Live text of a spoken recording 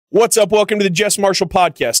What's up? Welcome to the Jess Marshall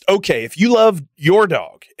podcast. Okay, if you love your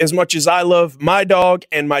dog as much as I love my dog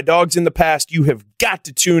and my dogs in the past, you have got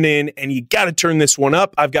to tune in and you got to turn this one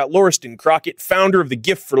up. I've got Lauriston Crockett, founder of The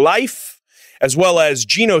Gift for Life, as well as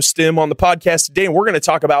Genostim on the podcast today, and we're going to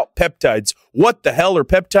talk about peptides. What the hell are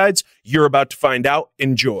peptides? You're about to find out.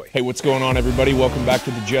 Enjoy. Hey, what's going on, everybody? Welcome back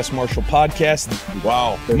to the Jess Marshall podcast.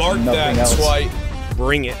 Wow. Mark that swipe.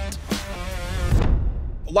 Bring it.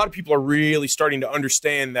 A lot of people are really starting to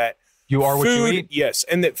understand that you are what you eat. Yes,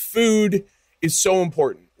 and that food is so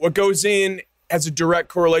important. What goes in has a direct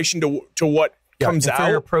correlation to what comes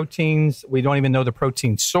out. Proteins, we don't even know the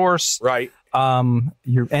protein source. Right. How would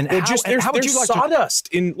you like sawdust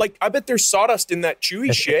in, like, I bet there's sawdust in that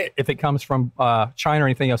chewy shit. If it comes from China or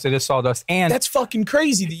anything else, it is sawdust. And that's fucking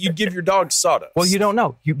crazy that you give your dog sawdust. Well, you don't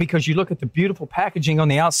know because you look at the beautiful packaging on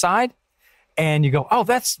the outside. And you go, oh,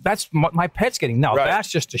 that's what my pet's getting. No, That's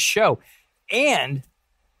just a show. And,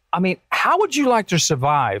 I mean, how would you like to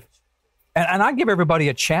survive? And I give everybody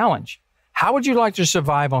a challenge. How would you like to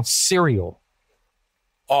survive on cereal?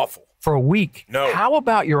 Awful. For a week? No. How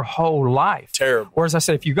about your whole life? Terrible. Or as I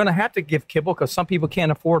said, if you're going to have to give kibble, because some people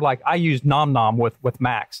can't afford, like I use Nom Nom with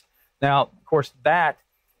Max. Now, of course, that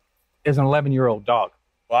is an 11-year-old dog.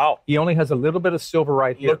 Wow. He only has a little bit of silver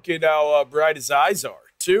right here. Look at how bright his eyes are.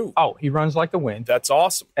 Too. Oh, he runs like the wind. That's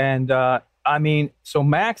awesome. And I mean, so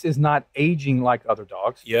Max is not aging like other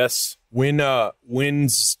dogs. Yes. When we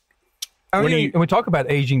talk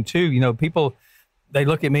about aging too, you know, people, they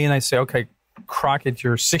look at me and they say, okay, Crockett,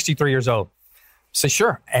 you're 63 years old. I say,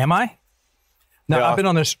 sure. Am I? Now, I've been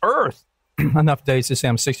on this earth enough days to say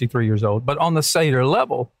I'm 63 years old, but on the cellular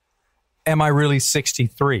level, am I really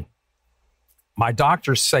 63? My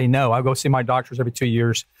doctors say no. I go see my doctors every 2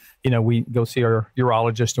 years. You know, we go see our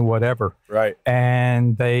urologist and whatever. Right.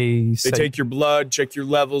 And they say, take your blood, check your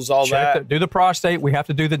levels, all that. Do the prostate. We have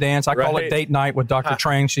to do the dance. I call it date night with Dr.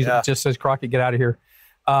 Trang. She just says, Crockett, get out of here.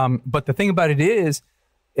 But the thing about it is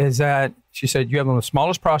that she said, you have one of the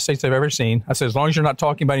smallest prostates I've ever seen. I said, as long as you're not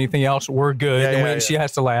talking about anything else, we're good. She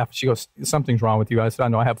has to laugh. She goes, something's wrong with you. I said, I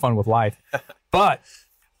know, I have fun with life. But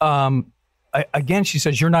again, she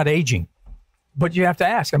says, you're not aging. But you have to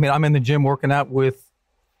ask. I mean, I'm in the gym working out with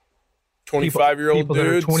 25-year-old dudes. That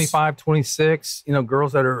are 25, 26, you know,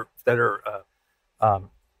 girls that are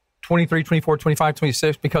 23, 24, 25,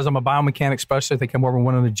 26, because I'm a biomechanic specialist. They come over and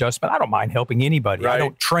want an adjustment. I don't mind helping anybody. Right. I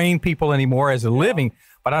don't train people anymore as a living,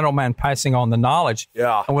 but I don't mind passing on the knowledge.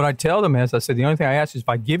 Yeah. And what I tell them is, I said, the only thing I ask is if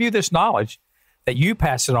I give you this knowledge, that you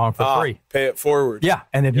pass it on for free. Pay it forward. Yeah.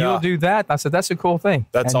 And if you'll do that, I said, that's a cool thing.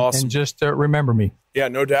 That's awesome. And just remember me. Yeah,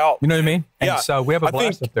 no doubt. You know what I mean? Yeah. And so we have a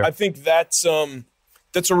blast up there. I think that's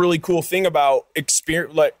a really cool thing about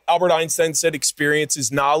experience. Like Albert Einstein said, experience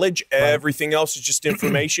is knowledge. Right. Everything else is just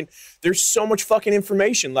information. There's so much fucking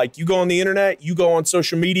information. Like you go on the internet, you go on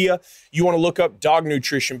social media, you want to look up dog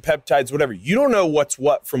nutrition, peptides, whatever. You don't know what's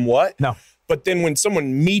what from what. No. But then when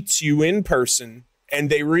someone meets you in person and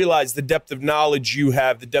they realize the depth of knowledge you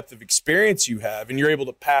have, the depth of experience you have, and you're able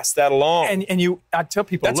to pass that along. And I tell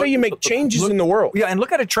people, that's how you make changes in the world. Yeah, and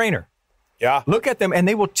look at a trainer. Yeah. Look at them, and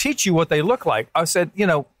they will teach you what they look like. I said, you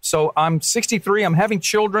know, so I'm 63, I'm having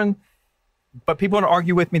children, but people want to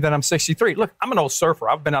argue with me that I'm 63. Look, I'm an old surfer.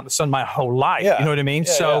 I've been out in the sun my whole life. Yeah. You know what I mean?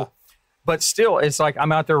 But still, it's like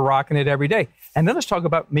I'm out there rocking it every day. And then let's talk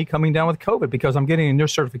about me coming down with COVID, because I'm getting a new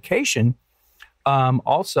certification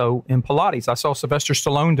also in Pilates. I saw Sylvester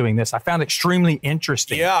Stallone doing this. I found it extremely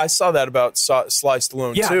interesting. Yeah, I saw that about Sly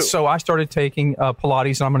Stallone too. Yeah, so I started taking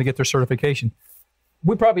Pilates, and I'm going to get their certification.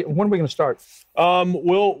 When are we going to start?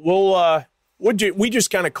 We just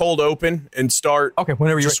kind of cold open and start. Okay,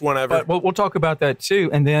 whenever you're just whenever. But we'll talk about that too.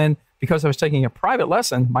 And then because I was taking a private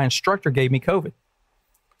lesson, my instructor gave me COVID.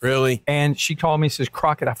 Really? And she called me and says,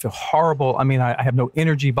 Crockett, I feel horrible. I mean, I have no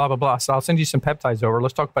energy, blah, blah, blah. So I'll send you some peptides over.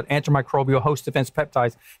 Let's talk about antimicrobial host defense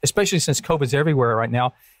peptides, especially since COVID's everywhere right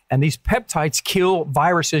now. And these peptides kill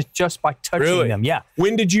viruses just by touching them. Yeah.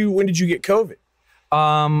 When did you get COVID?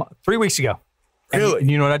 3 weeks ago. Really?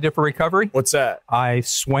 And you know what I did for recovery? What's that? I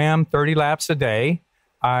swam 30 laps a day.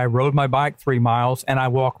 I rode my bike 3 miles, and I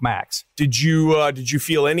walk Max. Did you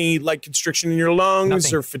feel any like constriction in your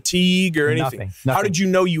lungs or fatigue or anything? Nothing. How did you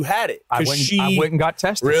know you had it? I went and got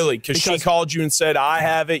tested. Really? Because she called you and said, I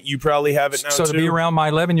have it. You probably have it now so too. To be around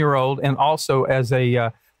my 11-year-old, and also as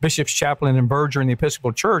a bishop's chaplain and verger in the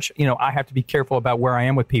Episcopal Church, you know, I have to be careful about where I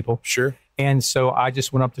am with people. Sure. And so I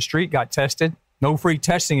just went up the street, got tested. No free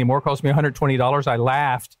testing anymore. It cost me $120. I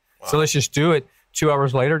laughed. Wow. So let's just do it. 2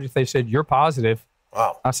 hours later, they said, you're positive.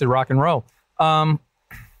 Wow. I said, rock and roll.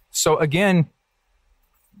 So again,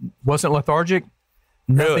 wasn't lethargic,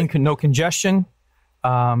 nothing, no congestion.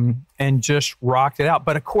 and just rocked it out.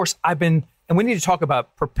 But of course, and we need to talk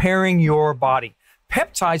about preparing your body.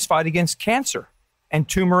 Peptides fight against cancer and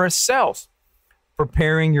tumorous cells.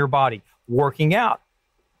 Preparing your body, working out.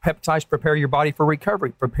 Peptides prepare your body for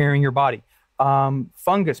recovery, preparing your body.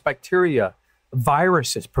 Fungus, bacteria,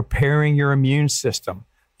 viruses, preparing your immune system.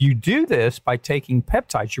 You do this by taking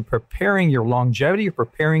peptides. You're preparing your longevity. You're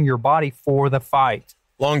preparing your body for the fight.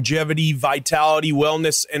 Longevity, vitality,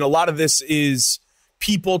 wellness, and a lot of this is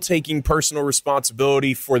people taking personal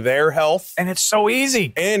responsibility for their health. And it's so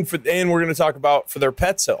easy. And we're going to talk about for their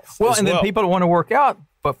pet's health. Well, and then people want to work out.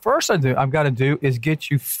 But first I've got to do is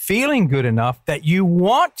get you feeling good enough that you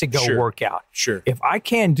want to go work out. Sure. If I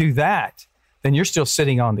can't do that, then you're still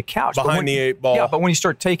sitting on the couch. Behind the 8 ball. Yeah, but when you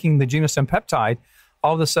start taking the Genostim peptide,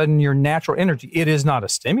 all of a sudden your natural energy, it is not a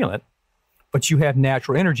stimulant, but you have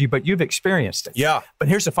natural energy, but you've experienced it. Yeah. But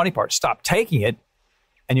here's the funny part. Stop taking it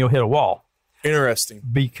and you'll hit a wall. Interesting.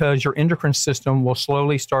 Because your endocrine system will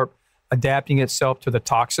slowly start adapting itself to the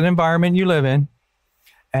toxin environment you live in.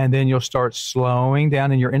 And then you'll start slowing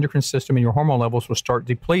down, and your endocrine system and your hormone levels will start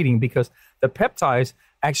depleting because the peptides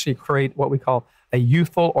actually create what we call a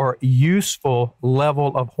youthful or useful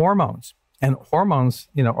level of hormones. And hormones,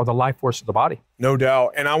 are the life force of the body. No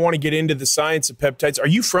doubt. And I want to get into the science of peptides. Are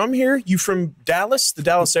you from here? You from Dallas, the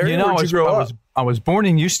Dallas area? Where'd you grow up? I was born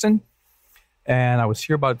in Houston, and I was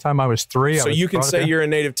here by the time I was 3. So you can say you're a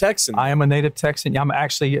native Texan. I am a native Texan. I'm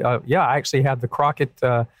actually, I actually have the Crockett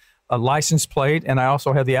a license plate, and I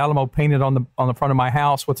also have the Alamo painted on the front of my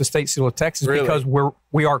house with the state seal of Texas because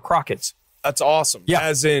we are Crockett's. That's awesome. Yeah.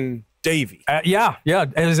 As in Davy. Yeah,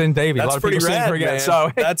 as in Davy. That's a lot of pretty people rad, forget. man.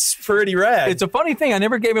 So that's pretty rad. It's a funny thing. I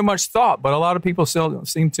never gave it much thought, but a lot of people still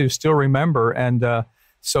seem to remember. And I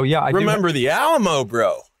remember the Alamo,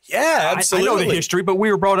 bro. Yeah, absolutely. I know the history, but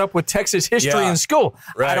we were brought up with Texas history in school.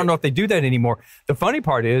 Right. I don't know if they do that anymore. The funny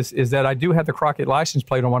part is that I do have the Crockett license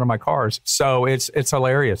plate on one of my cars, so it's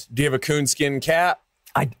hilarious. Do you have a coonskin cap?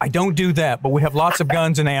 I don't do that, but we have lots of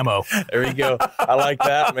guns and ammo. There you go. I like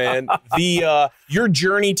that, man. Your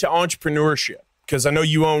journey to entrepreneurship, because I know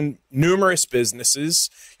you own numerous businesses.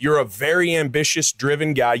 You're a very ambitious,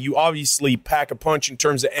 driven guy. You obviously pack a punch in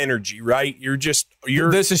terms of energy, right?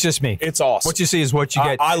 This is just me. It's awesome. What you see is what you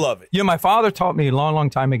get. I love it. My father taught me a long, long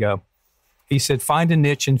time ago. He said, find a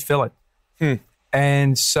niche and fill it.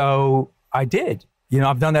 And so I did.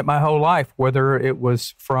 I've done that my whole life, whether it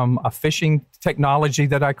was from a fishing technology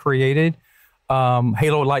that I created,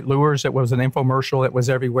 Halo Light Lures, that was an infomercial that was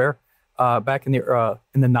everywhere back in the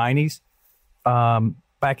 90s.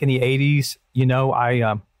 Back in the 80s,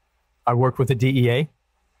 I worked with the DEA.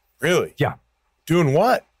 Really? Yeah. Doing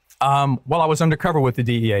what? Well, I was undercover with the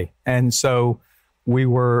DEA. And so I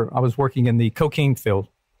was working in the cocaine field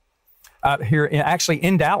here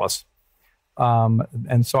in Dallas.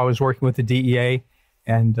 And so I was working with the DEA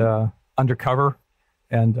and undercover,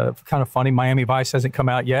 and kind of funny. Miami Vice hasn't come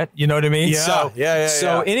out yet. You know what I mean? Yeah.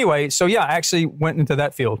 So anyway, I actually went into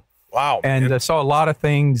that field. Wow. And saw a lot of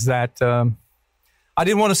things that I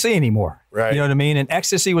didn't want to see anymore. Right. You know what I mean? And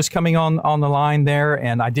ecstasy was coming on the line there,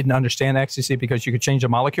 and I didn't understand ecstasy because you could change a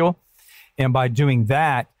molecule. And by doing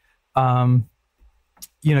that,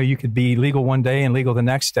 you could be legal one day and legal the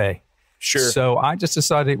next day. Sure. So I just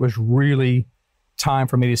decided it was really time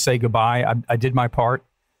for me to say goodbye. I did my part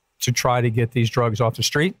to try to get these drugs off the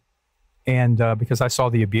street, and because I saw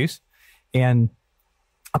the abuse. And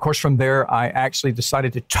of course, from there, I actually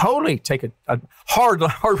decided to totally take a hard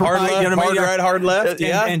right, hard left,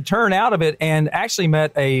 and turn out of it, and actually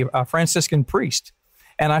met a Franciscan priest.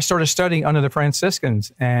 And I started studying under the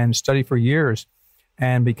Franciscans and studied for years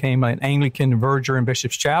and became an Anglican verger and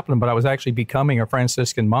bishop's chaplain, but I was actually becoming a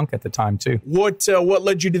Franciscan monk at the time too. What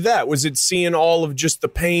led you to that? Was it seeing all of just the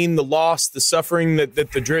pain, the loss, the suffering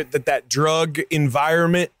that drug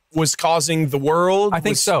environment was causing the world? I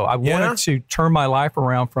think so. I wanted to turn my life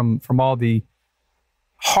around from all the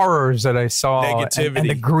horrors that I saw, negativity, and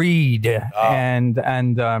the greed, and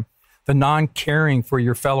the non-caring for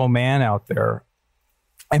your fellow man out there.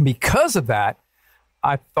 And because of that,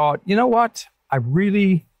 I thought, you know what? I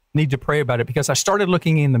really need to pray about it, because I started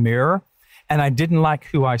looking in the mirror and I didn't like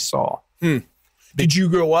who I saw. Did you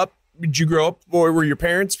grow up, or were your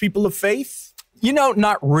parents people of faith?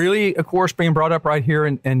 Not really. Of course, being brought up right here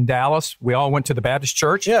in Dallas, we all went to the Baptist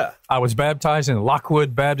church. Yeah. I was baptized in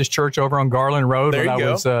Lockwood Baptist Church over on Garland Road when I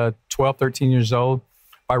was 12, 13 years old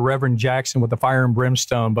by Reverend Jackson with the fire and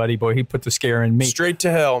brimstone, buddy boy. He put the scare in me. Straight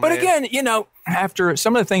to hell, But man. again, after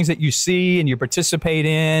some of the things that you see and you participate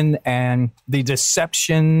in, and the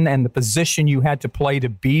deception and the position you had to play to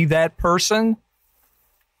be that person,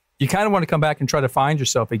 you kind of want to come back and try to find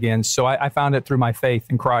yourself again. So I found it through my faith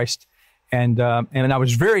in Christ. And I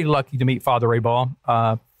was very lucky to meet Father Ray Ball.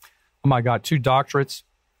 Oh my God, 2 doctorates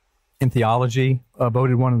in theology,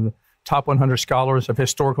 voted one of the top 100 scholars of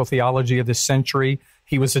historical theology of this century.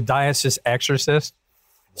 He was a diocese exorcist.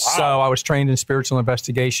 Wow. So I was trained in spiritual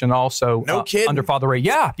investigation also. No kidding. Under Father Ray.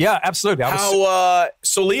 Yeah, absolutely.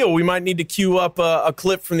 So Leo, we might need to queue up a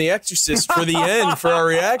clip from The Exorcist for the end for our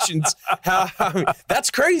reactions. That's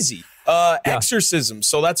crazy. Exorcism.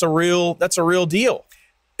 So that's a real deal.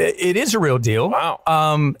 It is a real deal.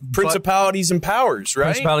 Wow. Principalities and powers, right?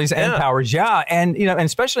 Principalities and powers, yeah. And, and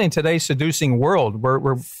especially in today's seducing world,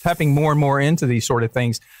 we're tapping more and more into these sort of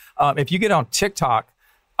things. If you get on TikTok,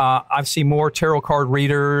 I see more tarot card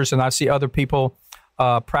readers, and I see other people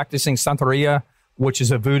practicing Santeria, which is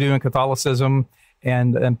a voodoo in Catholicism,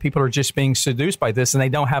 and people are just being seduced by this, and they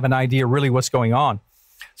don't have an idea really what's going on.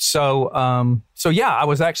 So yeah, I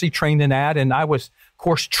was actually trained in that, and I was, of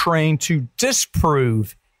course, trained to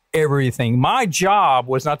disprove everything. My job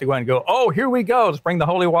was not to go and go, oh, here we go, let's bring the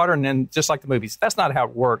holy water, and then just like the movies. That's not how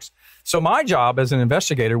it works. So my job as an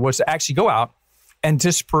investigator was to actually go out and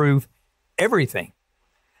disprove everything.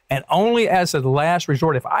 And only as a last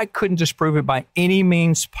resort, if I couldn't disprove it by any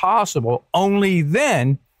means possible, only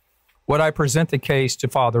then would I present the case to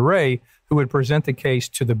Father Ray, who would present the case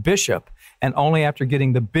to the bishop. And only after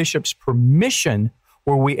getting the bishop's permission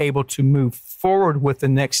were we able to move forward with the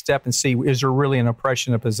next step and see, is there really an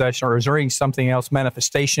oppression, a possession, or is there something else,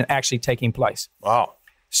 manifestation actually taking place? Wow.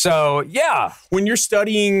 So, yeah. When you're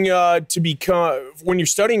studying when you're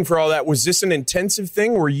studying for all that, was this an intensive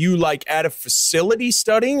thing? Were you like at a facility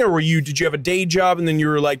studying, or did you have a day job and then you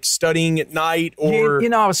were like studying at night? Or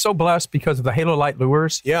I was so blessed because of the Halo Light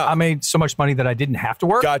lures. Yeah. I made so much money that I didn't have to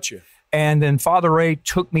work. Gotcha. And then Father Ray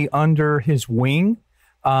took me under his wing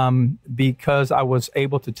because I was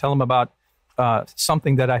able to tell him about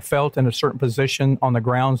something that I felt in a certain position on the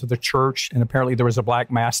grounds of the church, and apparently there was a black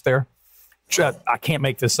mass there. I can't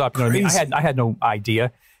make this up. You know what I mean? I had no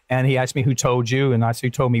idea. And he asked me, who told you? And I said, who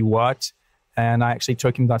told me what? And I actually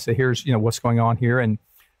took him, I said, here's, what's going on here.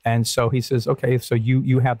 And so he says, okay, so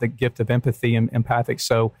you have the gift of empathy and empathic.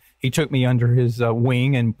 So he took me under his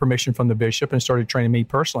wing and permission from the bishop and started training me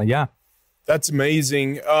personally. Yeah. That's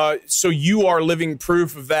amazing. So you are living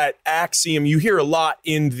proof of that axiom. You hear a lot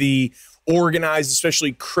in the organized,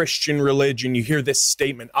 especially Christian religion. You hear this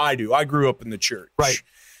statement. I do. I grew up in the church. Right.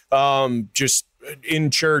 Just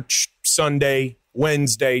in church, Sunday,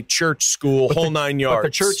 Wednesday, church, school, whole 9 yards. But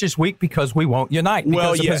the church is weak because we won't unite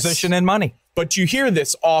because of position and money. But you hear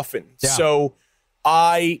this often. Yeah. So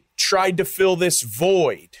I tried to fill this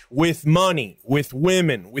void with money, with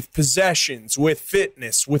women, with possessions, with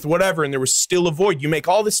fitness, with whatever, and there was still a void. You make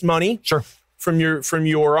all this money from your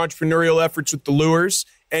entrepreneurial efforts with the lures,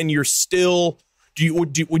 and you're still...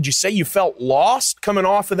 Would you say you felt lost coming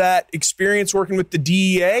off of that experience working with the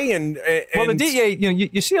DEA? Well, the DEA,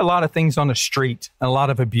 you see a lot of things on the street, and a lot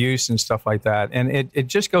of abuse and stuff like that, and it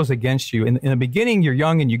just goes against you. In the beginning, you're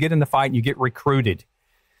young and you get in the fight and you get recruited,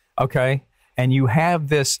 okay? And you have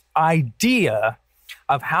this idea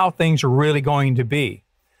of how things are really going to be.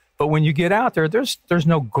 But when you get out there, there's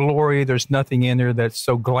no glory. There's nothing in there that's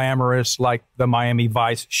so glamorous like the Miami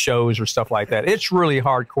Vice shows or stuff like that. It's really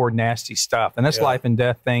hardcore, nasty stuff. And that's life and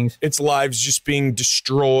death things. It's lives just being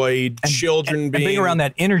destroyed, children being around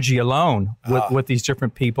that energy alone with these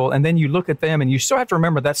different people. And then you look at them and you still have to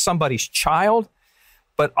remember that's somebody's child,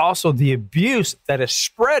 but also the abuse that is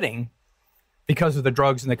spreading because of the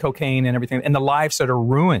drugs and the cocaine and everything, and the lives that are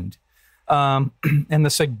ruined. And the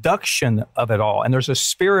seduction of it all. And there's a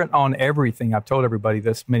spirit on everything. I've told everybody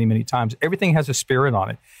this many, many times. Everything has a spirit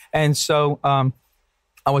on it. And so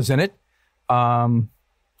I was in it. I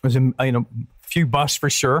was in a few busts for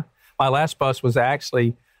sure. My last bus was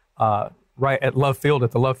actually right at Love Field,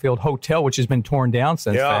 at the Love Field Hotel, which has been torn down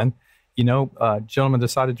since then. Gentleman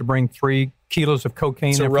decided to bring 3 kilos of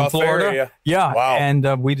cocaine in from Florida. Area. Yeah. Wow.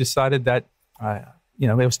 And we decided that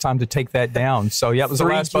it was time to take that down. So yeah, it was the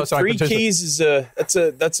last bus. 3 keys is that's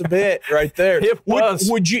a bit right there. It was.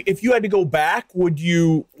 Would you, if you had to go back, would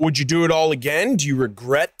you do it all again? Do you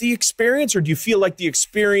regret the experience, or do you feel like the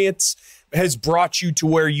experience has brought you to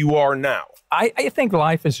where you are now? I think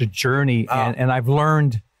life is a journey, and I've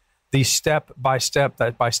learned the step by step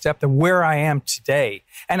to where I am today.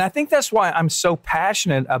 And I think that's why I'm so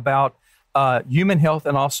passionate about human health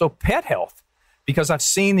and also pet health. Because I've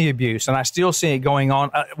seen the abuse, and I still see it going on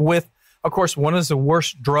with, of course, one of the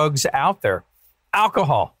worst drugs out there,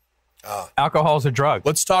 alcohol. Alcohol is a drug.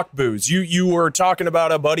 Let's talk booze. You were talking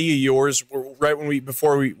about a buddy of yours. We're right when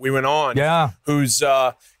before we went on. Yeah. Who's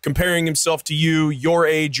comparing himself to you, your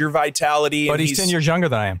age, your vitality. But he's 10 years younger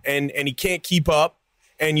than I am. And he can't keep up.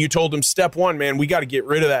 And you told him, step one, man, we got to get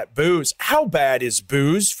rid of that booze. How bad is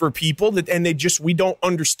booze for people we don't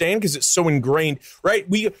understand because it's so ingrained, right?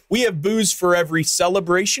 We have booze for every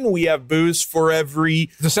celebration. We have booze for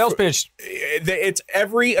every... The sales pitch. It's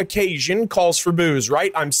every occasion calls for booze,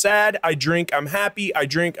 right? I'm sad, I drink. I'm happy, I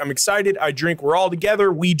drink. I'm excited, I drink. We're all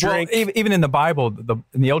together, we drink. Well, even in the Bible,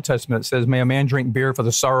 in the Old Testament, it says, may a man drink beer for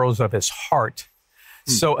the sorrows of his heart.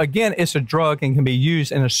 So again, it's a drug and can be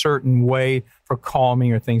used in a certain way for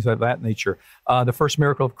calming or things of that nature. The first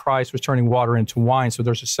miracle of Christ was turning water into wine, so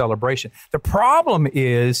there's a celebration. The problem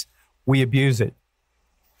is we abuse it.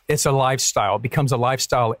 It's a lifestyle. It becomes a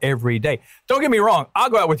lifestyle every day. Don't get me wrong. I'll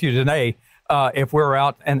go out with you today if we're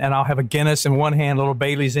out, and I'll have a Guinness in one hand, a little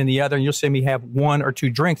Bailey's in the other, and you'll see me have 1 or 2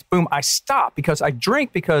 drinks. Boom, I stop because I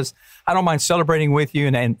drink because I don't mind celebrating with you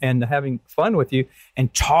and having fun with you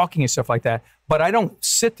and talking and stuff like that. But I don't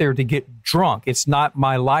sit there to get drunk. It's not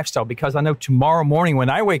my lifestyle because I know tomorrow morning when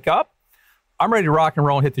I wake up, I'm ready to rock and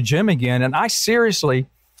roll and hit the gym again. And I seriously,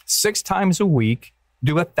 6 times a week,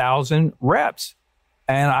 do 1,000 reps.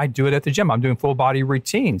 And I do it at the gym. I'm doing full body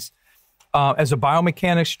routines. As a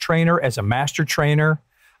biomechanics trainer, as a master trainer,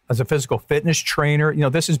 as a physical fitness trainer,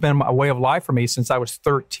 this has been a way of life for me since I was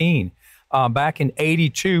 13. Back in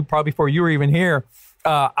 82, probably before you were even here,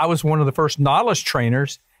 I was one of the first Nautilus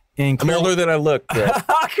trainers. I'm older than I look. Okay.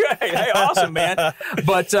 Hey, awesome, man.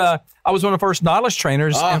 But I was one of the first Nautilus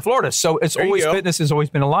trainers in Florida. So fitness has always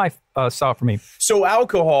been a lifestyle for me. So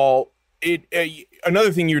alcohol,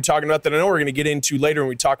 another thing you were talking about that I know we're going to get into later when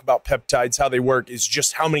we talk about peptides, how they work, is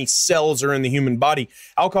just how many cells are in the human body.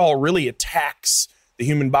 Alcohol really attacks the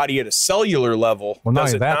human body at a cellular level. Well, not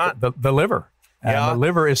only that, the liver. And the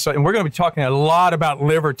liver is, and we're going to be talking a lot about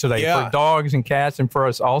liver today for dogs and cats and for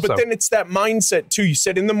us also. But then it's that mindset too. You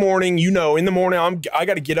said in the morning, I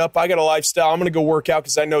got to get up. I got a lifestyle. I'm going to go work out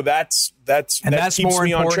because I know that's more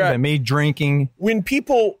important than me drinking. When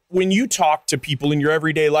you talk to people in your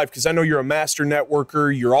everyday life, because I know you're a master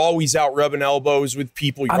networker, you're always out rubbing elbows with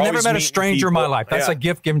people. I've never met a stranger in my life. That's a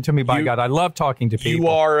gift given to me by God. I love talking to people. You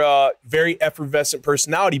are a very effervescent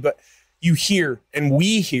personality, but you hear and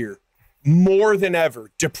we hear more than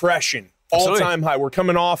ever, depression, all-time high. We're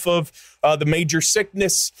coming off of the major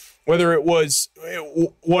sickness, whether it was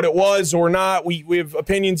what it was or not. We have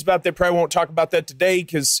opinions about that. Probably won't talk about that today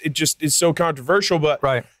because it just is so controversial. But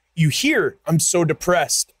you hear, I'm so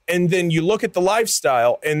depressed. And then you look at the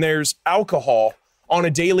lifestyle and there's alcohol on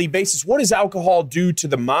a daily basis. What does alcohol do to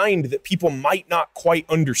the mind that people might not quite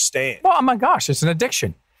understand? Well, oh my gosh, it's an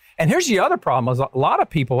addiction. And here's the other problem is a lot of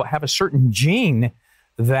people have a certain gene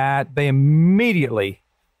that they immediately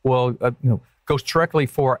will goes directly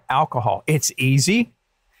for alcohol. It's easy.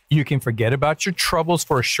 You can forget about your troubles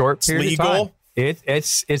for a short period of time.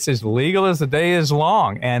 It's as legal as the day is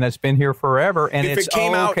long, and it's been here forever, and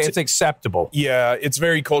it's acceptable. Yeah, it's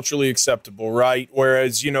very culturally acceptable, right?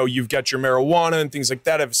 Whereas, you've got your marijuana and things like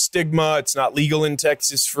that have a stigma. It's not legal in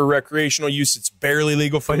Texas for recreational use. It's barely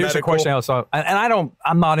legal for medical. Here's a question also, and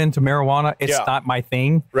I'm not into marijuana. It's not my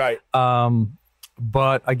thing. Right.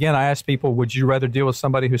 But again, I ask people, would you rather deal with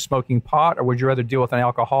somebody who's smoking pot or would you rather deal with an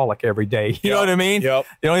alcoholic every day? You know what I mean? Yep.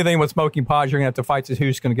 The only thing with smoking pot is you're going to have to fight to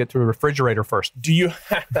who's going to get to the refrigerator first. Do you?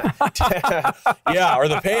 Yeah, or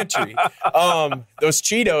the pantry. Those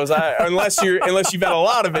Cheetos, unless you've had a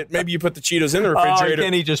lot of it, maybe you put the Cheetos in the refrigerator. You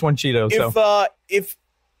can't eat just one Cheeto.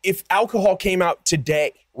 If alcohol came out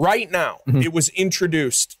today, right now, it was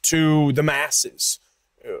introduced to the masses,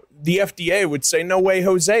 the FDA would say, no way,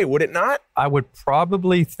 Jose, would it not? I would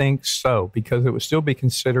probably think so, because it would still be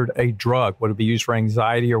considered a drug. Would it be used for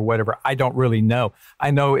anxiety or whatever? I don't really know.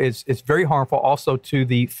 I know it's very harmful also to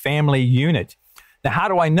the family unit. Now, how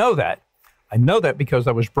do I know that? I know that because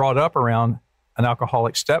I was brought up around an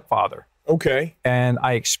alcoholic stepfather. Okay. And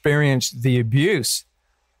I experienced the abuse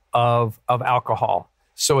of alcohol.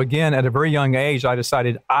 So again, at a very young age, I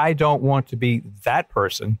decided I don't want to be that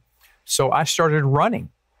person. So I started running,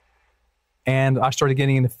 and I started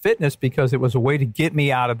getting into fitness because it was a way to get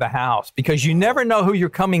me out of the house, because you never know who you're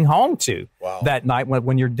coming home to that night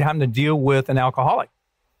when you're having to deal with an alcoholic.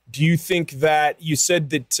 Do you think that you said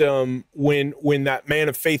that when that man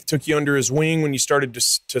of faith took you under his wing, when you started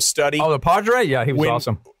to study? Oh, the Padre? Yeah, he was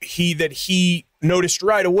awesome. He noticed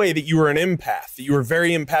right away that you were an empath, that you were very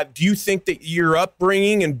empath. Do you think that your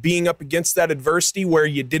upbringing and being up against that adversity where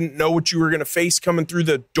you didn't know what you were going to face coming through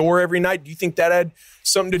the door every night, do you think that had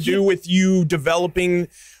something to do with you developing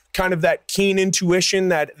kind of that keen intuition,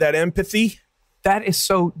 that empathy? That is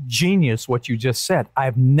so genius what you just said.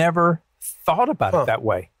 I've never thought about it that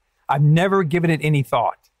way. I've never given it any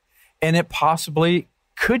thought. And it possibly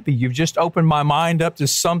could be. You've just opened my mind up to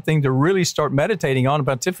something to really start meditating on,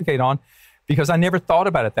 pontificate on, because I never thought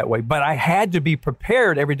about it that way. But I had to be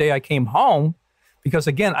prepared every day I came home because,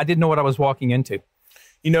 again, I didn't know what I was walking into.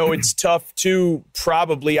 You know, it's tough too.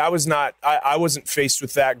 Probably I wasn't faced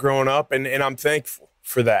with that growing up, and I'm thankful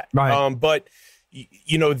for that. Right. But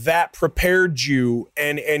you know, that prepared you,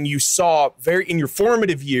 and you saw in your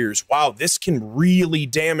formative years, wow, this can really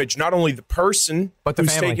damage not only the person but the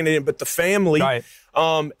who's family. taking it in, but the family. Right.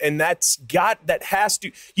 And that has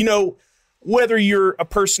to, you know, whether you're a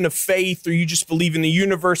person of faith or you just believe in the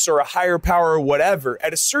universe or a higher power or whatever,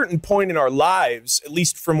 at a certain point in our lives, at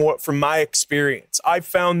least from my experience, I've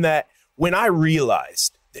found that when I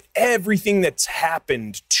realized that everything that's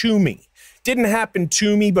happened to me didn't happen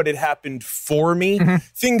to me, but it happened for me,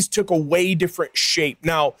 things took a way different shape.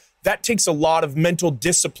 Now, that takes a lot of mental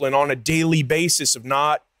discipline on a daily basis of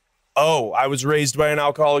not, oh, I was raised by an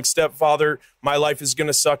alcoholic stepfather, my life is going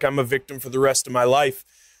to suck, I'm a victim for the rest of my life.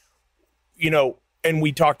 You know, and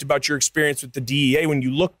we talked about your experience with the DEA. When you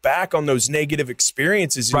look back on those negative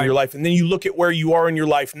experiences in your life, and then you look at where you are in your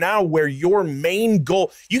life now, where your main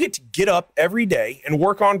goal, you get to get up every day and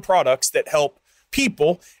work on products that help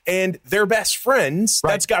people and their best friends.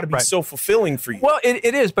 That's got to be so fulfilling for you. Well,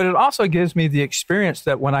 it is, but it also gives me the experience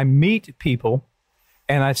that when I meet people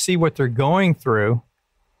and I see what they're going through,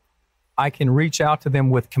 I can reach out to them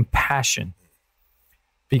with compassion.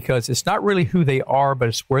 Because it's not really who they are, but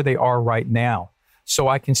it's where they are right now. So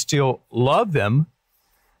I can still love them,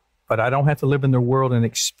 but I don't have to live in their world and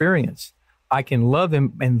experience. I can love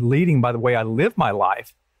them and leading by the way I live my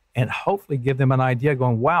life and hopefully give them an idea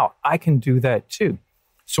going, wow, I can do that too.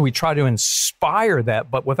 So we try to inspire that.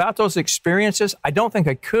 But without those experiences, I don't think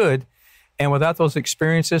I could. And without those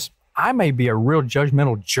experiences, I may be a real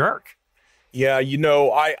judgmental jerk. Yeah, you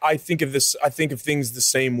know, I think of things the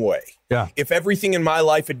same way. Yeah. If everything in my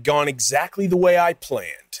life had gone exactly the way I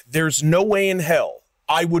planned, there's no way in hell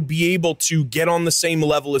I would be able to get on the same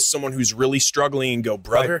level as someone who's really struggling and go,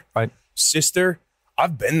 brother, sister,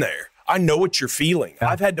 I've been there. I know what you're feeling. Yeah.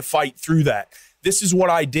 I've had to fight through that. This is what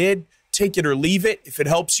I did. Take it or leave it. If it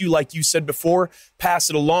helps you, like you said before, pass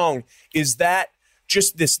it along. Is that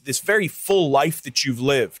just this very full life that you've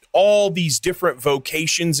lived, all these different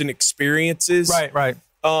vocations and experiences. Right.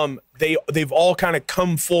 They've all kind of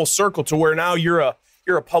come full circle to where now you're a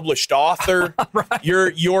published author.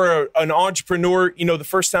 You're an entrepreneur. You know, the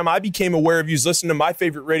first time I became aware of you was listening to my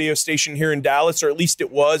favorite radio station here in Dallas, or at least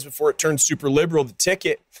it was before it turned super liberal, The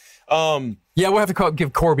Ticket. Yeah, we'll have to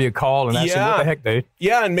give Corby a call and ask him, what the heck, dude?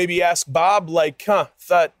 Yeah, and maybe ask Bob, like,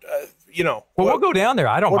 you know. Well, we'll go down there.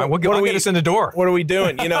 I don't mind. We'll get us in the door. What are we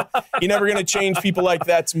doing? You know, you're never going to change people like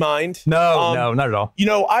that's mind. No, not at all. You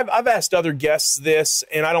know, I've asked other guests this,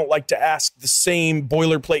 and I don't like to ask the same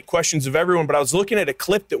boilerplate questions of everyone, but I was looking at a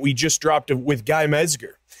clip that we just dropped with Guy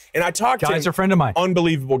Mesger. And I talked to him. Guy's a friend of mine.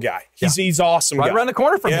 Unbelievable guy. He's awesome. Right guy. around the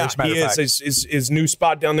corner from me, yeah, as a matter he of fact. is. His new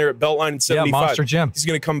spot down there at Beltline and 75. Yeah, Monster Gym. He's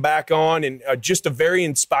going to come back on, and just a very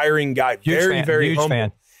inspiring guy. Very humble.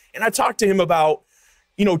 Fan. And I talked to him about,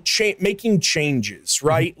 you know, making changes,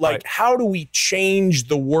 right? Like, how do we change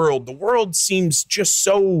the world? The world seems just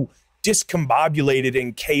so discombobulated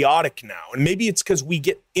and chaotic now. And maybe it's because we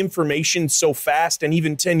get information so fast, and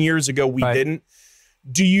even 10 years ago we didn't.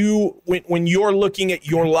 Do you, when you're looking at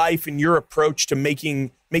your life and your approach to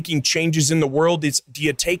making changes in the world, do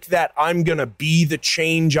you take that I'm going to be the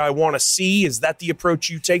change I want to see? Is that the approach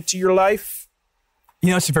you take to your life? You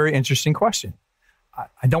know, it's a very interesting question.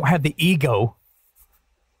 I don't have the ego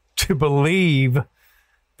to believe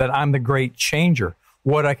that I'm the great changer.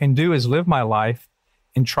 What I can do is live my life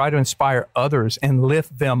and try to inspire others and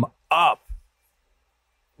lift them up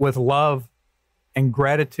with love and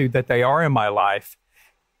gratitude that they are in my life.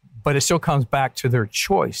 But it still comes back to their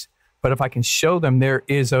choice. But if I can show them there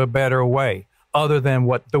is a better way other than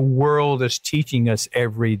what the world is teaching us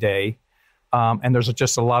every day, and there's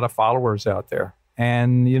just a lot of followers out there.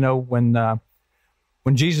 And, you know, when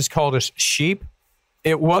Jesus called us sheep,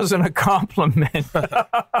 it wasn't a compliment.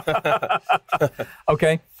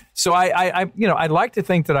 Okay. So I like to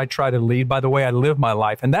think that I try to lead by the way I live my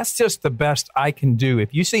life. And that's just the best I can do.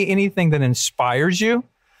 If you see anything that inspires you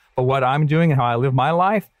by what I'm doing and how I live my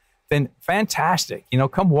life, then fantastic. You know,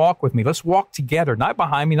 come walk with me. Let's walk together, not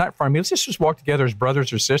behind me, not in front of me. Let's just walk together as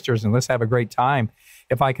brothers or sisters, and let's have a great time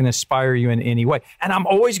if I can inspire you in any way. And I'm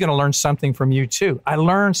always going to learn something from you too. I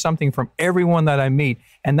learn something from everyone that I meet.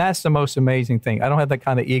 And that's the most amazing thing. I don't have that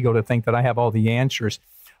kind of ego to think that I have all the answers,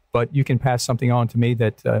 but you can pass something on to me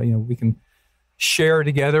that, you know, we can share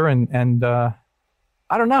together. And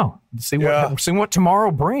I don't know. See what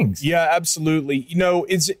tomorrow brings. Yeah, absolutely. You know,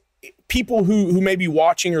 people who may be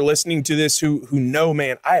watching or listening to this who know,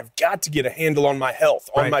 man, I have got to get a handle on my health,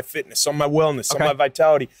 on my fitness, on my wellness, on my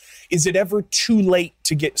vitality. Is it ever too late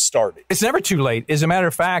to get started? It's never too late. As a matter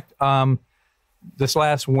of fact, this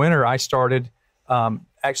last winter, I started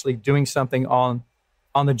actually doing something on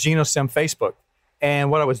the Genostim Facebook.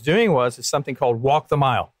 And what I was doing is something called Walk the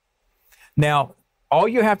Mile. Now, all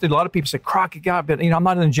you have to do, a lot of people say, Crockett, God, but I'm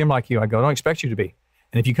not in the gym like you. I go, I don't expect you to be.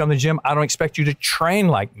 And if you come to the gym, I don't expect you to train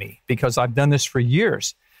like me because I've done this for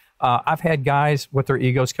years. I've had guys with their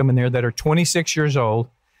egos come in there that are 26 years old,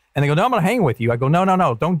 and they go, no, I'm going to hang with you. I go,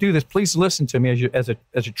 no, don't do this. Please listen to me as a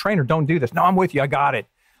trainer. Don't do this. No, I'm with you. I got it.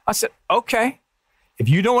 I said, okay. If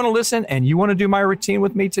you don't want to listen and you want to do my routine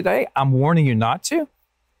with me today, I'm warning you not to.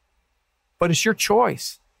 But it's your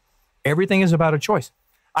choice. Everything is about a choice.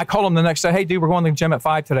 I call them the next day, hey, dude, we're going to the gym at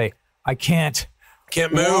 5 today. I can't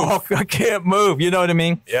move. Walk. I can't move. You know what I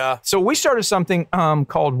mean? Yeah. So we started something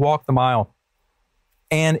called Walk the Mile.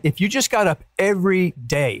 And if you just got up every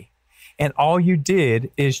day and all you did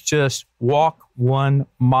is just walk 1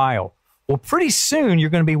 mile, well, pretty soon you're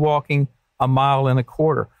going to be walking 1.25 miles and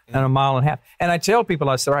 1.5 miles. And I tell people,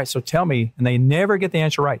 I said, all right, so tell me, and they never get the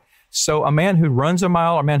answer right. So a man who runs 1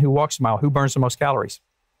 mile or a man who walks 1 mile, who burns the most calories?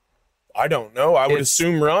 I don't know. I would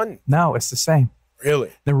assume run. No, it's the same.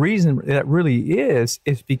 Really? The reason that really is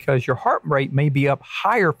because your heart rate may be up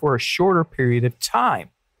higher for a shorter period of time.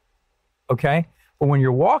 Okay? But when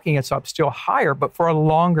you're walking, it's up still higher, but for a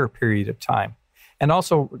longer period of time. And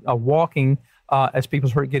also walking, as people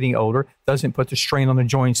start getting older, doesn't put the strain on the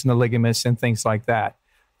joints and the ligaments and things like that.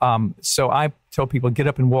 So I tell people, get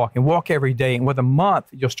up and walk every day. And with a month,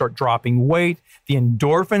 you'll start dropping weight. The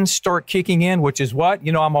endorphins start kicking in, which is what?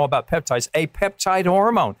 I'm all about peptides, a peptide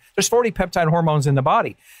hormone. There's 40 peptide hormones in the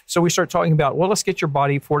body. So we start talking about, well, let's get your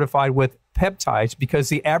body fortified with peptides because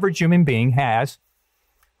the average human being has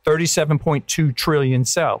 37.2 trillion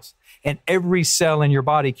cells. And every cell in your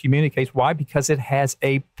body communicates. Why? Because it has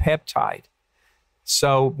a peptide.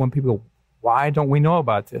 So when people go, why don't we know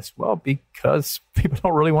about this? Well, because people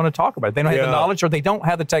don't really want to talk about it. They don't have the knowledge or they don't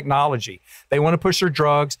have the technology. They want to push their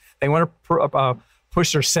drugs. They want to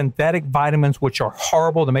push their synthetic vitamins, which are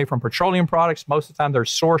horrible. They're made from petroleum products. Most of the time, they're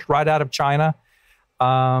sourced right out of China.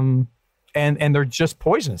 And they're just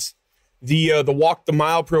poisonous. The Walk the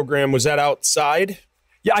Mile program, was that outside?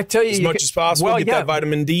 Yeah, I tell you. As much as possible, get that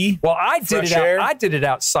vitamin D. Well, I did it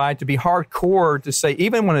outside to be hardcore, to say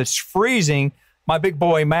even when it's freezing, my big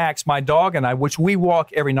boy, Max, my dog, and I, which we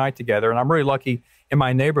walk every night together, and I'm really lucky in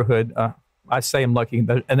my neighborhood. I say I'm lucky.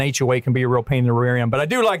 An HOA can be a real pain in the rear end, but I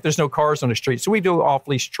do like there's no cars on the street. So we do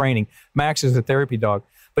off-leash training. Max is a therapy dog.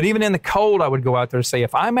 But even in the cold, I would go out there and say,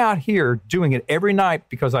 if I'm out here doing it every night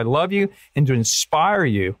because I love you and to inspire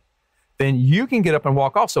you, then you can get up and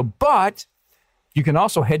walk also. But you can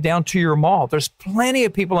also head down to your mall. There's plenty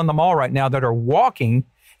of people in the mall right now that are walking,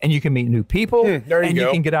 and you can meet new people, and you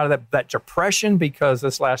can get out of that depression, because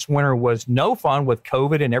this last winter was no fun with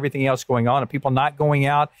COVID and everything else going on and people not going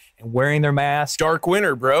out and wearing their masks. Dark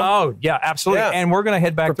winter, bro. Oh, yeah, absolutely. Yeah. And we're going to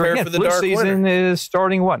head back there again. For the Flu dark season winter. is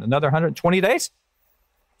starting, what, another 120 days?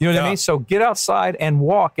 You know what I mean? So get outside and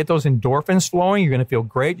walk. Get those endorphins flowing. You're going to feel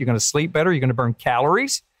great. You're going to sleep better. You're going to burn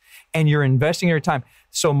calories, and you're investing your time.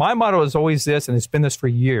 So my motto is always this, and it's been this for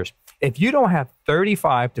years. If you don't have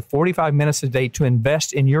 35 to 45 minutes a day to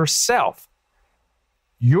invest in yourself,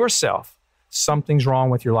 something's wrong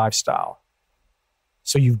with your lifestyle.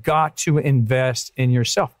 So you've got to invest in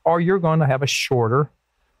yourself, or you're going to have a shorter,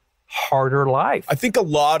 harder life. I think a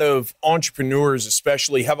lot of entrepreneurs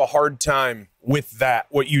especially have a hard time with that,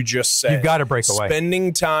 what you just said. You've got to break away.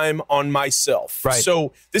 Spending time on myself. Right.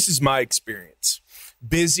 So this is my experience.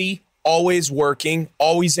 Busy, always working,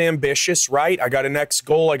 always ambitious, right? I got a next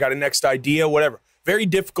goal, I got a next idea, whatever. Very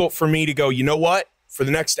difficult for me to go, you know what? For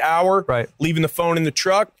the next hour, leaving the phone in the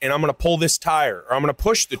truck, and I'm going to pull this tire, or I'm going to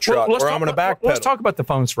push the truck, or I'm going to backpedal. Let's talk about the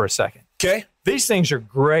phones for a second. Okay. These things are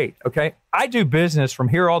great, okay? I do business from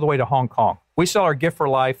here all the way to Hong Kong. We sell our Gift for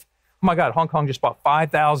Life. Oh, my God, Hong Kong just bought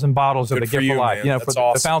 5,000 bottles of the Gift for Life. Man. You know, for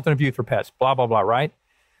the Fountain of Youth for Pets, blah, blah, blah, right?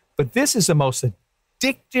 But this is the most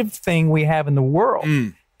addictive thing we have in the world,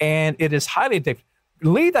 and it is highly addictive.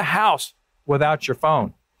 Leave the house without your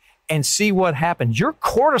phone and see what happens. Your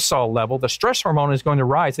cortisol level, the stress hormone, is going to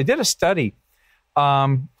rise. They did a study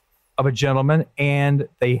of a gentleman, and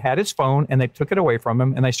they had his phone, and they took it away from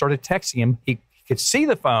him, and they started texting him. He could see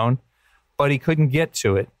the phone, but he couldn't get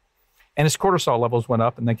to it. And his cortisol levels went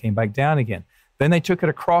up, and they came back down again. Then they took it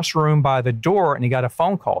across room by the door, and he got a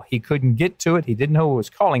phone call. He couldn't get to it. He didn't know who was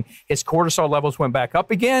calling. His cortisol levels went back up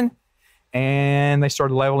again, and they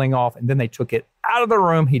started leveling off, and then they took it out of the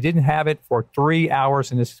room. He didn't have it for 3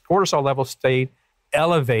 hours, and his cortisol level stayed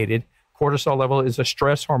elevated. Cortisol level is a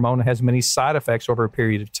stress hormone that has many side effects over a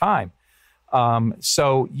period of time.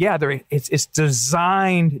 So yeah, it's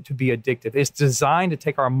designed to be addictive. It's designed to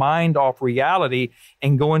take our mind off reality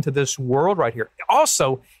and go into this world right here.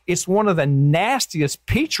 Also, it's one of the nastiest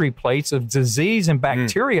petri plates of disease and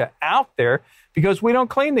bacteria out there, because we don't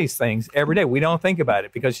clean these things every day. We don't think about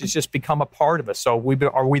it because it's just become a part of us. So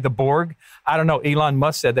are we the Borg? I don't know. Elon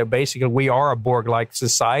Musk said that basically we are a Borg-like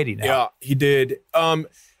society now. Yeah, he did.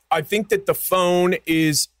 I think that the phone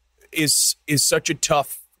is such a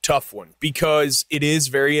tough one because it is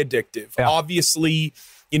very addictive. Yeah. Obviously,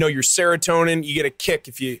 your serotonin, you get a kick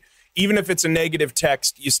even if it's a negative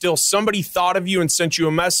text, somebody thought of you and sent you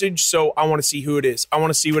a message. So I want to see who it is. I want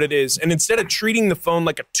to see what it is. And instead of treating the phone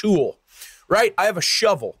like a tool, right? I have a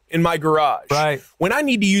shovel in my garage. Right. When I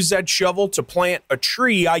need to use that shovel to plant a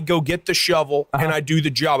tree, I go get the shovel and I do the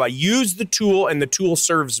job. I use the tool and the tool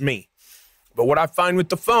serves me. But what I find with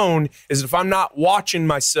the phone is if I'm not watching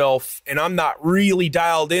myself and I'm not really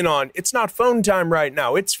dialed in on, it's not phone time right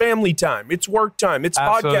now, it's family time, it's work time, it's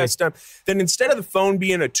podcast time, then instead of the phone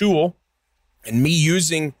being a tool and me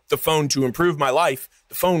using the phone to improve my life,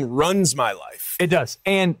 the phone runs my life. It does.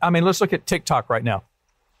 And I mean, let's look at TikTok right now,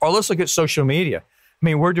 or let's look at social media. I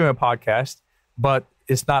mean, we're doing a podcast, but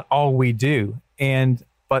it's not all we do.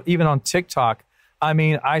 But even on TikTok, I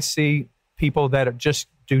mean, I see people that are just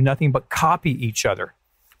do nothing but copy each other,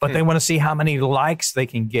 but they want to see how many likes they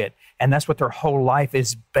can get. And that's what their whole life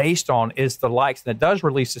is based on, is the likes. And that does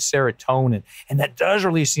release the serotonin, and that does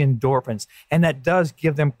release the endorphins, and that does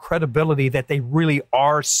give them credibility that they really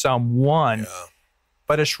are someone. Yeah.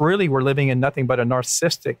 But it's really, we're living in nothing but a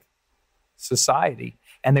narcissistic society,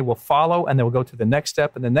 and they will follow and they will go to the next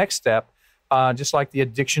step and the next step, just like the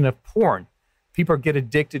addiction of porn. People get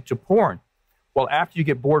addicted to porn. Well, after you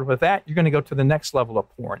get bored with that, you're going to go to the next level of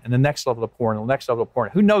porn and the next level of porn and the next level of porn.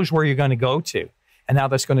 Who knows where you're going to go to? And now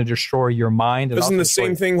that's going to destroy your mind. Doesn't the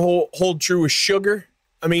same thing hold true with sugar?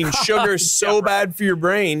 I mean, sugar is so bad for your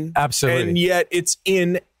brain. Absolutely. And yet it's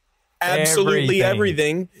in absolutely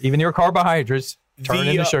everything. Even your carbohydrates turn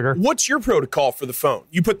into sugar. What's your protocol for the phone?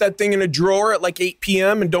 You put that thing in a drawer at like 8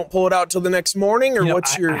 p.m. and don't pull it out till the next morning? Or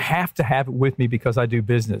what's your... I have to have it with me because I do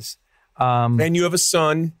business. And you have a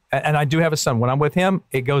son. And I do have a son. When I'm with him,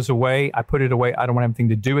 it goes away. I put it away. I don't want anything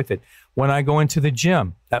to do with it. When I go into the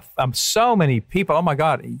gym, so many people, oh my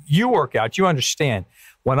God, you work out, you understand.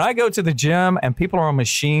 When I go to the gym and people are on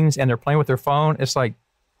machines and they're playing with their phone, it's like,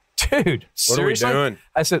 dude, seriously? What are we doing?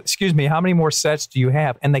 I said, excuse me, how many more sets do you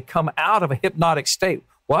have? And they come out of a hypnotic state.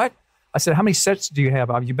 What? I said, how many sets do you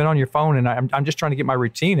have? You've been on your phone, and I'm just trying to get my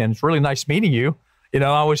routine in. It's really nice meeting you. I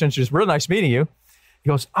always say, it's really nice meeting you. He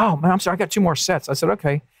goes, oh, man, I'm sorry, I got 2 more sets. I said,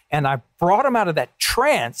 okay. And I brought them out of that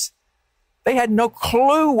trance. They had no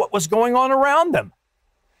clue what was going on around them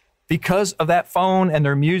because of that phone and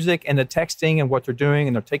their music and the texting and what they're doing,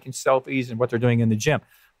 and they're taking selfies and what they're doing in the gym.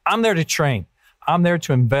 I'm there to train. I'm there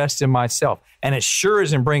to invest in myself. And it sure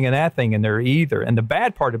isn't bringing that thing in there either. And the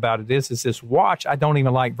bad part about it is this watch I don't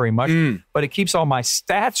even like very much, but it keeps all my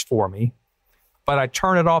stats for me. But I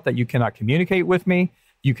turn it off that you cannot communicate with me.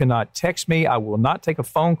 You cannot text me. I will not take a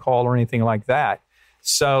phone call or anything like that.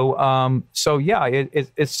 So yeah,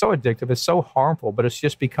 it's so addictive. It's so harmful, but it's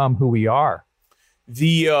just become who we are.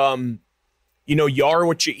 You are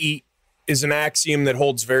what you eat is an axiom that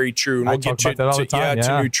holds very true. And we'll get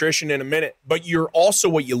to nutrition in a minute. But you're also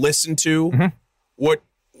what you listen to,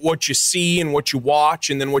 what you see and what you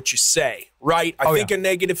watch, and then what you say, right? I think a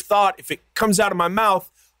negative thought, if it comes out of my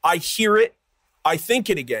mouth, I hear it, I think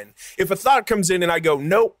it again. If a thought comes in and I go,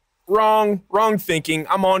 nope, wrong thinking,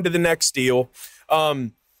 I'm on to the next deal.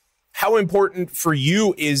 How important for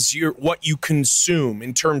you is what you consume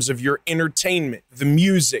in terms of your entertainment, the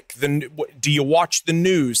music, do you watch the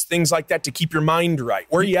news, things like that to keep your mind right?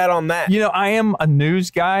 Where are you at on that? I am a news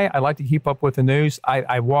guy. I like to keep up with the news.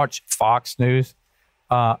 I watch Fox News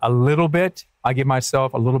a little bit. I give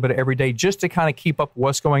myself a little bit every day just to kind of keep up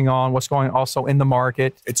what's going on also in the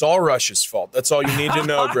market. It's all Russia's fault. That's all you need to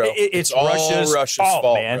know, bro. It's all Russia's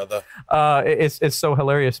fault, man. Brother. It's so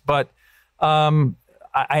hilarious. But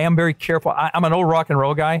I am very careful. I'm an old rock and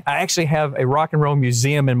roll guy. I actually have a rock and roll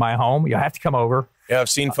museum in my home. You have to come over. Yeah, I've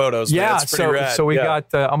seen photos. Man. It's pretty rad. So we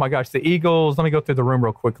got, oh my gosh, the Eagles. Let me go through the room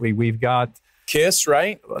real quickly. We've got Kiss,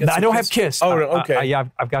 right? I don't have Kiss. Oh, okay. Yeah,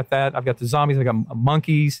 I've got that. I've got the Zombies. I've got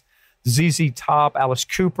Monkeys, ZZ Top, Alice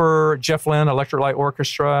Cooper, Jeff Lynne, Electric Light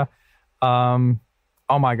Orchestra. Oh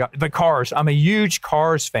my God, the Cars. I'm a huge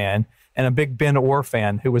Cars fan. and a big Ben Orr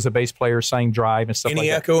fan who was a bass player, sang Drive and stuff like that.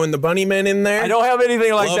 Any Echo and the Bunnymen in there? I don't have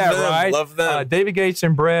anything like that, right? Love them. David Gates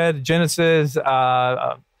and Bread, Genesis,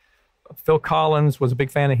 Phil Collins was a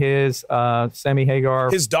big fan of his, Sammy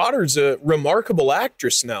Hagar. His daughter's a remarkable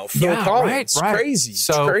actress now, Phil Collins. Right. Crazy.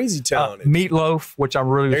 So, crazy talented. Meatloaf, which I'm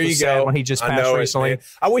really sad when he just passed recently.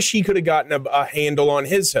 I wish he could have gotten a handle on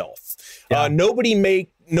his health. Yeah. Nobody made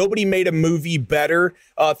a movie better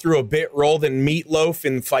through a bit role than Meatloaf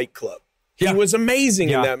in Fight Club. He was amazing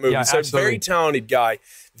in that movie. So very talented guy.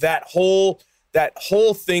 That whole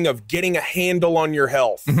thing of getting a handle on your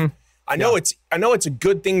health. Mm-hmm. I know it's a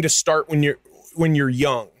good thing to start when you're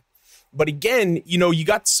young. But again, you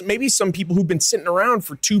got maybe some people who've been sitting around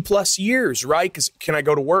for 2+ years, right? Because can I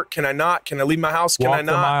go to work? Can I not? Can I leave my house? Can I not? Walk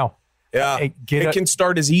the mile. Yeah, it can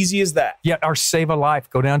start as easy as that. Yeah, or save a life.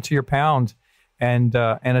 Go down to your pound and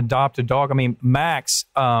adopt a dog. I mean, Max,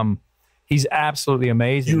 he's absolutely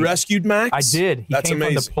amazing. You rescued Max? I did. He came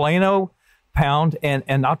from the Plano pound,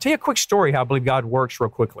 and I'll tell you a quick story how I believe God works real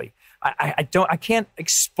quickly. I can't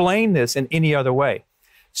explain this in any other way.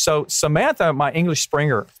 So Samantha, my English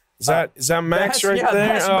Springer. Is that Max right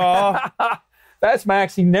there? That's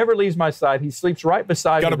Max. He never leaves my side. He sleeps right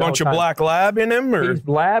beside me. Got a bunch of black lab in him? Or? He's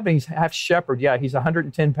lab and he's half shepherd. Yeah, he's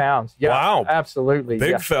 110 pounds. Yeah, wow. Absolutely.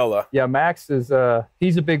 Big fella. Yeah, Max is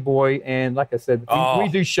he's a big boy. And like I said, we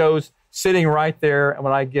do shows sitting right there. And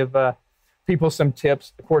when I give people some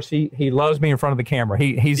tips, of course, he loves me in front of the camera.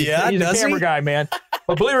 He's a camera guy, man.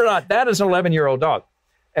 But believe it or not, that is an 11-year-old dog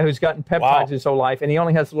who's gotten peptides his whole life, and he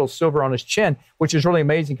only has a little silver on his chin, which is really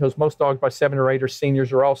amazing because most dogs by 7 or 8 or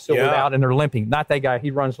seniors are all silvered out and they're limping. Not that guy.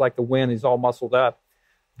 He runs like the wind. He's all muscled up.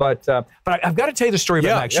 But I've got to tell you the story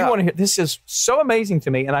about Max. You want to hear? This is so amazing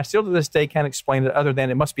to me, and I still to this day can't explain it other than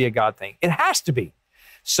it must be a God thing. It has to be.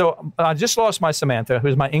 So I just lost my Samantha,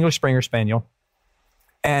 who's my English Springer Spaniel,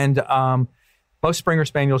 and most Springer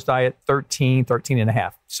Spaniels die at 13 and a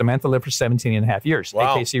half. Samantha lived for 17 and a half years.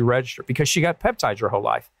 Wow. AKC registered because she got peptides her whole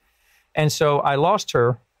life. And so I lost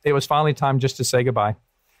her. It was finally time just to say goodbye.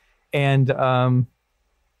 And I'm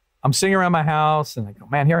sitting around my house and I go,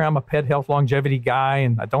 man, here I am, a pet health longevity guy,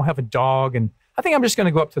 and I don't have a dog. And I think I'm just going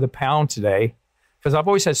to go up to the pound today because I've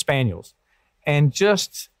always had Spaniels and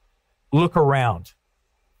just look around.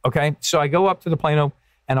 Okay. So I go up to the Plano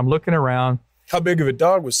and I'm looking around. How big of a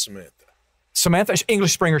dog was Samantha? Samantha,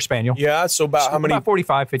 English Springer Spaniel. Yeah, so about how many? About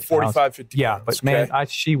 45, 50 pounds. 45, 50 Yeah, pounds. But man,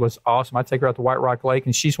 she was awesome. I take her out to White Rock Lake,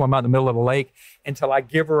 and she swam out in the middle of the lake until I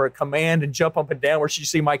give her a command and jump up and down where she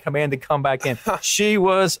see my command to come back in. She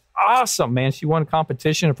was awesome, man. She won a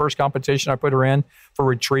competition, the first competition I put her in for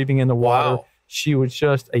retrieving in the water. Wow. She was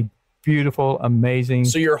just a beautiful, amazing.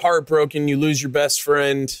 So you're heartbroken. You lose your best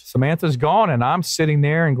friend. Samantha's gone, and I'm sitting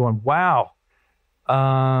there and going, wow.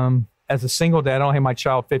 As a single dad, I don't have my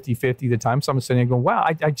child 50-50 the time. So I'm sitting there going, wow,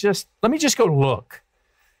 let me just go look.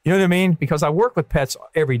 You know what I mean? Because I work with pets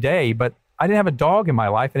every day, but I didn't have a dog in my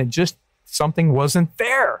life, and something wasn't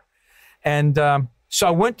there. And so I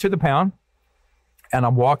went to the pound, and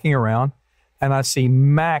I'm walking around, and I see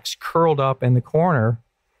Max curled up in the corner,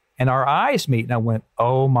 and our eyes meet, and I went,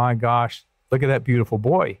 oh my gosh, look at that beautiful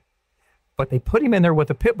boy. But they put him in there with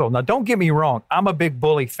a pit bull. Now, don't get me wrong. I'm a big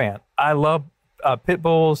bully fan. I love pit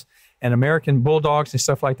bulls and American bulldogs and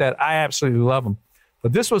stuff like that. I absolutely love them.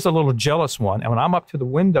 But this was a little jealous one. And when I'm up to the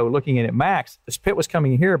window looking at Max, this pit was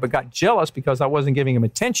coming here, but got jealous because I wasn't giving him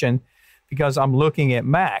attention because I'm looking at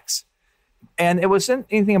Max. And it wasn't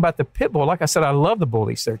anything about the pit bull. Like I said, I love the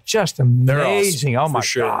bullies. They're just amazing. They're awesome, oh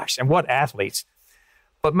my gosh. And what athletes.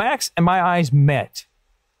 But Max and my eyes met.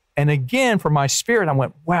 And again, for my spirit, I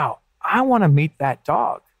went, wow, I want to meet that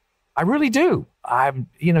dog. I really do.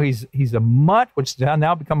 He's a mutt, which has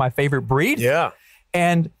now become my favorite breed. Yeah.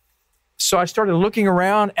 And so I started looking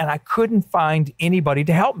around, and I couldn't find anybody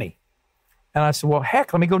to help me. And I said, well,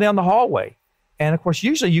 heck, let me go down the hallway. And of course,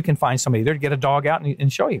 usually you can find somebody there to get a dog out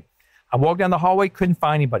and show you. I walked down the hallway, couldn't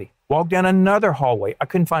find anybody. Walked down another hallway, I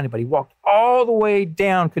couldn't find anybody. Walked all the way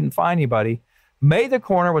down, couldn't find anybody. Made the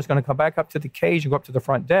corner, was going to come back up to the cage and go up to the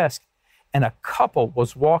front desk. And a couple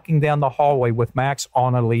was walking down the hallway with Max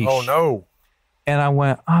on a leash. Oh, no. And I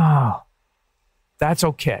went, oh, that's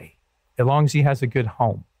okay, as long as he has a good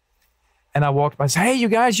home. And I walked by and said, hey, you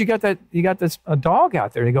guys, you got this dog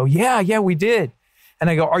out there. They go, yeah, we did. And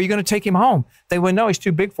I go, are you going to take him home? They went, no, he's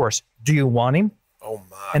too big for us. Do you want him? Oh,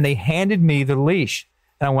 my. And they handed me the leash.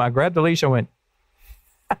 And when I grabbed the leash, I went,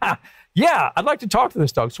 yeah, I'd like to talk to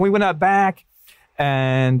this dog. So we went out back,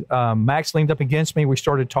 and Max leaned up against me. We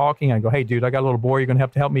started talking. I go, hey, dude, I got a little boy you're going to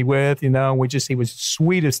have to help me with. He was the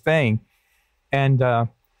sweetest thing. And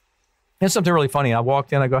It's something really funny. I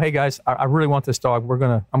walked in, I go, hey guys, I really want this dog.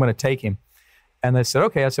 I'm gonna take him. And they said,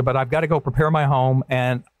 okay. I said, but I've got to go prepare my home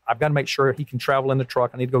and I've got to make sure he can travel in the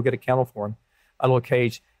truck. I need to go get a kennel for him, a little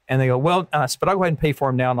cage. And they go, well, but I'll go ahead and pay for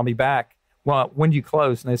him now and I'll be back. Well, when do you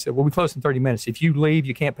close? And they said, well, we close in 30 minutes. If you leave,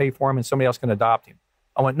 you can't pay for him and somebody else can adopt him.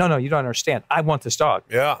 I went, no, you don't understand. I want this dog.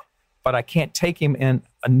 Yeah. But I can't take him in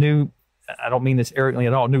a new, I don't mean this arrogantly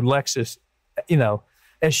at all, new Lexus,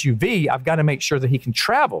 SUV. I've got to make sure that he can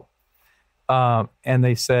travel. And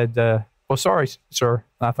they said, well, sorry, sir.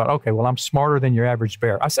 And I thought, okay, well, I'm smarter than your average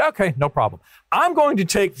bear. I said, okay, no problem. I'm going to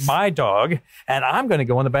take my dog and I'm going to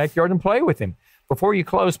go in the backyard and play with him. Before you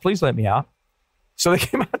close, please let me out. So they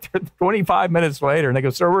came out there 25 minutes later and they go,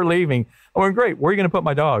 sir, we're leaving. I went, great. Where are you going to put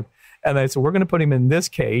my dog? And they said, we're going to put him in this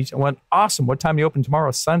cage. I went, awesome. What time do you open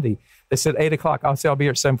tomorrow? Sunday. They said 8 o'clock. I'll say I'll be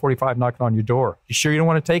here at 7:45 knocking on your door. You sure you don't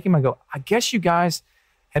want to take him? I go, I guess you guys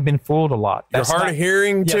have been fooled a lot. That's You're hard of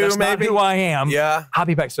hearing too, that's maybe? Not who I am. Yeah. I'll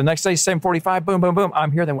be back. So next day, 7:45, boom, boom, boom.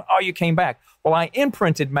 I'm here. They went, oh, you came back. Well, I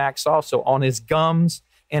imprinted Max also on his gums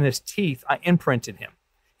and his teeth. I imprinted him.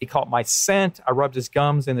 He caught my scent. I rubbed his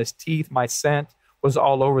gums and his teeth. My scent was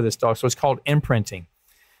all over this dog. So it's called imprinting.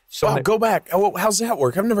 So go back. How's that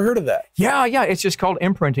work? I've never heard of that. Yeah. It's just called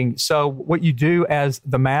imprinting. So what you do as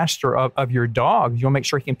the master of your dog, you'll make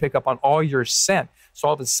sure he can pick up on all your scent. So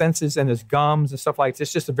all the senses and his gums and stuff like this.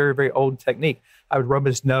 It's just a very, very old technique. I would rub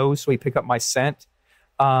his nose so he'd pick up my scent.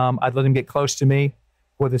 I'd let him get close to me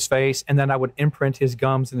with his face, and then I would imprint his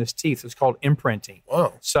gums and his teeth. It's called imprinting.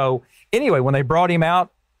 Wow. So anyway, when they brought him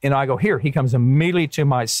out, I go, here, he comes immediately to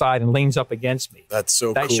my side and leans up against me. That's so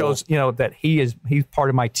cool. That shows, that he's part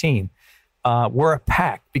of my team. We're a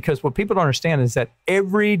pack, because what people don't understand is that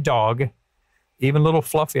every dog, even little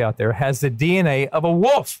Fluffy out there, has the DNA of a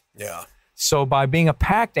wolf. Yeah. So by being a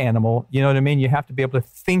packed animal, you know what I mean? You have to be able to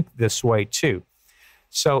think this way too.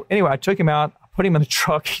 So anyway, I took him out, I put him in the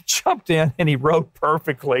truck, he jumped in and he rode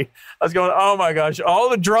perfectly. I was going, oh my gosh, all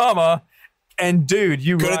the drama. And dude,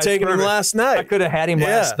 you could have taken him last night. I could have had him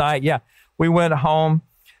last night. Yeah. We went home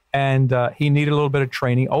and he needed a little bit of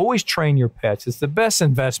training. Always train your pets. It's the best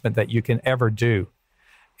investment that you can ever do.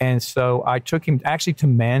 And so I took him actually to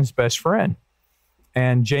Man's Best Friend.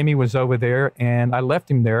 And Jamie was over there, and I left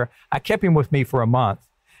him there. I kept him with me for a month.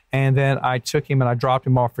 And then I took him and I dropped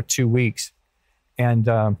him off for 2 weeks. And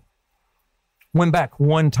went back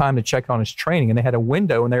one time to check on his training. And they had a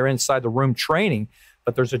window, and they were inside the room training.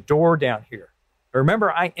 But there's a door down here. Remember,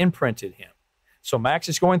 I imprinted him. So Max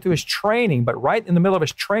is going through his training, but right in the middle of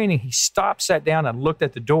his training, he stopped, sat down, and looked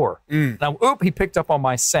at the door. Now, he picked up on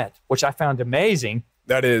my scent, which I found amazing.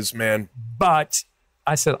 That is, man. But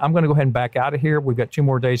I said, I'm going to go ahead and back out of here. We've got 2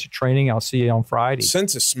 more days of training. I'll see you on Friday.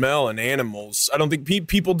 Sense of smell in animals. I don't think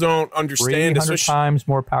people don't understand. 300 times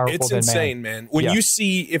more powerful than man. It's insane, man. When you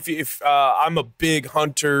see, if I'm a big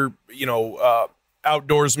hunter,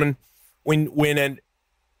 outdoorsman, when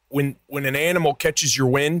an animal catches your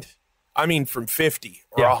wind, I mean, from 50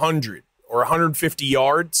 or 100 or 150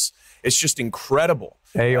 yards, it's just incredible.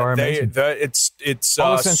 They are amazing. It's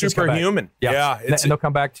superhuman. Yeah. And they'll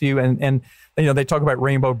come back to you and they talk about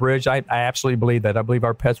Rainbow Bridge. I absolutely believe that. I believe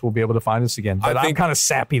our pets will be able to find us again. But I'm kind of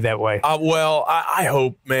sappy that way. I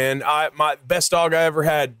hope, man. My best dog I ever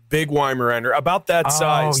had, big Weimaraner, about that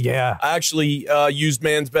size. Oh, yeah. I actually used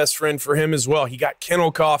Man's Best Friend for him as well. He got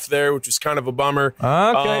kennel cough there, which was kind of a bummer.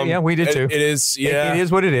 Okay, yeah, we did too. It is, yeah. It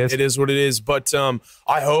is what it is. It is what it is. But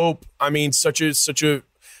I hope,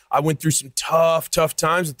 I went through some tough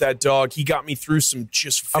times with that dog. He got me through some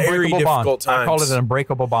just very difficult times. I call it an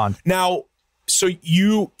unbreakable bond. Now, so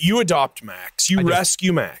you adopt Max, you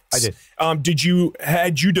rescue Max. I did.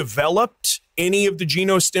 Had you developed any of the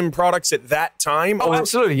Genostim products at that time? Oh,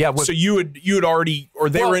 absolutely, yeah. So you had already, or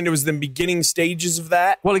they were into the beginning stages of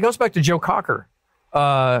that? Well, it goes back to Joe Cocker.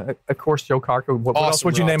 Of course, Joe Cocker. What else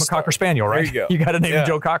would you name a Cocker Spaniel, right? There you go. You got to name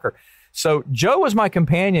Joe Cocker. So Joe was my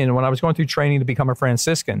companion when I was going through training to become a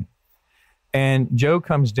Franciscan. And Joe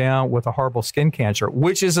comes down with a horrible skin cancer,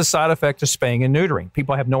 which is a side effect of spaying and neutering.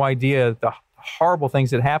 People have no idea the horrible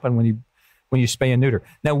things that happen when you spay and neuter.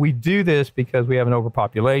 Now, we do this because we have an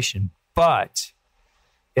overpopulation, but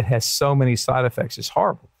it has so many side effects. It's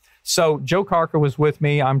horrible. So Joe Cocker was with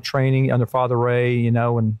me. I'm training under Father Ray,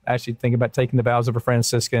 and actually thinking about taking the vows of a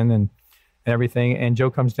Franciscan and everything. And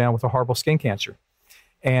Joe comes down with a horrible skin cancer.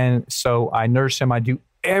 And so I nurse him. I do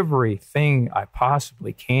everything I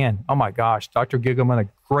possibly can. Oh, my gosh. Dr. Giggleman, a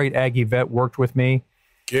great Aggie vet, worked with me.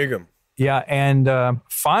 Giggum. Yeah, and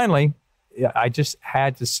finally, I just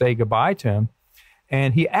had to say goodbye to him.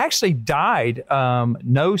 And he actually died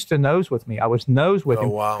nose to nose with me. I was nose with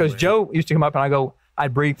him. Wow, because Joe used to come up and I go,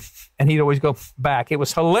 I'd breathe, and he'd always go back. It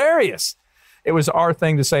was hilarious. It was our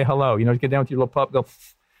thing to say hello, get down with your little pup, go.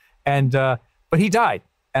 And, but he died,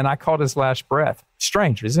 and I caught his last breath.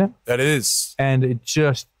 Strange, isn't it? That is. And it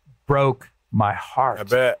just broke my heart. I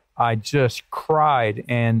bet. I just cried,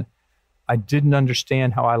 and I didn't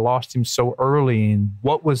understand how I lost him so early, and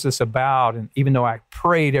what was this about? And even though I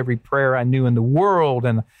prayed every prayer I knew in the world,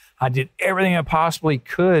 and I did everything I possibly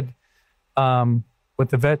could with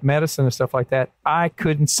the vet medicine and stuff like that, I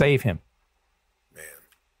couldn't save him. Man.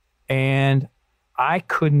 And I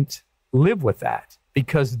couldn't live with that,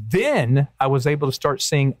 because then I was able to start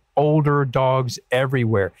seeing older dogs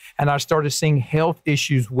everywhere. And I started seeing health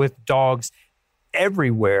issues with dogs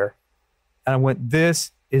everywhere. And I went,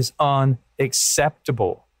 this is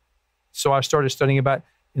unacceptable. So I started studying about,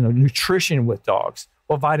 nutrition with dogs.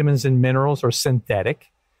 Well, vitamins and minerals are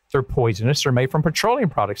synthetic. They're poisonous. They're made from petroleum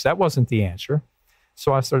products. That wasn't the answer.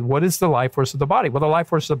 So I started, what is the life force of the body? Well, the life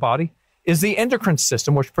force of the body is the endocrine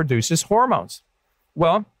system, which produces hormones.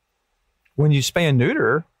 Well, when you spay and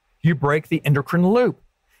neuter, you break the endocrine loop.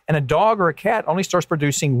 And a dog or a cat only starts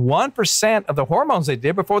producing 1% of the hormones they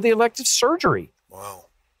did before the elective surgery. Wow.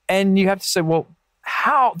 And you have to say, well,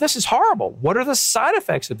 how? This is horrible. What are the side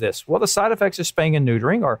effects of this? Well, the side effects of spaying and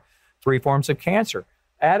neutering are 3 forms of cancer: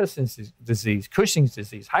 Addison's disease, Cushing's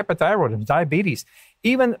disease, hypothyroidism, diabetes.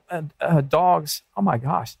 Even dogs, oh my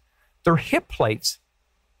gosh, their hip plates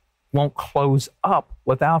won't close up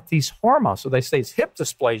without these hormones. So they say it's hip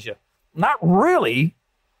dysplasia. Not really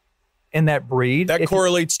in that breed. That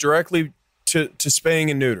correlates directly to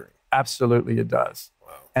spaying and neutering. Absolutely, it does. Wow.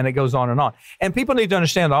 And it goes on and on. And people need to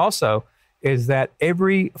understand also is that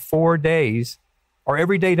every 4 days, or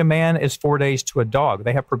every day to man is 4 days to a dog.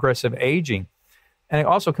 They have progressive aging. And I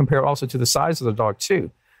also compare also to the size of the dog too.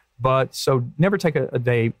 But so never take a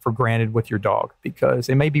day for granted with your dog, because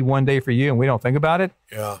it may be 1 day for you and we don't think about it.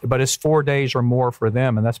 Yeah. But it's 4 days or more for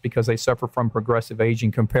them. And that's because they suffer from progressive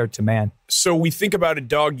aging compared to man. So we think about a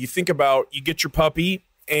dog, you get your puppy,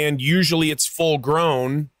 and usually it's full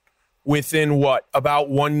grown within what? About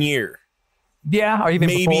 1 year. Yeah, or even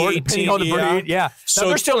maybe before, 18, depending on the breed. Yeah. So now,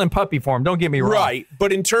 they're still in puppy form, don't get me wrong. Right.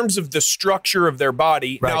 But in terms of the structure of their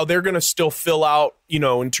body, now they're going to still fill out,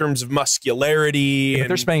 in terms of muscularity. But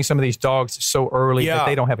they're spaying some of these dogs so early that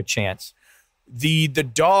they don't have a chance. The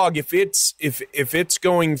dog, if it's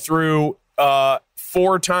going through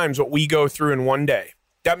 4 times what we go through in 1 day,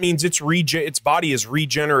 that means its body is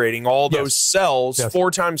regenerating all those cells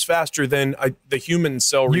 4 times faster than the human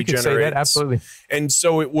cell regenerates. You can say that, absolutely. And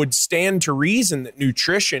so it would stand to reason that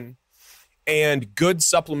nutrition and good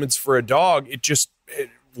supplements for a dog,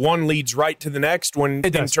 one leads right to the next one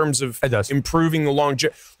in terms of improving the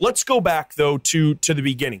longevity. Let's go back, though, to the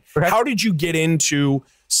beginning. Okay. How did you get into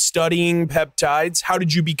studying peptides? How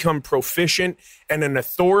did you become proficient and an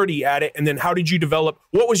authority at it? And then how did you develop,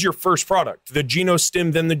 what was your first product? The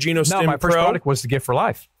Genostim, then the Genostim Pro? No, my first product was the Gift for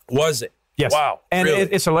Life. Was it? Yes. Wow. And really?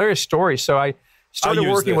 It's a hilarious story. So I started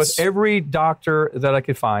working with every doctor that I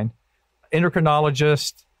could find,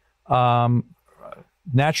 endocrinologist,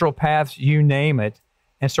 naturopaths, you name it,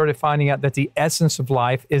 and started finding out that the essence of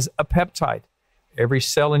life is a peptide. Every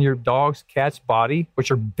cell in your dog's, cat's body,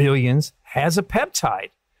 which are billions, has a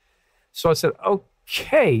peptide. So I said,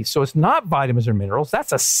 okay, so it's not vitamins or minerals.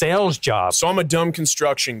 That's a sales job. So I'm a dumb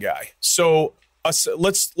construction guy. So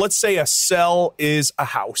let's say a cell is a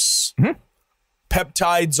house. Mm-hmm.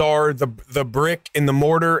 Peptides are the brick and the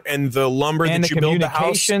mortar and the lumber and that you build the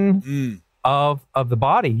house. Of the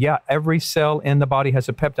body. Yeah, every cell in the body has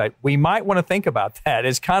a peptide. We might want to think about that.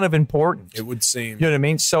 It's kind of important. It would seem. You know what I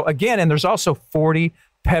mean? So again, and there's also 40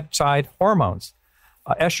 peptide hormones.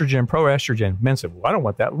 Estrogen, proestrogen. Men said, well, I don't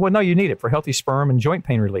want that. Well, no, you need it for healthy sperm and joint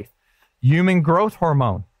pain relief. Human growth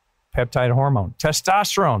hormone, peptide hormone.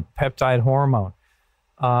 Testosterone, peptide hormone.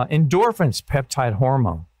 Endorphins, peptide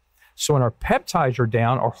hormone. So when our peptides are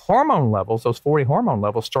down, our hormone levels, those 40 hormone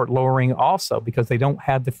levels, start lowering also because they don't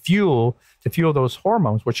have the fuel to fuel those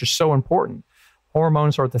hormones, which are so important.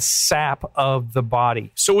 Hormones are the sap of the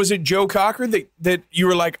body. So was it Joe Cocker that you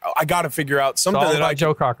were like, I got to figure out something that I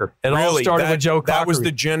Joe Cocker. It all started with Joe Cocker. That was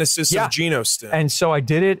the genesis of Genostim. And so I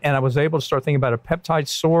did it, and I was able to start thinking about a peptide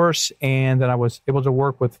source, and then I was able to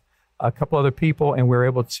work with a couple other people, and we were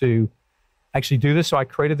able to actually do this. So I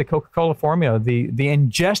created the Coca-Cola formula, the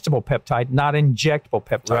ingestible peptide, not injectable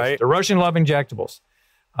peptides. Right. The Russian love injectables.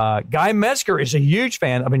 Guy Metzger is a huge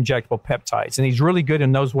fan of injectable peptides, and he's really good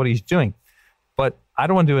and knows what he's doing. But I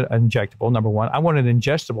don't want to do an injectable, number one. I want an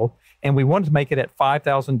ingestible, and we wanted to make it at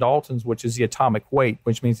 5,000 Daltons, which is the atomic weight,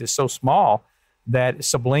 which means it's so small that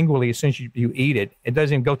sublingually, as soon as you eat it, it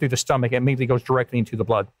doesn't even go through the stomach. It immediately goes directly into the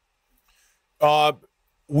blood.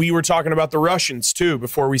 We were talking about the Russians, too,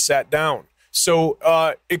 before we sat down.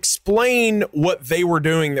 So explain what they were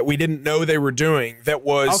doing that we didn't know they were doing that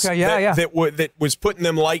was that was putting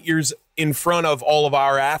them light years in front of all of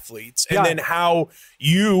our athletes, and then how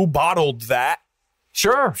you bottled that.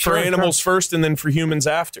 For animals first and then for humans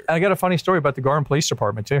after. And I got a funny story about the Garden Police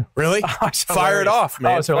Department, too. Really? Fire it off,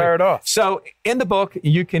 man. Fire it off. So in the book,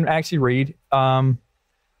 you can actually read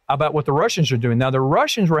about what the Russians are doing. Now, the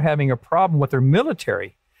Russians were having a problem with their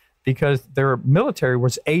military because their military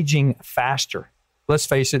was aging faster. Let's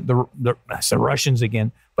face it, that's the Russians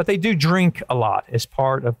again. But they do drink a lot as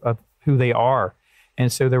part of who they are.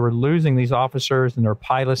 And so they were losing these officers and their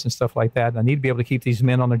pilots and stuff like that. And I need to be able to keep these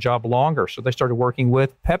men on the job longer. So they started working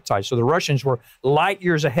with peptides. So the Russians were light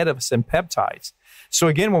years ahead of us in peptides. So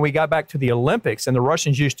again, when we got back to the Olympics and the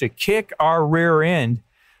Russians used to kick our rear end,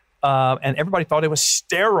 and everybody thought it was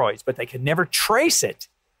steroids, but they could never trace it.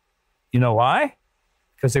 You know why?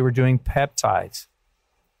 Because they were doing peptides.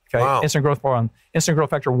 Okay, wow. Instant growth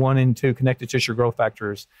factor 1 and 2, connective tissue growth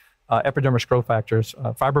factors, epidermis growth factors,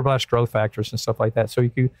 fibroblast growth factors, and stuff like that. So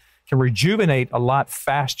you can rejuvenate a lot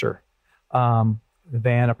faster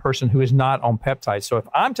than a person who is not on peptides. So if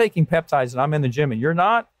I'm taking peptides and I'm in the gym and you're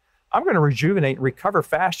not, I'm going to rejuvenate and recover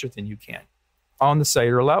faster than you can on the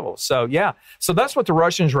cellular level. So yeah, so that's what the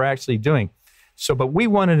Russians were actually doing. So, but we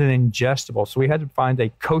wanted an ingestible. So we had to find a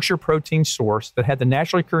kosher protein source that had the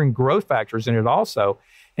naturally occurring growth factors in it also.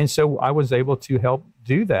 And so I was able to help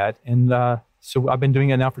do that. And so I've been doing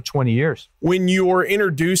it now for 20 years. When you're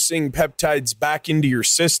introducing peptides back into your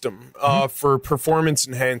system for performance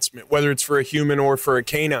enhancement, whether it's for a human or for a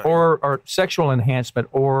canine. Or sexual enhancement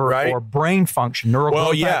or brain function. Neural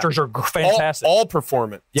growth factors are fantastic. All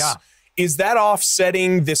performance. Yeah. Is that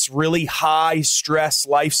offsetting this really high stress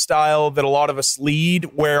lifestyle that a lot of us lead,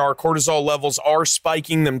 where our cortisol levels are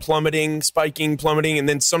spiking, then plummeting, and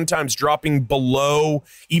then sometimes dropping below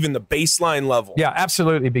even the baseline level? Yeah,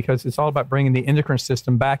 absolutely, because it's all about bringing the endocrine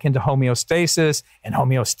system back into homeostasis. And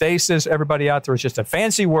homeostasis, everybody out there, is just a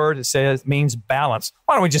fancy word. It means balance.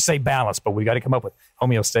 Why don't we just say balance? But we got to come up with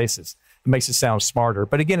homeostasis. It makes it sound smarter.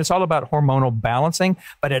 But again, it's all about hormonal balancing,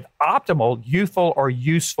 but at optimal, youthful, or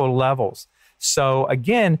useful levels. So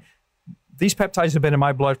again, these peptides have been in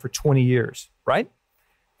my blood for 20 years, right?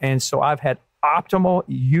 And so I've had optimal,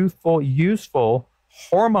 youthful, useful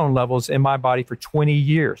hormone levels in my body for 20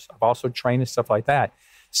 years. I've also trained and stuff like that.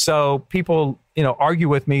 So people, argue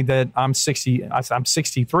with me that I'm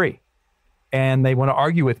 63, and they want to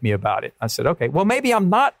argue with me about it. I said, okay, well, maybe I'm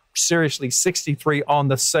not seriously 63 on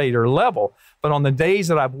the cellular level, but on the days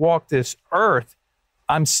that I've walked this earth,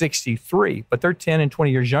 I'm 63, but they're 10 and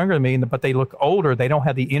 20 years younger than me, but they look older. They don't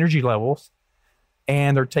have the energy levels,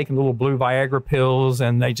 and they're taking little blue Viagra pills,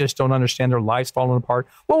 and they just don't understand their life's falling apart.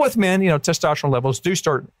 Well, with men, testosterone levels do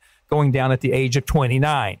start going down at the age of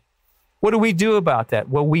 29. What do we do about that?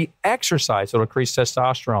 Well, we exercise. It'll increase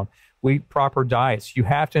testosterone. We eat proper diets. You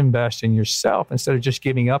have to invest in yourself instead of just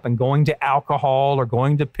giving up and going to alcohol or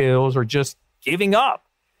going to pills or just giving up.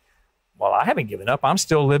 Well, I haven't given up. I'm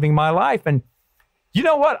still living my life. And you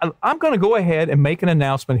know what? I'm going to go ahead and make an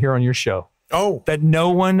announcement here on your show. Oh. That no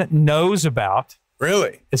one knows about.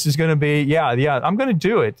 Really? This is going to be, I'm going to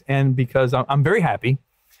do it. And because I'm very happy.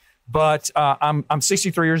 But I'm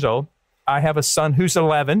 63 years old. I have a son who's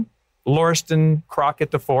 11, Lauriston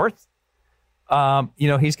Crockett IV.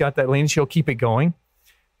 He's got that lineage. He'll keep it going.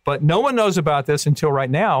 But no one knows about this until right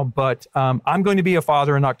now. But I'm going to be a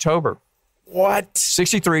father in October. What?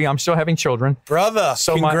 63. I'm still having children. Brother,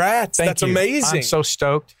 so congrats. That's amazing. I'm so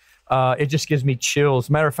stoked. It just gives me chills.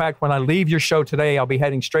 Matter of fact, when I leave your show today, I'll be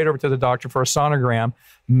heading straight over to the doctor for a sonogram.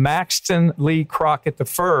 Maxton Lee Crockett the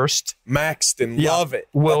first. Maxton, love it.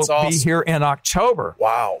 Will be here in October.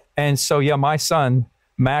 Wow. And so, my son,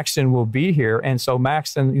 Maxton, will be here. And so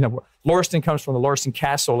Maxton, Lauriston comes from the Lauriston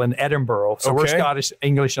Castle in Edinburgh. So we're Scottish,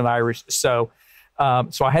 English, and Irish. So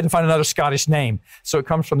I had to find another Scottish name. So it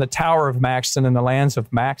comes from the Tower of Maxton and the lands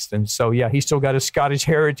of Maxton. So he's still got his Scottish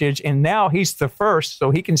heritage. And now he's the first,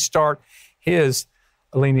 so he can start his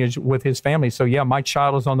lineage with his family. So my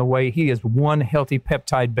child is on the way. He is one healthy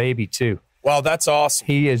peptide baby too. Wow, that's awesome.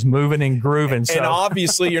 He is moving and grooving. And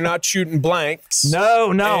obviously you're not shooting blanks.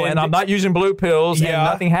 No. And I'm not using blue pills, and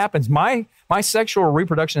nothing happens. My sexual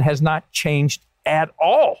reproduction has not changed at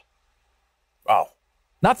all. Wow.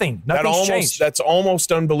 Nothing's changed. That's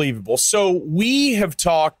almost unbelievable. So we have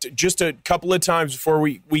talked just a couple of times before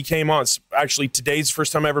we came on. Actually, today's the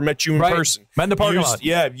first time I ever met you in person. Met in the parking lot.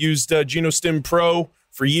 Yeah, I've used Genostim Pro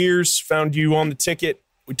for years, found you on the ticket.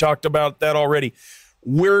 We talked about that already.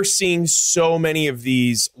 we're seeing so many of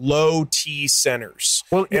these low T centers.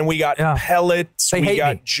 Well, and we got pellets, we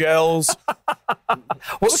got gels. Well,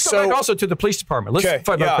 let's go back also to the police department.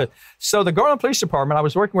 So the Garland Police Department, I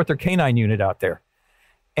was working with their canine unit out there.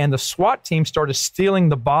 And the SWAT team started stealing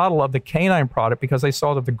the bottle of the canine product because they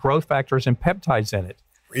saw that the growth factors and peptides in it.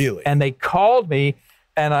 Really? And they called me,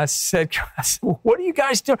 and I said, well, what are you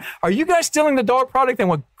guys doing? Are you guys stealing the dog product? They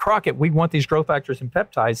went, Crockett, we want these growth factors and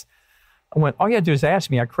peptides. I went, all you had to do is ask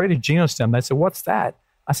me. I created Genostim. They said, what's that?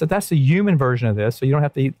 I said, that's the human version of this, so you don't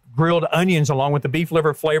have to eat grilled onions along with the beef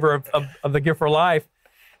liver flavor of the Gift for Life.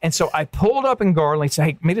 And so I pulled up in Garland and said,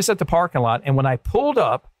 hey, meet us at the parking lot. And when I pulled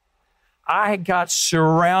up, I got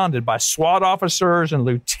surrounded by SWAT officers and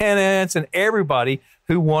lieutenants and everybody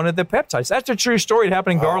who wanted the peptides. That's a true story. It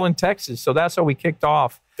happened in Garland, Texas. So that's how we kicked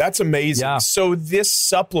off. That's amazing. Yeah. So this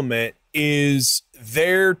supplement is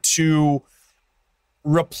there to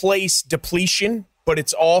replace depletion, but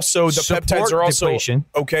it's also, the peptides are also, depletion.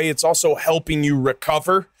 Okay, it's also helping you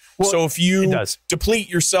recover. Well, so if you deplete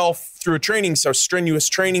yourself through a strenuous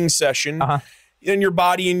training session, then your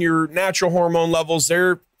body and your natural hormone levels,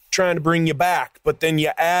 they're trying to bring you back, but then you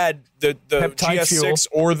add the GS6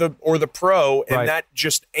 or the Pro, and that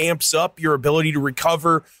just amps up your ability to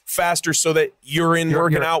recover faster, so that you're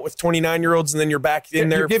working out with 29-year-olds, and then you're back in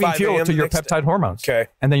there. You're giving fuel to your peptide hormones. Okay,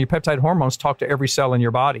 and then your peptide hormones talk to every cell in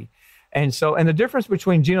your body, and the difference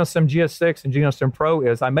between Genostim GS6 and Genostim Pro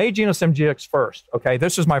is I made Genostim GX first. Okay,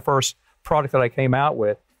 this was my first product that I came out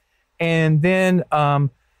with, and then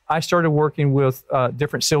I started working with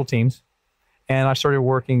different SEAL teams. And I started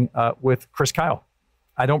working with Chris Kyle.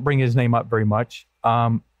 I don't bring his name up very much.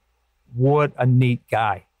 What a neat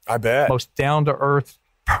guy. I bet. Most down-to-earth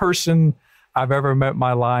person I've ever met in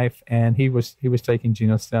my life. And he was taking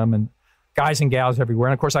Genostim, and guys and gals everywhere.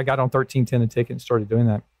 And, of course, I got on 1310 the ticket and started doing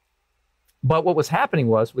that. But what was happening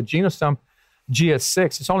was with Genostim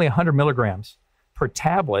GS6, it's only 100 milligrams per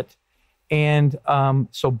tablet. And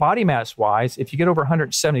so body mass wise, if you get over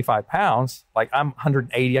 175 pounds, like I'm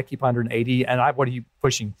 180, I keep 180. And what are you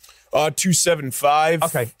pushing? 275.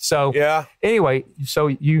 Okay. So anyway,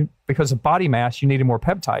 because of body mass, you needed more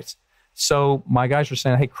peptides. So my guys were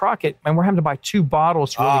saying, hey, Crockett, man, we're having to buy 2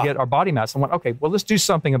 bottles to really get our body mass. I went, okay, well, let's do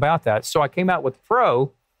something about that. So I came out with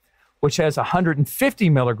Pro, which has 150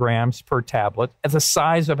 milligrams per tablet at the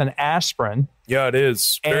size of an aspirin. Yeah, it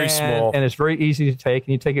is. Very small. And it's very easy to take.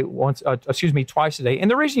 And you take it twice a day. And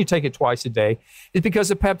the reason you take it twice a day is because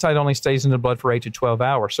the peptide only stays in the blood for 8 to 12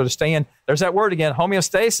 hours. So to stay in, there's that word again,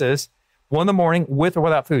 homeostasis, 1 in the morning with or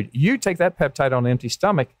without food. You take that peptide on an empty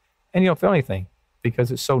stomach and you don't feel anything because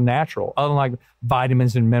it's so natural. Unlike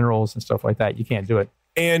vitamins and minerals and stuff like that, you can't do it.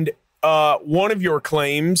 And one of your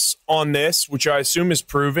claims on this, which I assume is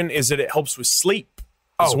proven, is that it helps with sleep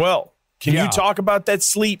as well. Can you talk about that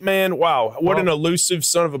sleep, man? Wow, what an elusive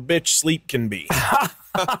son of a bitch sleep can be.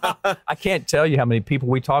 I can't tell you how many people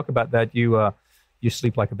we talk about that you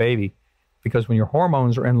sleep like a baby, because when your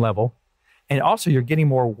hormones are in level, and also you're getting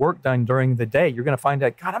more work done during the day, you're going to find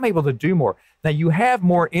out, God, I'm able to do more. Now, you have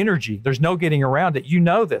more energy. There's no getting around it. You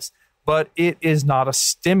know this. But it is not a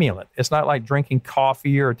stimulant. It's not like drinking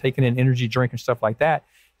coffee or taking an energy drink and stuff like that.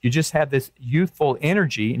 You just have this youthful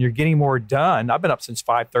energy, and you're getting more done. I've been up since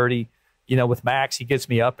 5:30, with Max. He gets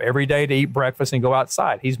me up every day to eat breakfast and go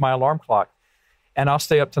outside. He's my alarm clock. And I'll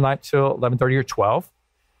stay up tonight till 11:30 or 12,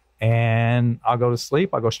 and I'll go to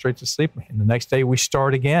sleep. I'll go straight to sleep, and the next day we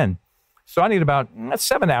start again. So I need about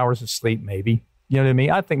 7 hours of sleep maybe. You know what I mean?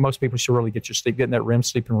 I think most people should really get your sleep, getting that REM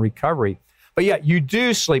sleep and recovery. But yeah, you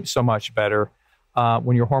do sleep so much better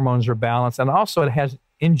when your hormones are balanced. And also it has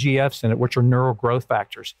NGFs in it, which are neural growth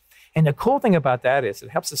factors. And the cool thing about that is it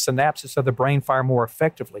helps the synapses of the brain fire more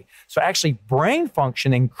effectively. So actually brain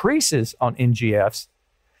function increases on NGFs,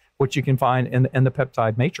 which you can find in the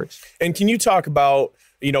peptide matrix. And can you talk about,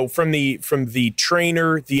 from the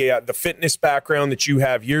trainer, the fitness background that you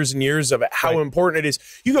have, years and years of it, how important it is.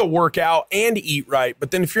 You go work out and eat right,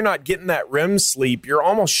 but then if you're not getting that REM sleep, you're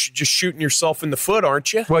almost just shooting yourself in the foot,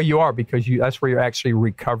 aren't you? Well, you are, because that's where you're actually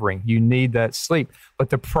recovering. You need that sleep.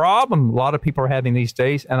 But the problem a lot of people are having these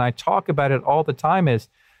days, and I talk about it all the time, is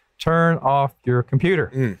turn off your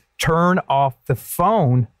computer. Turn off the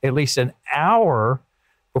phone at least an hour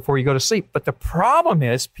before you go to sleep. But the problem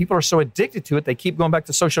is people are so addicted to it, they keep going back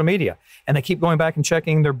to social media, and they keep going back and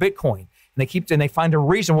checking their Bitcoin, and they find a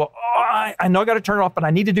reason, I know I got to turn it off, but I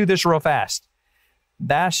need to do this real fast.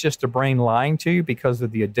 That's just the brain lying to you because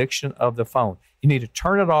of the addiction of the phone. You need to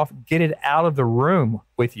turn it off, get it out of the room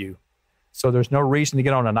with you. So there's no reason to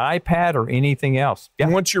get on an iPad or anything else.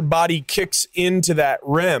 And once your body kicks into that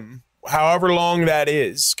REM, however long that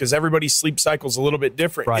is, because everybody's sleep cycle is a little bit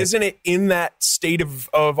different. Right. Isn't it in that state of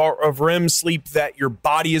REM sleep that your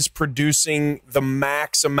body is producing the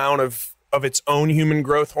max amount of its own human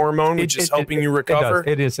growth hormone, which is helping you recover?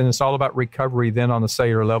 It is, and it's all about recovery then on the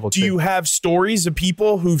cellular level. Do you have stories of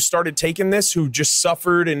people who've started taking this, who just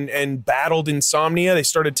suffered and battled insomnia? They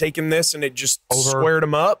started taking this and it just squared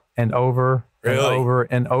them up? And over and Really? over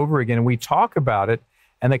and over again. And we talk about it,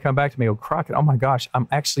 and they come back to me, Crockett, oh my gosh, I'm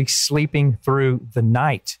actually sleeping through the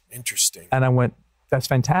night. Interesting. And I went, that's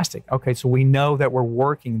fantastic. Okay, so we know that we're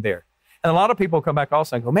working there. And a lot of people come back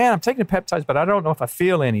also and go, man, I'm taking the peptides, but I don't know if I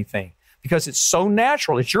feel anything. Because it's so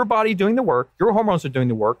natural. It's your body doing the work. Your hormones are doing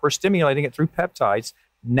the work. We're stimulating it through peptides,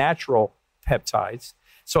 natural peptides.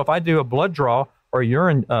 So if I do a blood draw or a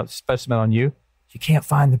urine specimen on you, you can't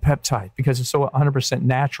find the peptide because it's so 100%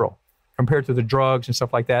 natural compared to the drugs and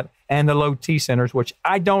stuff like that and the low T centers, which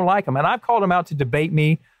I don't like them. And I've called them out to debate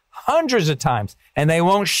me hundreds of times, and they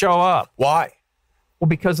won't show up. Why? Well,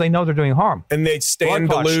 because they know they're doing harm. And they stand to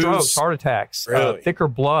Blood clots, lose. strokes, heart attacks, Really? thicker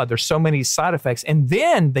blood. There's so many side effects. And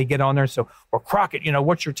then they get on there and say, well, Crockett,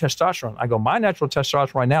 what's your testosterone? I go, my natural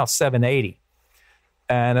testosterone right now is 780.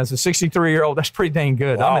 And as a 63-year-old, that's pretty dang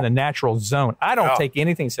good. Wow. I'm in a natural zone. I don't take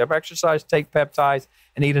anything except exercise, take peptides,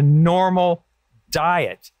 and eat a normal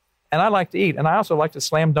diet. And I like to eat. And I also like to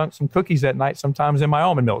slam dunk some cookies at night sometimes in my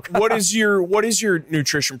almond milk. What is your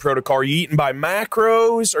nutrition protocol? Are you eating by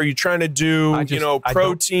macros? Are you trying to do,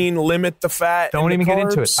 protein, limit the fat? Don't even get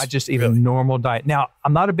into it. I just eat a normal diet. Now,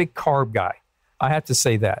 I'm not a big carb guy. I have to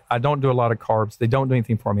say that. I don't do a lot of carbs. They don't do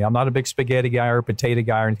anything for me. I'm not a big spaghetti guy or potato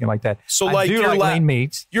guy or anything like that. So I do like lean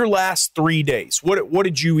meats. Your last 3 days, what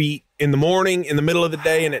did you eat in the morning, in the middle of the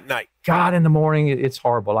day, and at night? God, in the morning, it's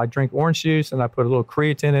horrible. I drink orange juice and I put a little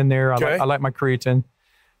creatine in there. Okay. I like my creatine.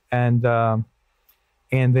 And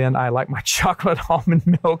then I like my chocolate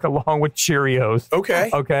almond milk along with Cheerios. Okay.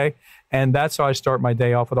 Okay. And that's how I start my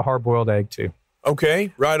day off with a hard-boiled egg too.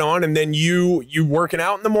 Okay, right on. And then you working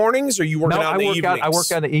out in the mornings, or you working out in the evenings? I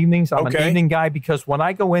work out in the evenings. I'm an evening guy because when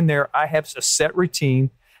I go in there, I have a set routine,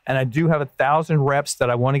 and I do have 1,000 reps that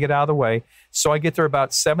I want to get out of the way. So I get there about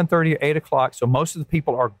 7:30 or 8 o'clock. So most of the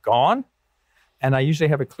people are gone, and I usually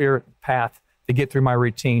have a clear path to get through my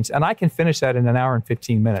routines. And I can finish that in an hour and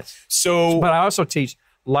 15 minutes. But I also teach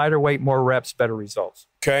lighter weight, more reps, better results.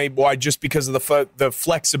 Okay, why? Just because of the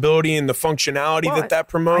flexibility and the functionality that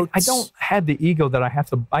promotes? I don't have the ego that I have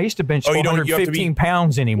to. I used to bench 415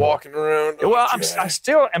 pounds anymore. Walking around. Well, I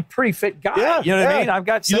still am a pretty fit guy. Yeah, you know what I mean? I've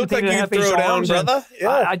got 17 and a half inch arms. Brother.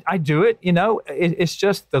 Yeah. I do it. It's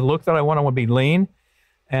just the look that I want. I want to be lean.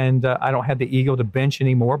 And I don't have the ego to bench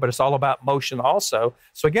anymore, but it's all about motion also.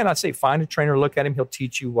 So again, I'd say find a trainer, look at him. He'll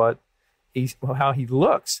teach you how he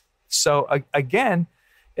looks. So again,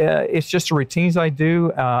 it's just the routines I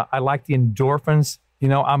do. I like the endorphins.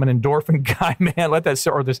 I'm an endorphin guy, man. Let that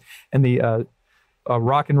sit, or this and the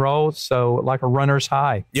rock and roll. So like a runner's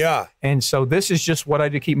high. Yeah. And so this is just what I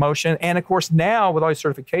do to keep motion. And of course, now with all these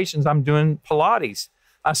certifications, I'm doing Pilates.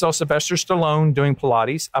 I saw Sylvester Stallone doing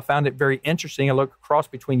Pilates. I found it very interesting. I looked across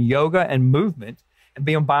between yoga and movement and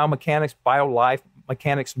being biomechanics, bio-life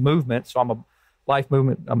mechanics movement. So I'm a life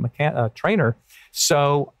movement trainer.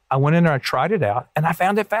 So I went in there, I tried it out, and I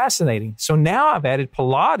found it fascinating. So now I've added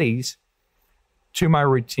Pilates to my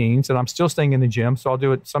routines, and I'm still staying in the gym. So I'll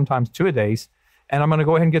do it sometimes 2 a days. And I'm going to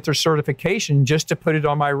go ahead and get their certification just to put it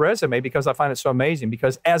on my resume because I find it so amazing.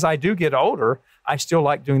 Because as I do get older, I still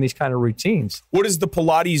like doing these kind of routines. What does the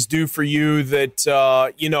Pilates do for you that,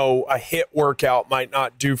 a HIIT workout might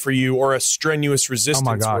not do for you, or a strenuous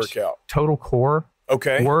resistance workout? Total core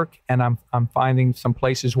work. And I'm finding some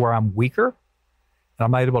places where I'm weaker. And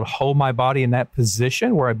I'm not able to hold my body in that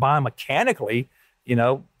position where I biomechanically,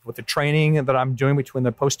 with the training that I'm doing between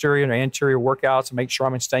the posterior and anterior workouts and make sure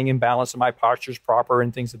I'm staying in balance and my posture's proper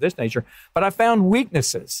and things of this nature. But I found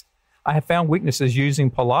weaknesses. I have found weaknesses using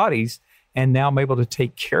Pilates, and now I'm able to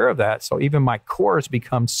take care of that. So even my core has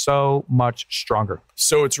become so much stronger.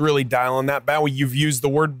 So it's really dialing that back. You've used the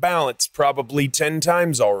word balance probably 10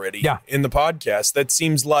 times already in the podcast. That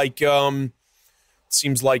seems like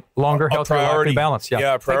longer, a healthier, priority. Balance.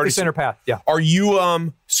 Yeah, priority. Take the center path. Yeah. Are you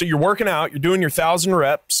so you're working out, you're doing your 1,000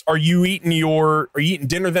 reps. Are you eating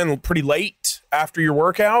dinner then pretty late after your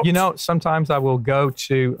workout? Sometimes I will go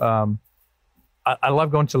to I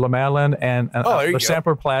love going to Le Madeleine and the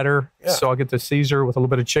sampler platter. Yeah. So I'll get the Caesar with a little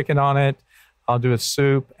bit of chicken on it. I'll do a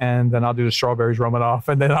soup, and then I'll do the strawberries Romanoff,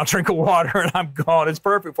 and then I'll drink a water, and I'm gone. It's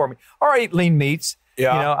perfect for me. Or I eat lean meats.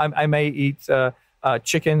 Yeah. I may eat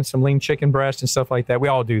chicken, some lean chicken breast and stuff like that. We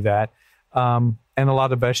all do that. and a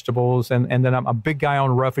lot of vegetables. And then I'm a big guy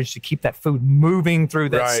on roughage to keep that food moving through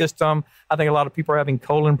that system. I think a lot of people are having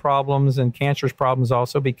colon problems and cancerous problems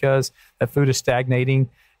also because that food is stagnating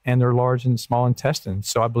and their large and small intestines.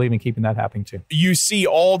 So I believe in keeping that happening too. You see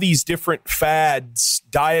all these different fads,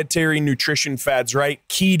 dietary nutrition fads, right?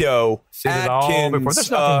 Keto, Atkins, there's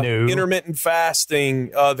nothing new. Intermittent fasting,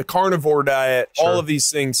 the carnivore diet, all of these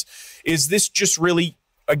things. Is this just really,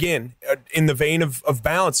 again, in the vein of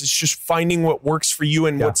balance, it's just finding what works for you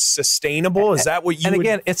and what's sustainable? Is that what you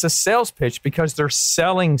again, it's a sales pitch because they're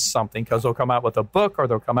selling something, because they'll come out with a book or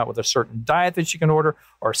they'll come out with a certain diet that you can order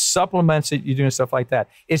or supplements that you do and stuff like that.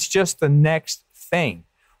 It's just the next thing.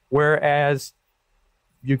 Whereas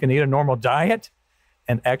you can eat a normal diet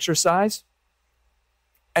and exercise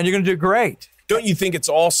and you're going to do great. Don't you think it's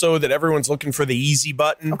also that everyone's looking for the easy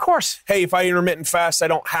button? Of course. Hey, if I intermittent fast, I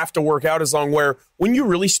don't have to work out as long. Where when you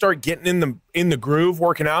really start getting in the groove,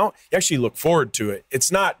 working out, you actually look forward to it. It's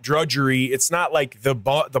not drudgery. It's not like the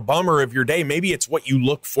bummer of your day. Maybe it's what you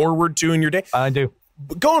look forward to in your day. I do.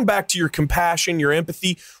 But going back to your compassion, your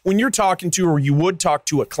empathy, when you're talking to, or you would talk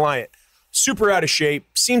to a client, super out of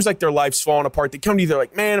shape, seems like their life's falling apart. They come to you, they're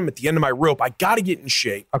like, man, I'm at the end of my rope. I got to get in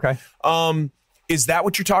shape. Okay. Is that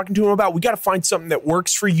what you're talking to them about? We got to find something that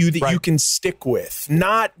works for you that you can stick with.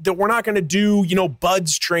 Not that we're not going to do,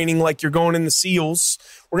 buds training like you're going in the SEALs.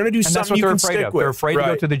 We're going to do something you can stick with. They're afraid to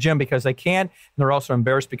go to the gym because they can't, and they're also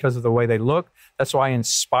embarrassed because of the way they look. That's why I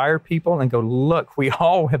inspire people and go, look, we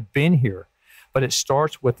all have been here, but it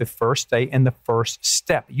starts with the first day and the first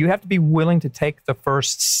step. You have to be willing to take the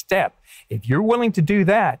first step. If you're willing to do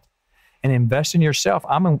that, and invest in yourself,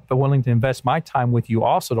 I'm willing to invest my time with you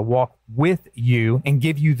also to walk with you and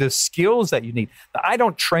give you the skills that you need. Now, I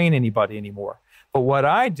don't train anybody anymore. But what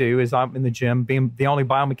I do is I'm in the gym, being the only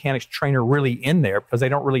biomechanics trainer really in there because they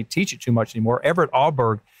don't really teach it too much anymore. Everett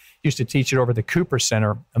Alberg used to teach it over at the Cooper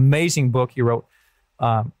Center. Amazing book he wrote,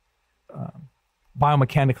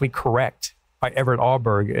 Biomechanically Correct by Everett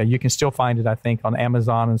Alberg. You can still find it, I think, on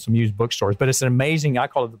Amazon and some used bookstores. But it's an amazing, I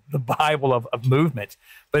call it the Bible of movement.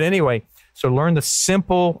 But anyway, so learn the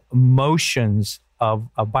simple motions of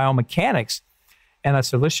biomechanics. And I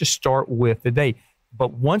said, let's just start with the day.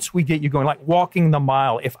 But once we get you going, like walking the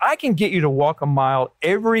mile, if I can get you to walk a mile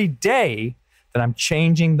every day, then I'm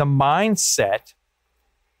changing the mindset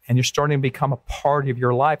and you're starting to become a part of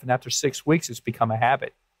your life. And after 6 weeks, it's become a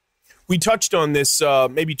habit. We touched on this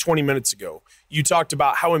maybe 20 minutes ago. You talked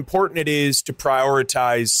about how important it is to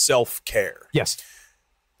prioritize self-care. Yes.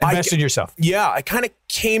 Invest in yourself. Yeah. I kind of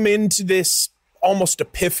came into this almost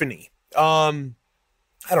epiphany, I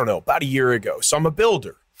don't know, about a year ago. So I'm a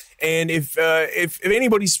builder. And if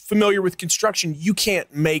anybody's familiar with construction, you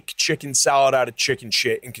can't make chicken salad out of chicken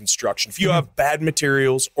shit in construction. If you have bad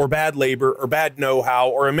materials or bad labor or bad know-how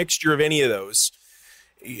or a mixture of any of those,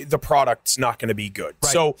 the product's not going to be good.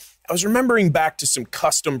 Right. So I was remembering back to some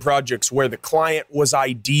custom projects where the client was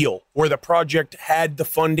ideal, where the project had the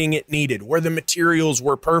funding it needed, where the materials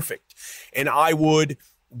were perfect. And I would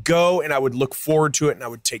go and I would look forward to it and I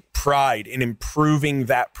would take pride in improving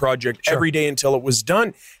that project every day until it was done.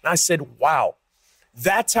 And I said, wow,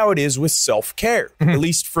 that's how it is with self-care, at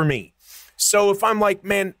least for me. So if I'm like,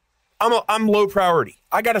 man, I'm low priority.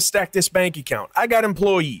 I got to stack this bank account. I got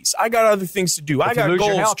employees. I got other things to do. I got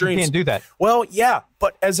goals, dreams. You can't do that. Well, yeah,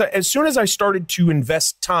 but as soon as I started to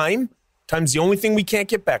invest time's the only thing we can't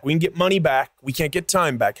get back. We can get money back. We can't get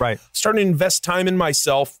time back. Right. Started to invest time in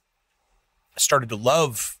myself. I started to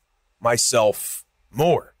love myself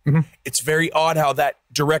more. It's very odd how that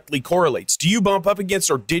directly correlates. Do you bump up against,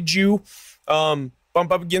 or did you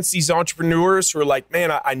bump up against these entrepreneurs who are like,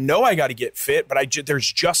 man, I know I got to get fit, but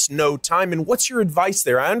there's just no time? And what's your advice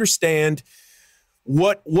there? I understand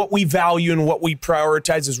what we value and what we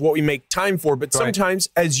prioritize is what we make time for. But sometimes,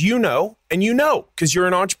 as you know, and because you're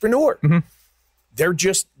an entrepreneur,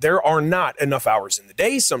 there are not enough hours in the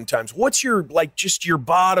day sometimes. What's your, just your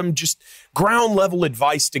bottom, just ground level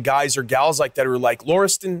advice to guys or gals like that who are like,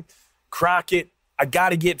 Lauriston Crockett, I got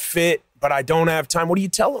to get fit, but I don't have time? What do you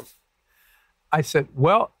tell them? I said,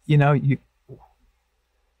 well,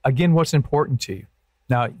 again, what's important to you?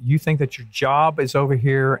 Now, you think that your job is over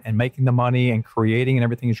here and making the money and creating and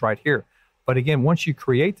everything is right here. But again, once you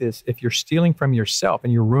create this, if you're stealing from yourself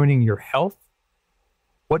and you're ruining your health,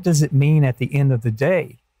 what does it mean at the end of the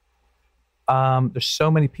day? There's so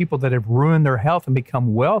many people that have ruined their health and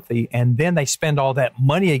become wealthy, and then they spend all that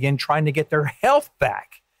money again trying to get their health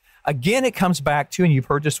back. Again, it comes back to, and you've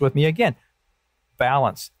heard this with me again,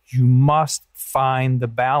 balance. You must find the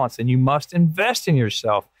balance and you must invest in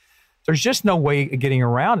yourself. There's just no way of getting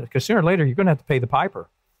around it because sooner or later you're going to have to pay the piper.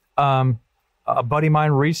 A buddy of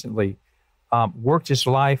mine recently worked his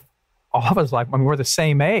life, all of his life. I mean, we're the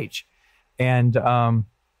same age. And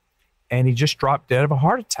he just dropped dead of a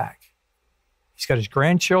heart attack. He's got his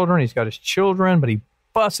grandchildren, he's got his children, but he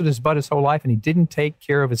busted his butt his whole life and he didn't take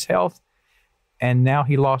care of his health. And now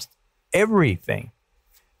he lost everything.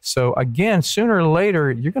 So again, sooner or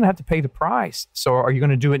later, you're going to have to pay the price. So are you going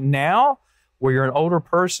to do it now where you're an older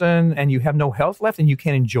person and you have no health left and you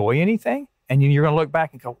can't enjoy anything? And you're going to look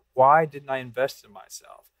back and go, why didn't I invest in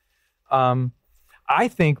myself? I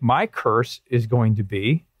think my curse is going to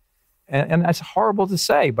be, and that's horrible to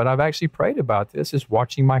say, but I've actually prayed about this, is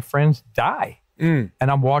watching my friends die. And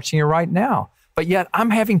I'm watching it right now. But yet I'm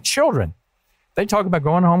having children. They talk about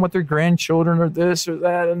going home with their grandchildren or this or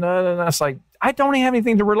that and that. And it's like, I don't even have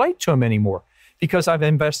anything to relate to them anymore because I've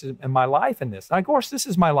invested in my life in this. And of course, this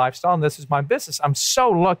is my lifestyle and this is my business. I'm so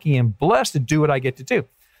lucky and blessed to do what I get to do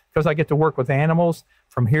because I get to work with animals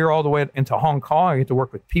from here all the way into Hong Kong. I get to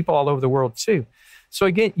work with people all over the world too. So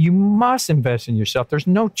again, you must invest in yourself. There's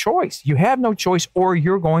no choice. You have no choice or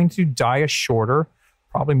you're going to die a shorter,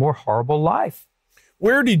 probably more horrible life.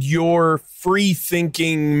 Where did your free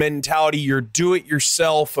thinking mentality, your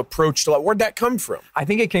do-it-yourself approach to life, where'd that come from? I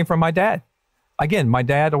think it came from my dad. Again, my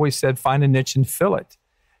dad always said, find a niche and fill it.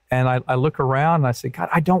 And I look around and I say, God,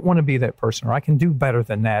 I don't want to be that person, or I can do better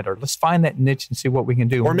than that, or let's find that niche and see what we can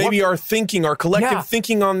do. Or maybe our collective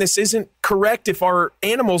thinking on this isn't correct if our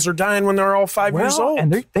animals are dying when they're all 5 years old.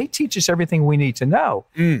 And they teach us everything we need to know.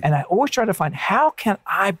 And I always try to find, how can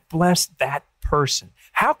I bless that person?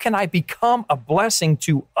 How can I become a blessing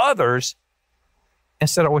to others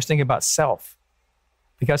instead of always thinking about self?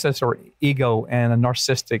 Because that's where ego and a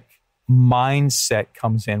narcissistic mindset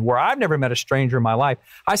comes in, where I've never met a stranger in my life.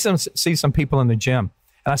 I see some people in the gym,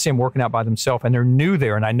 and I see them working out by themselves, and they're new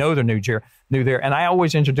there, and I know they're new there, and I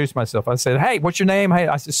always introduce myself. I said, hey, what's your name? Hey,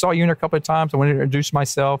 I saw you in here a couple of times. I want to introduce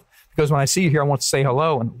myself because when I see you here, I want to say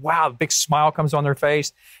hello, and wow, a big smile comes on their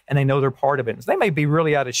face, and they know they're part of it. So they may be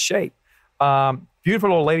really out of shape. Beautiful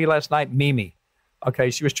little lady last night, Mimi.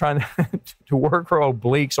 Okay, she was trying to work her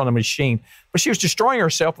obliques on a machine, but she was destroying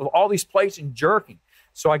herself with all these plates and jerking.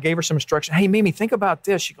 So I gave her some instruction. Hey, Mimi, think about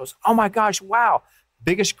this. She goes, oh my gosh, wow.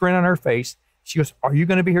 Biggest grin on her face. She goes, are you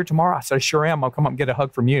going to be here tomorrow? I said, I sure am. I'll come up and get a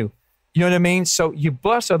hug from you. You know what I mean? So you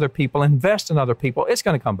bless other people, invest in other people. It's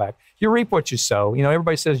going to come back. You reap what you sow. You know,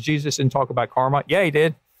 everybody says Jesus didn't talk about karma. Yeah, he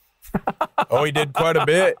did. Oh, he did quite a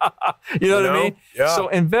bit. You know what I mean? Yeah. So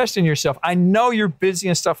invest in yourself. I know you're busy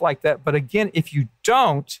and stuff like that, but again, if you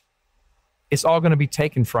don't, it's all going to be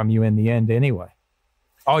taken from you in the end anyway.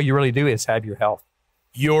 All you really do is have your health.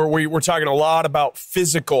 We're talking a lot about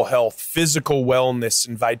physical health, physical wellness,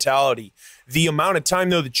 and vitality. The amount of time,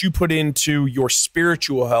 though, that you put into your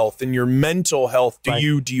spiritual health and your mental health, do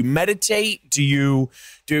you meditate? Do you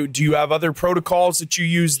have other protocols that you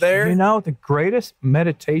use there? You know, the greatest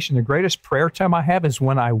meditation, the greatest prayer time I have is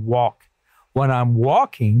when I walk. When I'm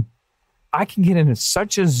walking, I can get into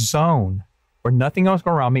such a zone where nothing else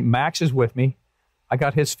going around me. Max is with me. I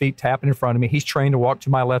got his feet tapping in front of me. He's trained to walk to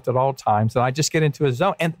my left at all times, and I just get into a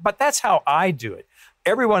zone. But that's how I do it.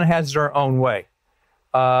 Everyone has their own way.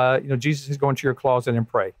 Jesus is going to your closet and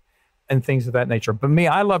pray and things of that nature. But me,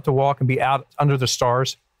 I love to walk and be out under the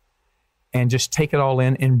stars and just take it all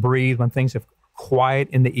in and breathe when things are quiet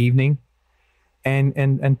in the evening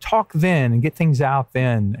and talk then and get things out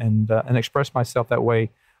then and express myself that way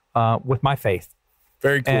with my faith.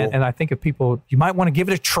 Very cool. And I think if people, you might want to give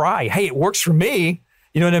it a try. Hey, it works for me.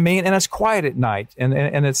 You know what I mean? And it's quiet at night. And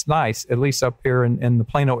it's nice, at least up here in the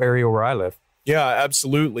Plano area where I live. Yeah,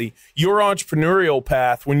 absolutely. Your entrepreneurial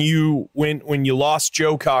path, when you lost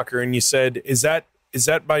Joe Cocker and you said, is that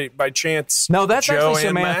by chance? No, that's Joe actually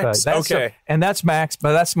Samantha. Max? Okay. And that's Max,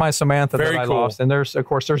 but that's my Samantha Very that I cool. lost. And there's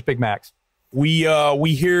Big Max. We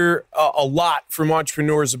hear a lot from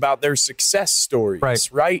entrepreneurs about their success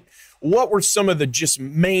stories, right? What were some of the just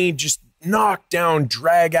knockdown,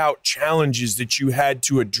 drag out challenges that you had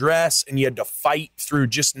to address and you had to fight through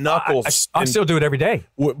just knuckles? I still do it every day.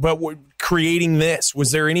 But creating this,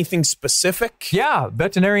 was there anything specific? Yeah,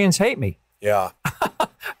 veterinarians hate me. Yeah.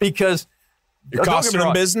 Because you're costing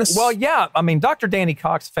them business? Well, yeah. I mean, Dr. Danny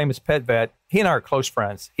Cox, famous pet vet, he and I are close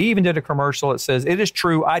friends. He even did a commercial that says, it is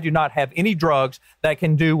true, I do not have any drugs that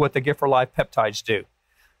can do what the Gift for Life peptides do.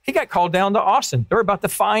 He got called down to Austin. They were about to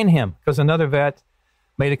fine him because another vet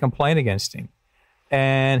made a complaint against him.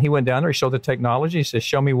 And he went down there, he showed the technology, he says,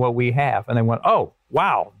 show me what we have. And they went, oh,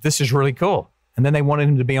 wow, this is really cool. And then they wanted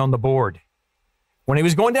him to be on the board. When he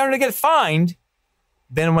was going down there to get fined,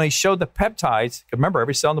 then when he showed the peptides, remember,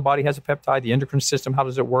 every cell in the body has a peptide, the endocrine system, how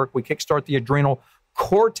does it work? We kickstart the adrenal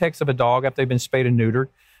cortex of a dog after they've been spayed and neutered.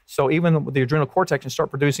 So even with the adrenal cortex can start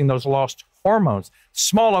producing those lost hormones,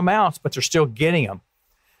 small amounts, but they're still getting them.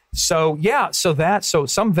 So so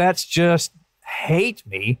some vets just hate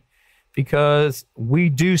me because we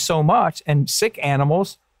do so much, and sick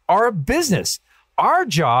animals are a business. Our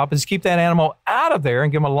job is to keep that animal out of there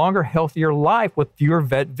and give them a longer, healthier life with fewer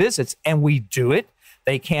vet visits. And we do it.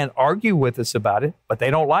 They can't argue with us about it, but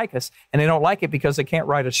they don't like us. And they don't like it because they can't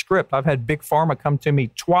write a script. I've had Big Pharma come to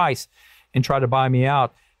me twice and try to buy me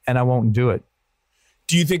out, and I won't do it.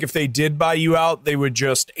 Do you think if they did buy you out, they would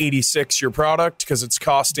just 86 your product because it's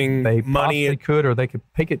costing money? They could, or they could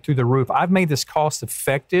pick it through the roof. I've made this cost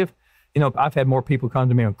effective. You know, I've had more people come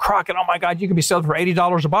to me and, Crockett, oh my God, you can be selling for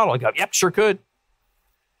 $80 a bottle. I go, yep, sure could.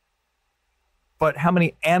 But how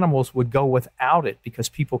many animals would go without it because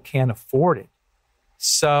people can't afford it?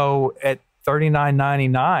 So at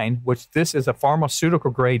 $39.99, which this is a pharmaceutical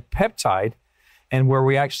grade peptide, and where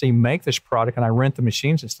we actually make this product, and I rent the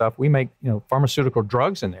machines and stuff, we make pharmaceutical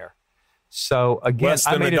drugs in there. So again, less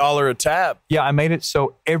than $1 a tab. Yeah, I made it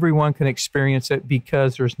so everyone can experience it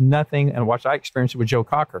because there's nothing. And watch, I experienced it with Joe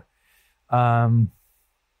Cocker. There's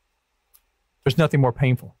nothing more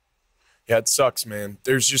painful. Yeah, it sucks, man.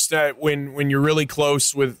 There's just that when you're really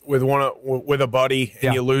close with a buddy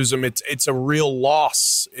and you lose them, it's a real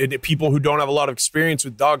loss. People who don't have a lot of experience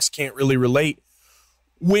with dogs can't really relate.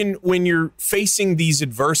 When you're facing these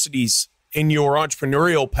adversities in your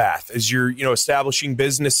entrepreneurial path, as you're establishing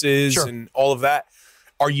businesses and all of that,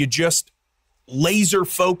 are you just laser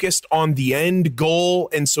focused on the end goal,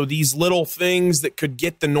 and so these little things that could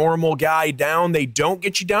get the normal guy down, they don't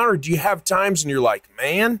get you down? Or do you have times and you're like,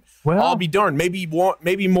 man, I'll be darned, maybe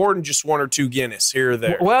more than just 1 or 2 Guinness here or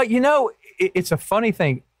there? Well, it's a funny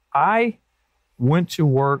thing. I went to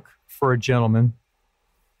work for a gentleman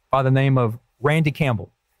by the name of Randy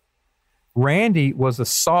Campbell. Randy was a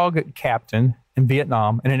SOG captain in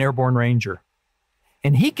Vietnam and an airborne ranger.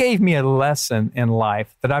 And he gave me a lesson in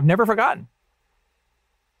life that I've never forgotten.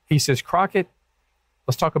 He says, Crockett,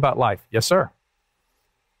 let's talk about life. Yes, sir.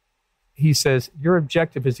 He says, your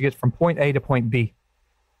objective is to get from point A to point B.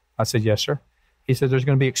 I said, yes, sir. He said, there's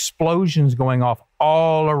going to be explosions going off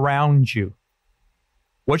all around you.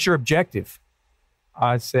 What's your objective?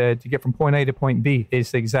 I said, to get from point A to point B. He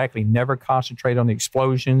said, exactly. Never concentrate on the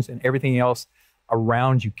explosions and everything else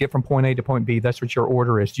around you. Get from point A to point B. That's what your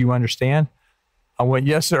order is. Do you understand? I went,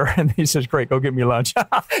 yes, sir. And he says, great, go get me lunch.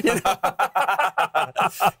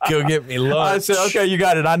 Go get me lunch. I said, okay, you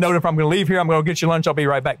got it. I know if I'm going to leave here, I'm going to get you lunch. I'll be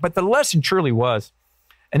right back. But the lesson truly was,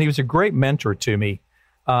 and he was a great mentor to me.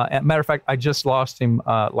 Matter of fact, I just lost him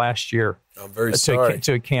last year. I'm very sorry.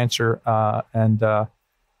 To cancer.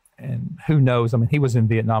 And who knows? I mean, he was in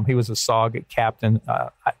Vietnam. He was a SOG captain,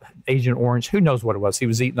 Agent Orange. Who knows what it was? He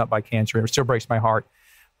was eaten up by cancer. It still breaks my heart.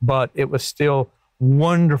 But it was still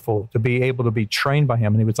wonderful to be able to be trained by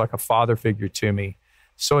him. And he was like a father figure to me.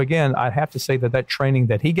 So again, I'd have to say that training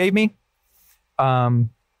that he gave me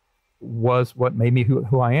was what made me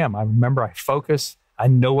who I am. I remember I focus. I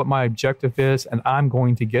know what my objective is, and I'm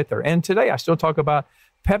going to get there. And today I still talk about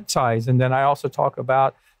peptides. And then I also talk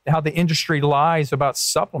about how the industry lies about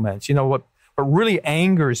supplements. What really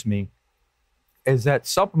angers me is that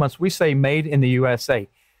supplements, we say made in the USA.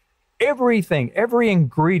 Everything, every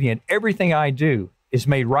ingredient, everything I do is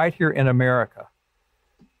made right here in America.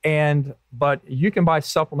 But you can buy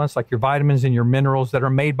supplements like your vitamins and your minerals that are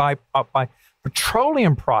made by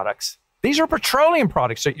petroleum products. These are petroleum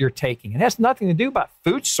products that you're taking. It has nothing to do about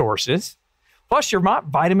food sources. Plus, you're not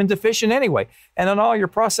vitamin deficient anyway. And on all your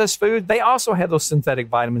processed food, they also have those synthetic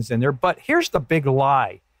vitamins in there. But here's the big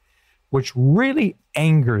lie, which really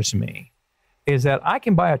angers me, is that I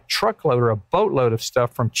can buy a truckload or a boatload of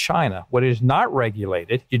stuff from China, what is not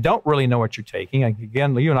regulated. You don't really know what you're taking.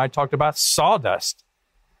 Again, you and I talked about sawdust.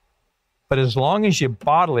 But as long as you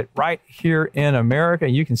bottle it right here in America,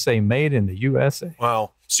 you can say made in the USA.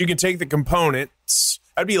 Wow. So you can take the components.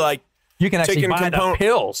 I'd be like, you can actually buy the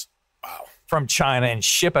pills from China and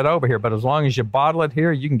ship it over here. But as long as you bottle it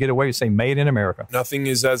here, you can get away with saying made in America. Nothing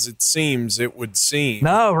is as it seems, it would seem.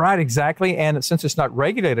 No, right, exactly. And since it's not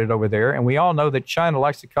regulated over there, and we all know that China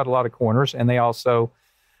likes to cut a lot of corners, and they also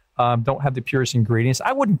don't have the purest ingredients,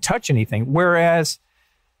 I wouldn't touch anything. Whereas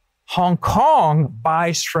Hong Kong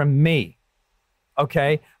buys from me,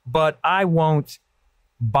 okay? But I won't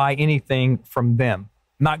buy anything from them.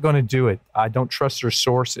 Not going to do it. I don't trust their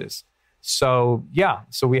sources. So,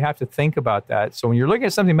 so we have to think about that. So when you're looking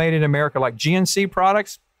at something made in America like GNC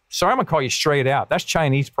products, sorry, I'm going to call you straight out. That's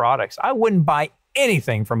Chinese products. I wouldn't buy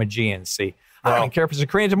anything from a GNC. I don't care if it's a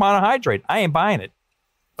creatine monohydrate. I ain't buying it.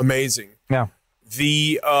 Amazing. Yeah.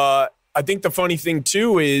 I think the funny thing,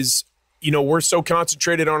 too, is we're so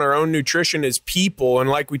concentrated on our own nutrition as people. And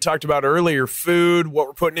like we talked about earlier, food, what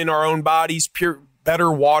we're putting in our own bodies,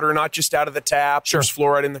 better water, not just out of the tap. Sure. There's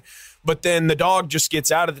fluoride in there. But then the dog just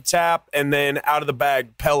gets out of the tap and then out of the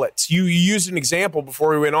bag pellets. You used an example before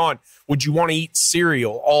we went on. Would you want to eat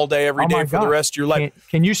cereal all day, every day for the rest of your life?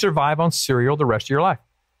 Can you survive on cereal the rest of your life?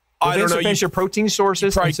 I don't know. Your protein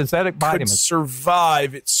sources and synthetic vitamins. Could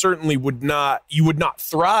survive. It certainly would not. You would not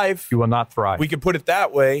thrive. You will not thrive. We could put it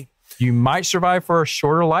that way. You might survive for a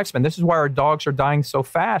shorter lifespan. This is why our dogs are dying so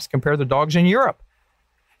fast compared to dogs in Europe.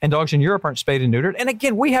 And dogs in Europe aren't spayed and neutered. And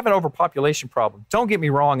again, we have an overpopulation problem. Don't get me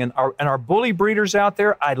wrong. And our bully breeders out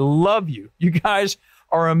there, I love you. You guys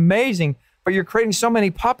are amazing. But you're creating so many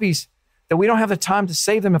puppies that we don't have the time to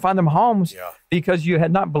save them and find them homes because you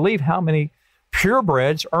had not believed how many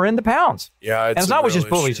purebreds are in the pounds. Yeah, and it's not just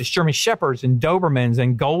bullies. It's German Shepherds and Dobermans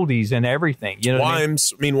and Goldies and everything. You know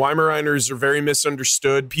Weims. I mean, Weimaraners are very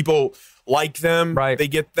misunderstood. People like them. Right. They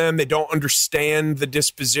get them. They don't understand the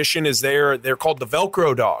disposition is there. They're called the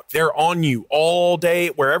Velcro dog. They're on you all day.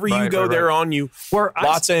 Wherever you go, they're on you.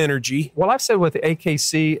 Lots of energy. Well, I've said with the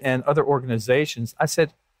AKC and other organizations, I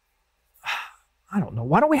said, I don't know.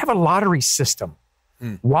 Why don't we have a lottery system?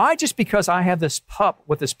 Why, just because I have this pup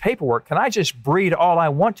with this paperwork, can I just breed all I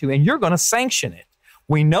want to and you're going to sanction it?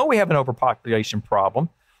 We know we have an overpopulation problem.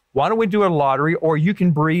 Why don't we do a lottery, or you can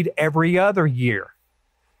breed every other year?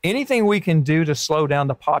 Anything we can do to slow down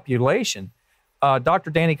the population. Dr.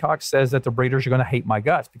 Danny Cox says that the breeders are going to hate my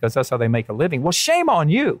guts because that's how they make a living. Well, shame on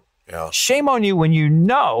you. Yeah. Shame on you when you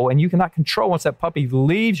know and you cannot control once that puppy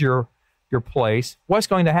leaves your place, what's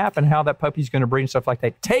going to happen, how that puppy's going to breed and stuff like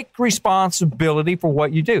that. Take responsibility for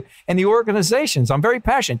what you do. And the organizations, I'm very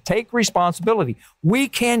passionate, take responsibility. We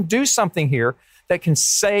can do something here that can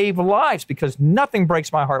save lives, because nothing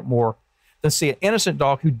breaks my heart more than see an innocent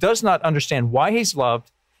dog who does not understand why he's loved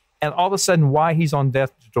and all of a sudden why he's on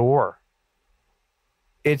death's door.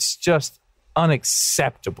 It's just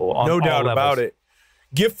unacceptable on all levels. No doubt about it.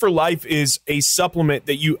 Gift for Life is a supplement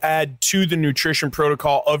that you add to the nutrition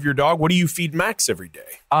protocol of your dog. What do you feed Max every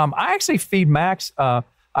day? I actually feed Max. I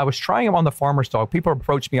was trying him on the farmer's dog. People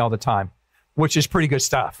approach me all the time, which is pretty good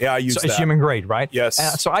stuff. Yeah, I use that. It's human grade, right?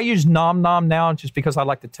 Yes. So I use Nom Nom now just because I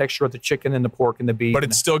like the texture of the chicken and the pork and the beef. But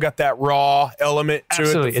it's still got that raw element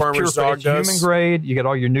to it. The farmer's dog does. Human grade. You get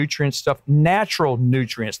all your nutrient stuff, natural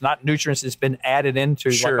nutrients, not nutrients that's been added into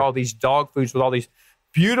like all these dog foods with all these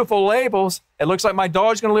beautiful labels. It looks like my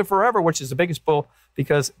dog's going to live forever, which is the biggest bull,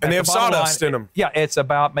 because and they have sawdust in them. Yeah, it's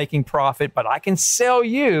about making profit, but I can sell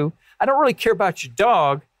you. I don't really care about your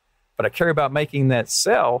dog, but I care about making that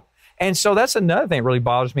sell. And so that's another thing that really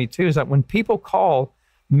bothers me too, is that when people call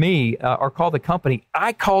me or call the company,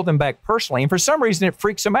 I call them back personally. And for some reason, it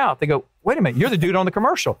freaks them out. They go, wait a minute, you're the dude on the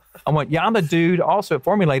commercial. I went, yeah, I'm the dude also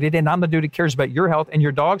formulated, and I'm the dude that cares about your health and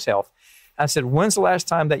your dog's health. I said, when's the last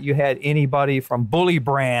time that you had anybody from Bully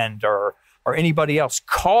Brand or anybody else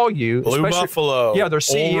call you? Blue Buffalo. Yeah, their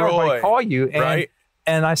CEO call you. And, right.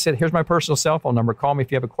 And I said, here's my personal cell phone number. Call me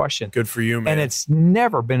if you have a question. Good for you, man. And it's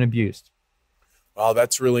never been abused. Wow,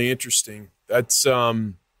 that's really interesting. That's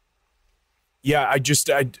yeah, I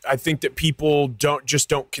think that people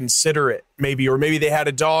don't consider it, maybe, or maybe they had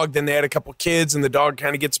a dog, then they had a couple kids, and the dog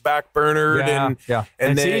kind of gets backburnered.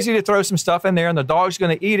 And it's easy to throw some stuff in there, and the dog's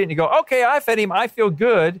going to eat it, and you go, okay, I fed him, I feel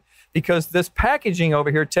good, because this packaging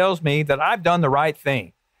over here tells me that I've done the right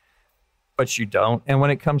thing. But you don't. And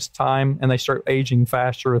when it comes time, and they start aging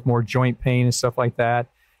faster with more joint pain and stuff like that,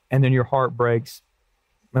 and then your heart breaks.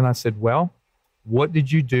 And I said, well, what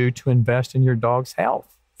did you do to invest in your dog's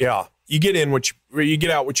health? Yeah. You get in you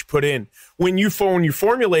get out what you put in. When you're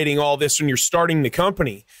formulating all this, when you're starting the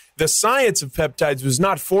company, the science of peptides was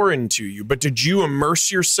not foreign to you, but did you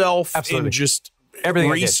immerse yourself in just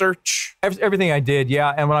everything research? Everything I did,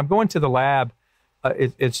 yeah. And when I'm going to the lab,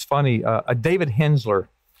 it's funny. David Hensler,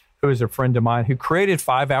 who is a friend of mine, who created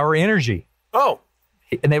 5 Hour Energy. Oh.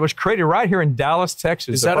 And it was created right here in Dallas,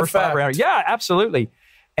 Texas. Is that a fact? Yeah, absolutely.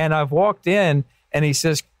 And I've walked in, and he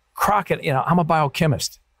says, Crockett, I'm a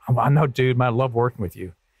biochemist. I know, dude, I love working with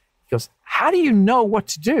you. He goes, how do you know what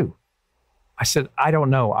to do? I said, I don't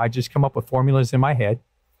know. I just come up with formulas in my head,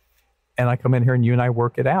 and I come in here and you and I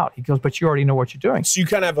work it out. He goes, but you already know what you're doing. So you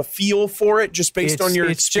kind of have a feel for it just based on your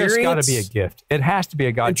experience? It's just got to be a gift. It has to be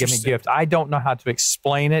a God-given gift. I don't know how to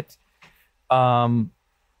explain it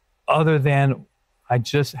other than I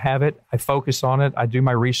just have it. I focus on it. I do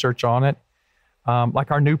my research on it. Like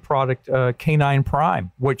our new product, Canine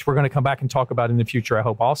Prime, which we're going to come back and talk about in the future, I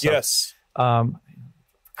hope also. Yes. Dogs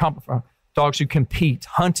who compete,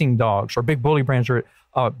 hunting dogs, or big bully brands, or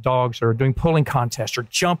dogs are doing pulling contests or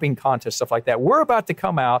jumping contests, stuff like that. We're about to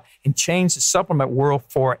come out and change the supplement world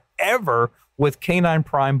forever with Canine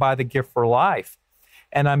Prime by the Gift for Life.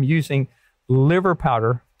 And I'm using liver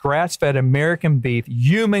powder, grass-fed American beef,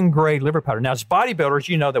 human-grade liver powder. Now, as bodybuilders,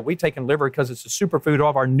 you know that we take in liver because it's a superfood. All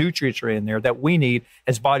of our nutrients are in there that we need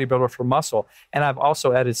as bodybuilders for muscle. And I've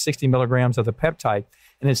also added 60 milligrams of the peptide,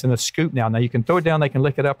 and it's in a scoop now. Now, you can throw it down, they can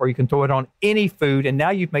lick it up, or you can throw it on any food. And now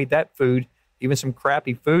you've made that food, even some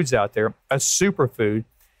crappy foods out there, a superfood.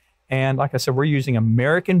 And like I said, we're using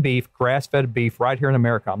American beef, grass-fed beef right here in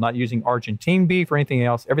America. I'm not using Argentine beef or anything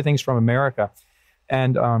else. Everything's from America.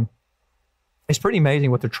 And it's pretty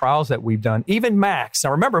amazing with the trials that we've done. Even Max.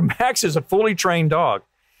 Now, remember, Max is a fully trained dog.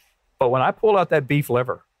 But when I pull out that beef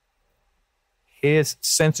liver, his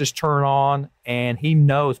senses turn on, and he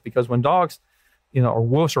knows, because when dogs, or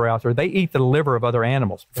wolves are out there, they eat the liver of other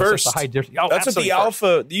animals. First, that's what the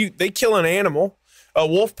alpha, they kill an animal. A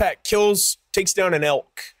wolf pack takes down an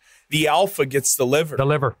elk. The alpha gets the liver. The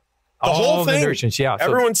liver. The whole thing. Yeah.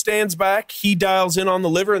 Everyone stands back. He dials in on the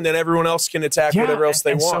liver, and then everyone else can attack whatever else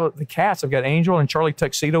they want. So the cats, I've got Angel and Charlie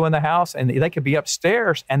Tuxedo in the house, and they could be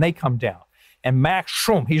upstairs, and they come down. And Max,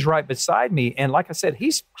 shroom, he's right beside me. And like I said,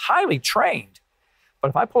 he's highly trained. But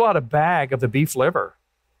if I pull out a bag of the beef liver,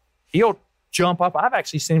 he'll jump up. I've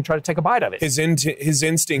actually seen him try to take a bite of it. His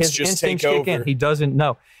instincts just take over. Kick in. He doesn't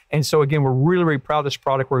know. And so, again, we're really, really proud of this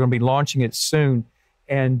product. We're going to be launching it soon.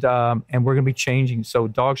 And we're going to be changing. So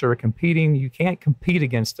dogs that are competing, you can't compete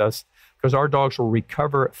against us because our dogs will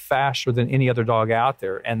recover faster than any other dog out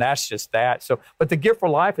there. And that's just that. So, but the Gift for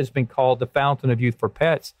Life has been called the Fountain of Youth for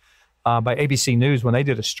Pets by ABC News when they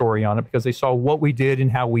did a story on it, because they saw what we did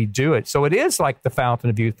and how we do it. So it is like the Fountain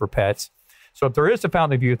of Youth for Pets. So if there is a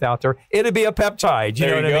Fountain of Youth out there, it'd be a peptide. You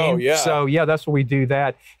know what I mean? Yeah. So yeah, that's what we do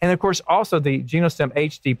that. And of course, also the Genostim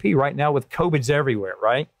HDP right now with COVID's everywhere,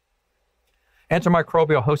 right?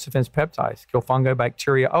 Antimicrobial host defense peptides kill fungi,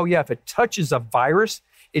 bacteria. Oh, yeah, if it touches a virus,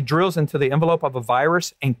 it drills into the envelope of a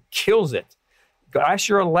virus and kills it. Ask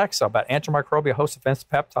your Alexa about antimicrobial host defense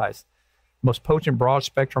peptides. Most potent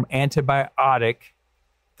broad-spectrum antibiotic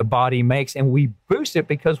the body makes, and we boost it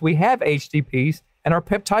because we have HDPs and our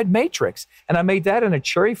peptide matrix. And I made that in a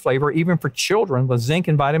cherry flavor, even for children, with zinc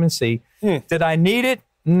and vitamin C. Did I need it?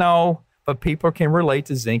 No, but people can relate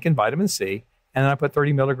to zinc and vitamin C. And then I put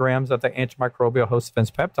 30 milligrams of the antimicrobial host defense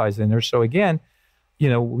peptides in there. So again,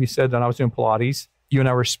 we said that I was doing Pilates. You and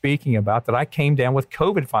I were speaking about that. I came down with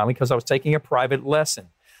COVID finally because I was taking a private lesson.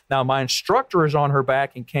 Now, my instructor is on her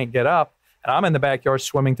back and can't get up. And I'm in the backyard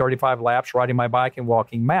swimming 35 laps, riding my bike and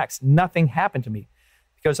walking Max. Nothing happened to me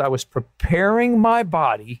because I was preparing my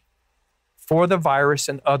body for the virus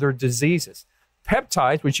and other diseases.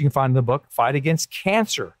 Peptides, which you can find in the book, fight against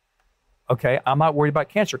cancer. Okay, I'm not worried about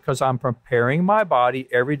cancer because I'm preparing my body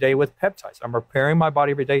every day with peptides. I'm preparing my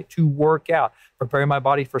body every day to work out, preparing my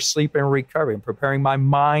body for sleep and recovery. I'm preparing my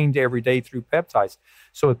mind every day through peptides.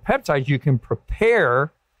 So with peptides, you can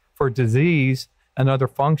prepare for disease and other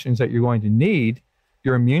functions that you're going to need,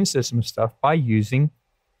 your immune system and stuff, by using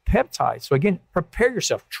peptides. So again, prepare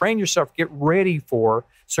yourself, train yourself, get ready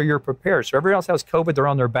so you're prepared. So everybody else has COVID, they're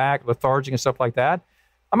on their back, lethargic and stuff like that.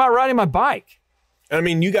 I'm out riding my bike. I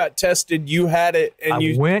mean, you got tested, you had it, and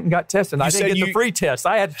I went and got tested. I didn't get the free test.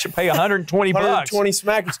 I had to pay 120 bucks. 120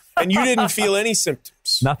 smackers, and you didn't feel any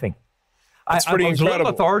symptoms. Nothing. That's pretty incredible. I was a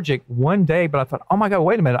little lethargic one day, but I thought, oh my God,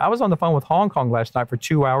 wait a minute. I was on the phone with Hong Kong last night for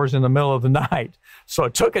 2 hours in the middle of the night. So I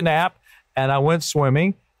took a nap, and I went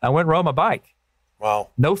swimming. I went and rode my bike. Wow.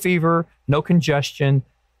 No fever, no congestion,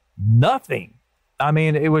 nothing. I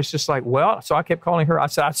mean, it was just like, so I kept calling her. I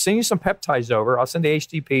said, I'll send you some peptides over. I'll send the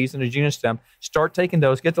HDPs and the Genostim. Start taking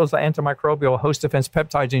those. Get those antimicrobial host defense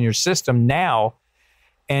peptides in your system now.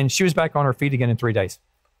 And she was back on her feet again in 3 days.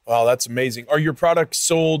 Wow, that's amazing. Are your products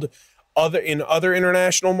sold in other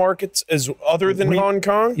international markets other than Hong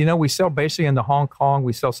Kong? We sell basically into Hong Kong.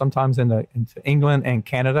 We sell sometimes into England and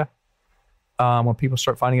Canada. When people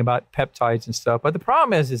start finding about peptides and stuff. But the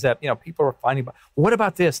problem is that, people are finding about, what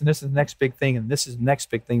about this? And this is the next big thing. And this is the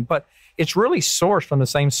next big thing. But it's really sourced from the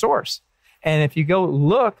same source. And if you go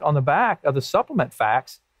look on the back of the supplement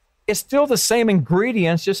facts, it's still the same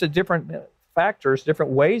ingredients, just at different factors,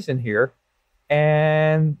 different ways in here.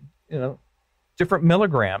 And, different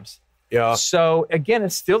milligrams. Yeah. So again,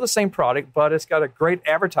 it's still the same product, but it's got a great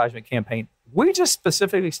advertisement campaign. We just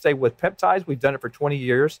specifically stay with peptides. We've done it for 20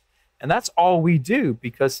 years. And that's all we do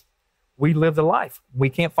because we live the life. We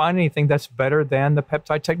can't find anything that's better than the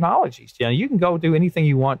peptide technologies. You can go do anything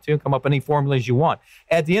you want to and come up with any formulas you want.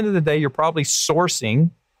 At the end of the day, you're probably sourcing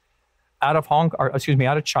out of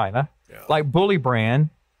China, like Bully Brand,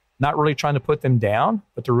 not really trying to put them down,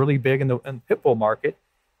 but they're really big in the pit bull market.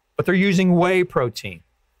 But they're using whey protein.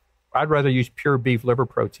 I'd rather use pure beef liver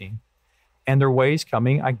protein. And their whey's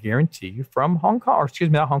coming, I guarantee you, from Hong Kong, or excuse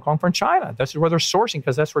me, not Hong Kong, from China. That's where they're sourcing,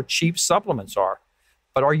 because that's where cheap supplements are.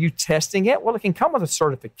 But are you testing it? Well, it can come with a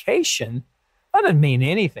certification. That doesn't mean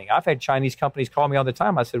anything. I've had Chinese companies call me all the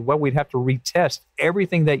time. I said, well, we'd have to retest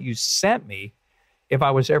everything that you sent me if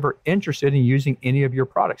I was ever interested in using any of your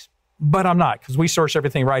products. But I'm not, because we source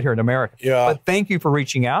everything right here in America. Yeah. But thank you for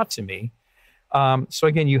reaching out to me. So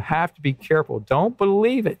again, you have to be careful. Don't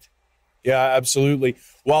believe it. Yeah, absolutely.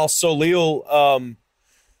 While Solil,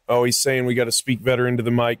 he's saying we got to speak better into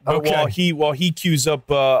the mic. But okay. while he queues up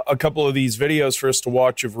a couple of these videos for us to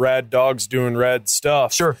watch of rad dogs doing rad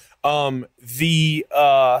stuff. Sure.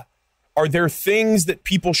 Are there things that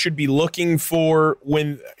people should be looking for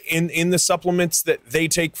when in the supplements that they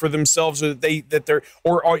take for themselves,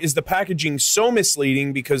 or is the packaging so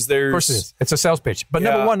misleading because there's? Of course it is. It's a sales pitch. But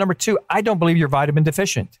Yeah. number one, number two, I don't believe you're vitamin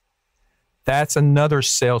deficient. That's another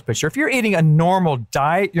sales pitch. If you're eating a normal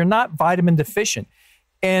diet, you're not vitamin deficient.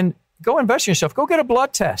 And go invest in yourself. Go get a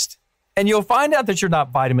blood test, and you'll find out that you're not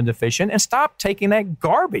vitamin deficient. And stop taking that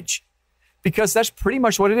garbage, because that's pretty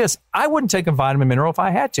much what it is. I wouldn't take a vitamin mineral if I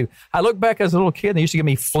had to. I look back as a little kid, they used to give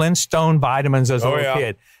me Flintstone vitamins as a little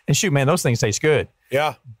kid. And shoot, man, those things taste good.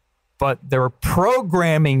 Yeah. But they were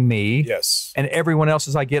programming me Yes. and everyone else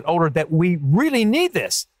as I get older that we really need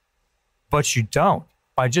this. But you don't.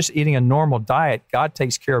 By just eating a normal diet, God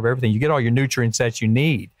takes care of everything. You get all your nutrients that you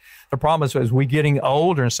need. The problem is, as we getting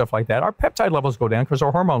older and stuff like that, our peptide levels go down because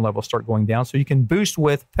our hormone levels start going down. So you can boost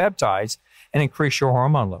with peptides and increase your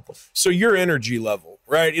hormone levels. So your energy level,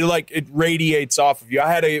 right? It radiates off of you.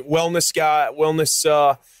 I had a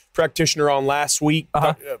wellness practitioner on last week,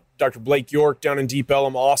 Dr. Blake York down in Deep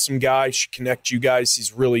Ellum. Awesome guy. Should connect you guys.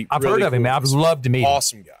 He's I've really heard of him. cool. I've loved to meet him.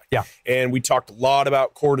 Awesome guy. Yeah. And we talked a lot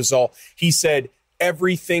about cortisol. He said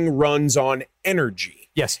everything runs on energy.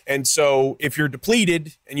 Yes. And so if you're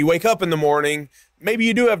depleted and you wake up in the morning, maybe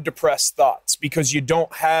you do have depressed thoughts because you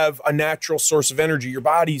don't have a natural source of energy. Your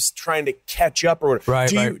body's trying to catch up or whatever.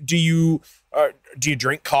 Right, Do you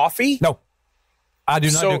drink coffee? No. I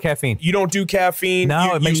do not do caffeine. You don't do caffeine.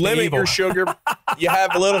 No, it makes me limit evil. your sugar. You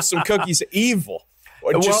have some cookies. Evil.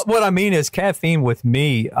 What I mean is caffeine with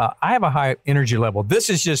me, I have a high energy level. This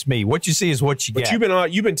is just me. What you see is what you get.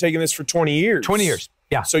 But you've been taking this for 20 years. 20 years.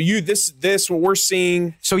 Yeah. So this what we're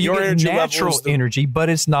seeing. So you get natural energy, but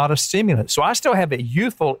it's not a stimulant. So I still have a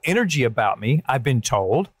youthful energy about me. I've been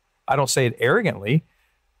told. I don't say it arrogantly,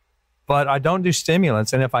 but I don't do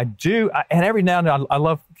stimulants. And if I do, and every now and then I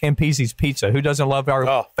love Campese's pizza. Who doesn't love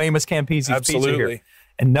our famous Campese's pizza here?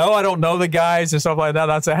 And no, I don't know the guys and stuff like that.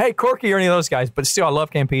 I'd say, hey, Corky or any of those guys. But still, I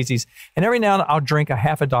love Campese's. And every now and then I'll drink a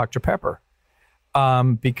half a Dr. Pepper.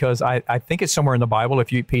 Because I think it's somewhere in the Bible.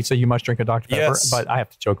 If you eat pizza, you must drink a Dr. Pepper. Yes. But I have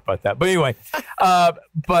to joke about that. But anyway,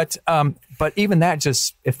 but even that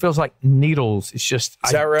it feels like needles. It's just,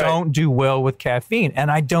 don't do well with caffeine,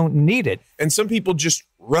 and I don't need it. And some people just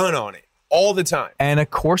run on it all the time. And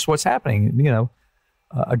of course, what's happening,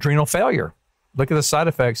 adrenal failure. Look at the side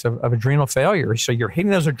effects of adrenal failure. So you're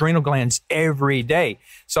hitting those adrenal glands every day.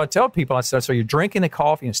 So I tell people, I said, so you're drinking the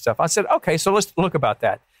coffee and stuff. I said, okay, so let's look about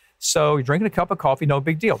that. So you're drinking a cup of coffee, no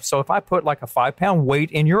big deal. So if I put like a 5-pound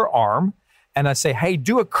weight in your arm and I say, hey,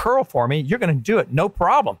 do a curl for me, you're going to do it. No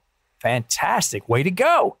problem. Fantastic. Way to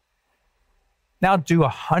go. Now do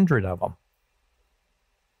 100 of them.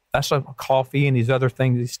 That's what coffee and these other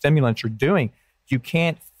things, these stimulants are doing. You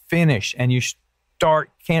can't finish, and you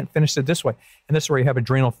can't finish it this way. And this is where you have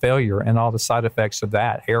adrenal failure and all the side effects of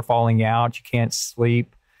that. Hair falling out, you can't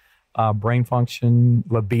sleep, brain function,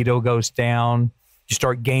 libido goes down. You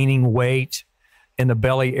start gaining weight in the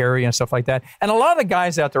belly area and stuff like that. And a lot of the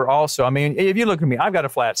guys out there also, I mean, if you look at me, I've got a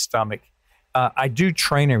flat stomach. I do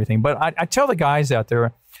train everything. But I tell the guys out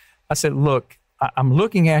there, I said, look, I'm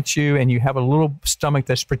looking at you and you have a little stomach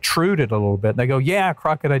that's protruded a little bit. And they go, yeah,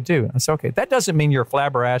 Crockett, I do. I said, okay, that doesn't mean you're a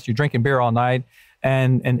flabbergast, you're drinking beer all night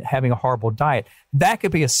and having a horrible diet. That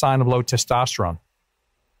could be a sign of low testosterone.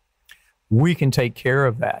 We can take care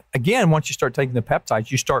of that. Again, once you start taking the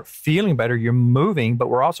peptides, you start feeling better, you're moving, but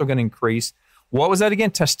we're also going to increase, what was that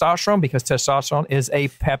again? Testosterone, because testosterone is a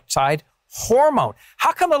peptide hormone.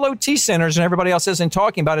 How come the low T centers and everybody else isn't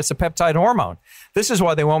talking about it's a peptide hormone? This is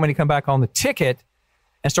why they want me to come back on the ticket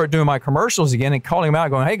and start doing my commercials again and calling them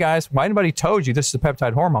out going, hey guys, why anybody told you this is a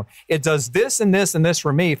peptide hormone? It does this and this and this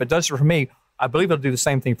for me. If it does it for me, I believe it'll do the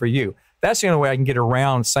same thing for you. That's the only way I can get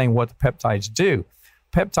around saying what the peptides do.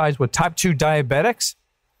 Peptides with type 2 diabetics,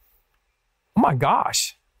 oh my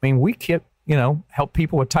gosh. I mean, we help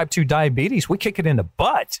people with type 2 diabetes. We kick it in the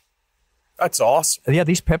butt. That's awesome. Yeah,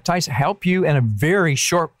 these peptides help you in a very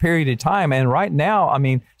short period of time. And right now, I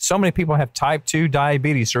mean, so many people have type 2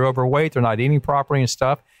 diabetes. They're overweight. They're not eating properly and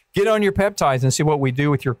stuff. Get on your peptides and see what we do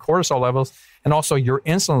with your cortisol levels and also your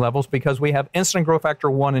insulin levels, because we have insulin growth factor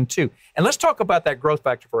 1 and 2. And let's talk about that growth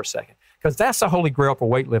factor for a second, because that's the holy grail for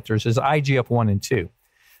weightlifters is IGF-1 and 2.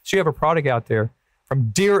 So you have a product out there from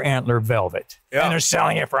Deer Antler Velvet, and they're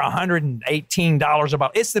selling it for $118 a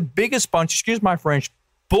bottle. It's the biggest bunch, excuse my French,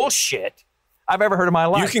 bullshit I've ever heard in my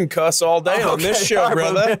life. You can cuss all day on this show,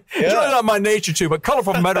 brother. It's really not my nature to, but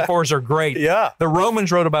colorful metaphors are great. Yeah. The Romans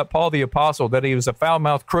wrote about Paul the Apostle that he was a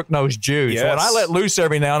foul-mouthed, crook-nosed Jew. Yes. So when I let loose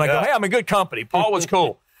every now and I go, hey, I'm in good company. Paul was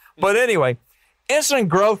cool. But anyway, insulin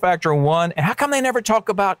growth factor 1, and how come they never talk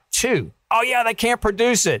about 2? Oh, yeah, they can't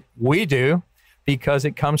produce it. We do, because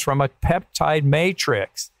it comes from a peptide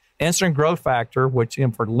matrix. Insulin growth factor, which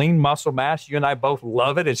for lean muscle mass, you and I both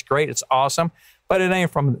love it. It's great. It's awesome. But it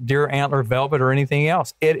ain't from Deer Antler Velvet or anything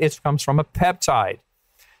else. It comes from a peptide.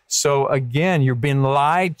 So again, you're being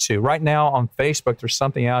lied to. Right now on Facebook, there's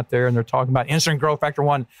something out there, and they're talking about insulin growth factor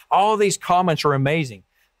 1. All these comments are amazing.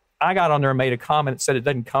 I got on there and made a comment that said it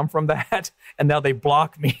doesn't come from that, and now they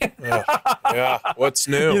block me. Yeah, what's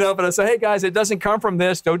new? You know, but I say, hey guys, it doesn't come from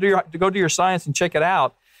this. Go do your science and check it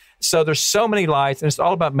out. So there's so many lies, and it's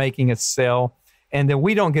all about making it sell. And then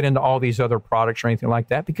we don't get into all these other products or anything like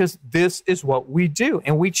that, because this is what we do,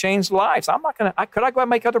 and we change lives. I'm not going to, could I go out and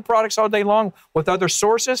make other products all day long with other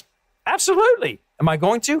sources? Absolutely. Am I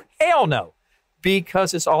going to? Hell no,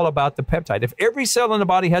 because it's all about the peptide. If every cell in the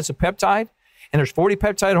body has a peptide and there's 40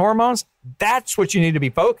 peptide hormones, that's what you need to be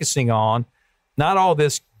focusing on, not all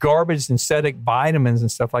this garbage synthetic vitamins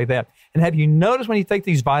and stuff like that. And have you noticed when you take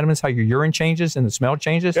these vitamins how your urine changes and the smell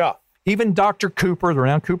changes? Yeah. Even Dr. Cooper, the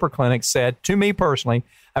renowned Cooper Clinic, said to me personally,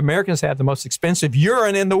 Americans have the most expensive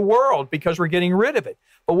urine in the world because we're getting rid of it.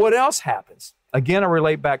 But what else happens? Again, I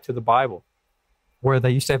relate back to the Bible, where they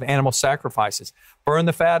used to have animal sacrifices. Burn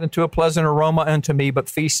the fat into a pleasant aroma unto me, but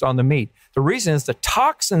feast on the meat. The reason is the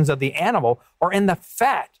toxins of the animal are in the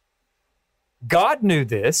fat. God knew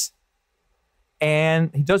this, and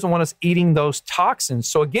he doesn't want us eating those toxins.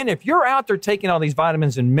 So again, if you're out there taking all these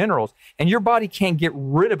vitamins and minerals and your body can't get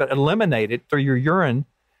rid of it, eliminate it through your urine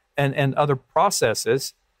and other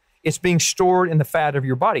processes, it's being stored in the fat of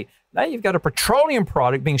your body. Now you've got a petroleum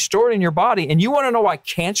product being stored in your body, and you want to know why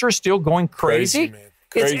cancer is still going crazy? Man.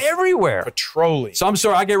 Crazy. It's everywhere. Petroleum. So I'm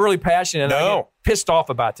sorry, I get really passionate and I get pissed off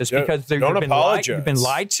about this because you've been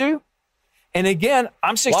lied to. And again,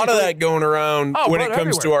 I'm 63. A lot of that going around when it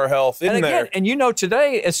comes to our health, isn't there? And you know,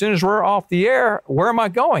 today, as soon as we're off the air, where am I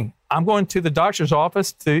going? I'm going to the doctor's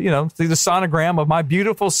office to, do the sonogram of my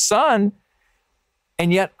beautiful son.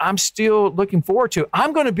 And yet I'm still looking forward to it.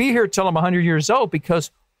 I'm going to be here till I'm 100 years old,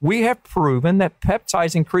 because we have proven that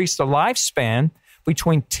peptides increase the lifespan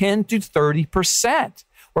between 10 to 30%,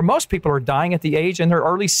 where most people are dying at the age in their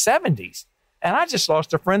early 70s. And I just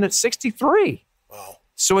lost a friend at 63. Wow.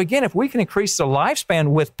 So again, if we can increase the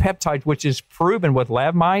lifespan with peptides, which is proven with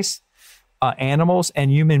lab mice, animals,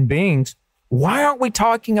 and human beings, why aren't we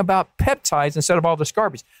talking about peptides instead of all this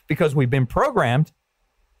garbage? Because we've been programmed,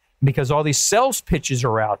 because all these sales pitches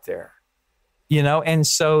are out there, and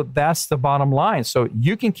so that's the bottom line. So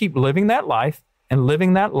you can keep living that life and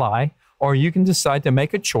living that lie, or you can decide to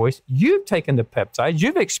make a choice. You've taken the peptides,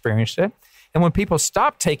 you've experienced it, and when people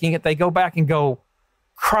stop taking it, they go back and go,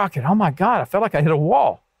 Crockett, oh my God, I felt like I hit a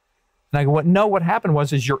wall. And I go, no, what happened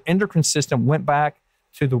was your endocrine system went back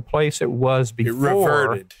to the place it was before. It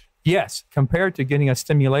reverted. Yes, compared to getting a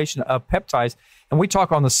stimulation of peptides. And we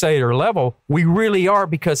talk on the cellular level, we really are,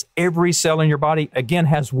 because every cell in your body, again,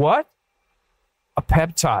 has what? A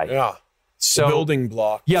peptide. Yeah. So, the building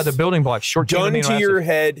blocks. Yeah, the building blocks. Done to your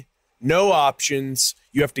head, no options.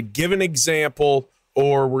 You have to give an example,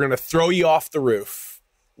 or we're going to throw you off the roof.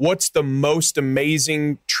 What's the most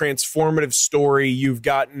amazing, transformative story you've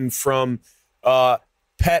gotten from a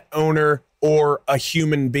pet owner or a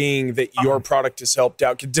human being that your product has helped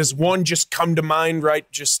out? Does one just come to mind, right?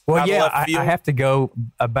 I have to go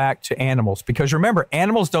back to animals, because remember,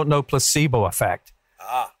 animals don't know placebo effect.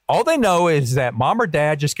 All they know is that mom or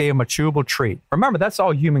dad just gave them a chewable treat. Remember, that's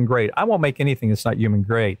all human grade. I won't make anything that's not human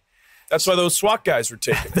grade. That's why those SWAT guys were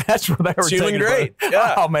taking it. That's what they were taking. Great.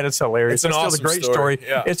 Yeah. Oh, man, it's hilarious. It's still a great story.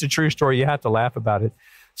 Yeah. It's a true story. You have to laugh about it.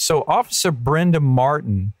 So Officer Brenda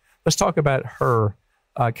Martin, let's talk about her.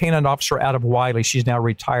 Canine officer out of Wiley. She's now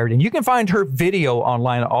retired. And you can find her video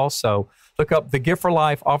online also. Look up The Gift for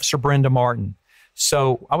Life, Officer Brenda Martin.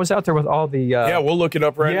 So I was out there with all the... we'll look it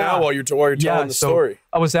up right now while you're telling the story.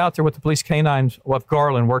 I was out there with the police canines, with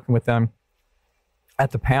Garland, working with them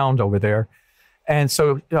at the pound over there. And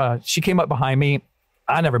so she came up behind me.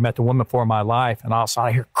 I never met the woman before in my life. And all of a sudden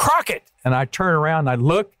I hear, Crockett. And I turn around and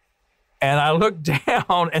I look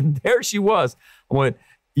down and there she was. I went,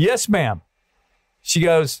 yes, ma'am. She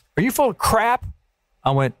goes, are you full of crap?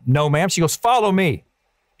 I went, no, ma'am. She goes, follow me.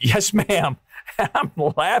 Yes, ma'am. And I'm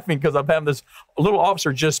laughing because I'm having this little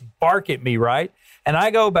officer just bark at me, right? And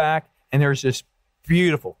I go back and there's this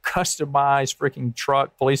beautiful customized freaking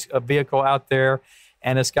truck, police vehicle out there.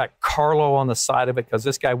 And it's got Carlo on the side of it because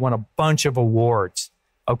this guy won a bunch of awards.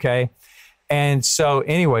 Okay. And so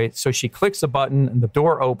anyway, so she clicks the button and the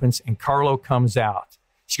door opens and Carlo comes out.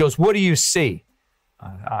 She goes, what do you see?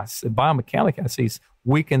 I said, biomechanic, I see he's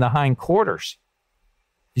weak in the hindquarters.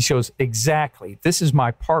 She goes, exactly. This is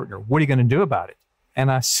my partner. What are you going to do about it? And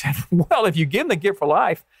I said, well, if you give him the gift for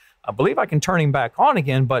life, I believe I can turn him back on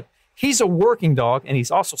again, but he's a working dog and he's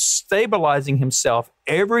also stabilizing himself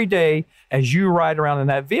every day as you ride around in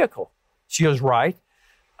that vehicle. She goes, right.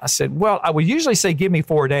 I said, well, I would usually say, give me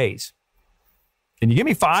 4 days. Can you give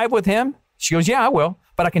me 5 with him? She goes, yeah, I will.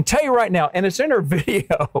 But I can tell you right now, and it's in her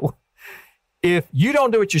video, if you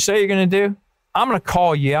don't do what you say you're going to do, I'm going to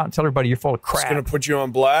call you out and tell everybody you're full of crap. It's going to put you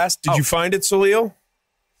on blast. Did you find it, Salil?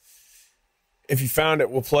 If you found it,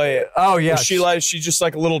 we'll play it. Oh, yeah. Is she just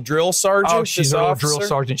like a little drill sergeant? Oh, she's a little drill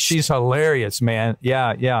sergeant. She's hilarious, man.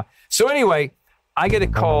 Yeah, yeah. So anyway, I get a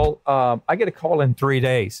call. In 3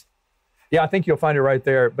 days. Yeah, I think you'll find it right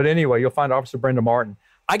there. But anyway, you'll find Officer Brenda Martin.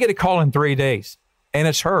 I get a call in 3 days, and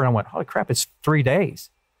it's her. And I went, holy crap, it's 3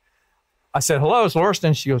 days. I said, hello, it's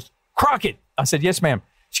Lauriston. She goes, Crockett. I said, yes, ma'am.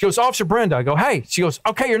 She goes, Officer Brenda. I go, hey. She goes,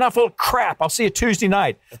 okay, you're not full of crap. I'll see you Tuesday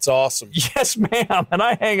night. That's awesome. Yes, ma'am. And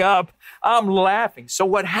I hang up. I'm laughing. So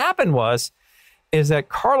what happened is that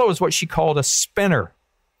Carlo is what she called a spinner.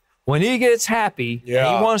 When he gets happy,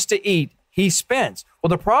 and he wants to eat, he spins. Well,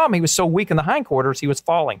 the problem, he was so weak in the hindquarters, he was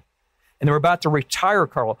falling. And they were about to retire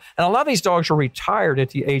Carlo. And a lot of these dogs are retired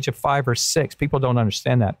at the age of 5 or 6. People don't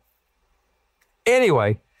understand that.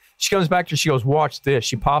 Anyway, she comes back to her. She goes, watch this.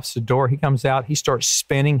 She pops the door. He comes out. He starts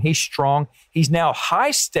spinning. He's strong. He's now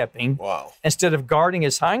high-stepping instead of guarding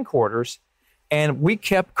his hindquarters. And we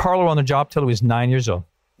kept Carlo on the job till he was 9 years old.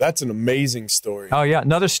 That's an amazing story. Oh, yeah.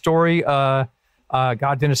 Another story, Dennis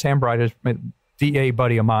Hambright, a DA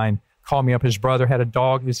buddy of mine, called me up. His brother had a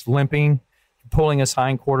dog who's limping, pulling his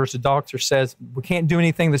hindquarters. The doctor says, we can't do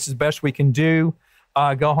anything. This is the best we can do.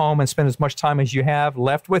 Go home and spend as much time as you have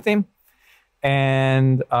left with him.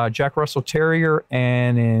 And Jack Russell Terrier,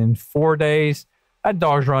 and in 4 days, that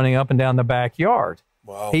dog's running up and down the backyard.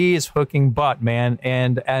 Wow. He is hooking butt, man.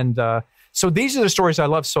 And so these are the stories I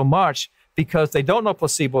love so much because they don't know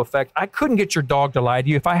placebo effect. I couldn't get your dog to lie to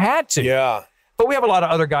you if I had to. Yeah. But we have a lot of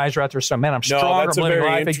other guys out there. So, man, I'm stronger. No, that's a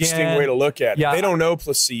very interesting way to look at it. Yeah. They don't know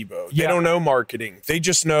placebo. They don't know marketing. They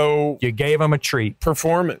just know you gave them a treat.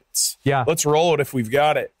 Performance. Yeah. Let's roll it if we've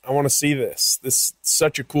got it. I want to see this. This is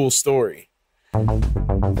such a cool story.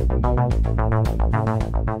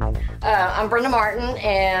 I'm Brenda Martin,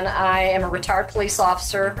 and I am a retired police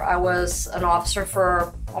officer. I was an officer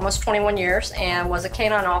for almost 21 years and was a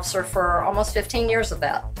canine officer for almost 15 years of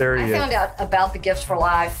that. I found out about the Gifts for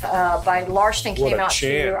Life by Lauriston came out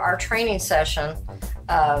to our training session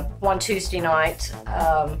one Tuesday night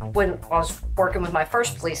when I was working with my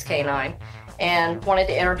first police canine and wanted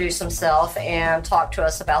to introduce himself and talk to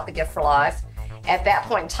us about the Gift for Life. At that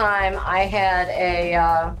point in time, I had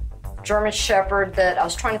a German Shepherd that I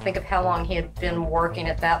was trying to think of how long he had been working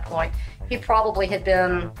at that point. He probably had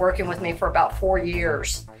been working with me for about 4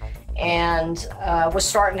 years and was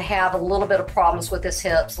starting to have a little bit of problems with his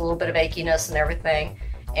hips, a little bit of achiness and everything.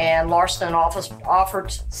 And Lauriston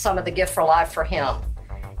offered some of the Gift for Life for him.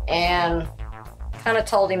 And kind of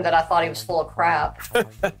told him that I thought he was full of crap.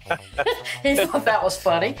 He thought that was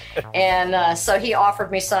funny. And so he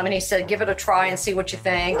offered me some and he said, give it a try and see what you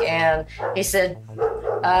think. And he said,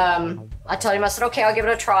 I told him, I said, okay, I'll give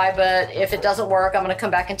it a try, but if it doesn't work, I'm going to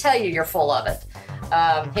come back and tell you you're full of it.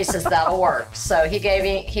 He says, that'll work. So he gave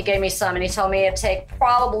me some and he told me it'd take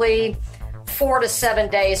probably 4 to 7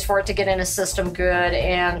 days for it to get in his system good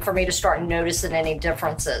and for me to start noticing any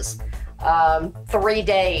differences. 3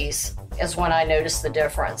 days is when I noticed the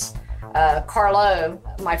difference. Carlo,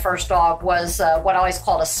 my first dog, was what I always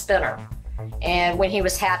called a spinner. And when he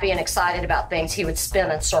was happy and excited about things, he would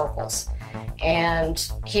spin in circles.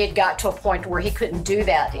 And he had got to a point where he couldn't do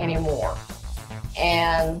that anymore.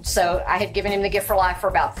 And so I had given him the Gift for Life for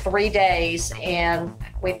about 3 days, and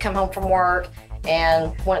we'd come home from work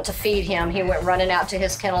and went to feed him. He went running out to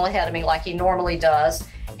his kennel ahead of me like he normally does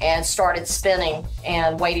and started spinning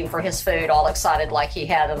and waiting for his food, all excited like he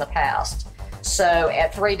had in the past. So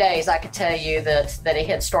at 3 days, I could tell you that he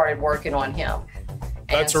had started working on him.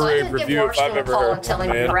 That's a rave review if I've ever heard one,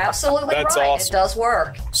 man. You're absolutely right. Awesome. It does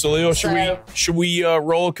work. Salil, should we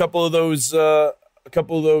roll a couple of those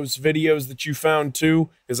videos that you found too?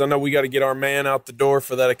 Because I know we got to get our man out the door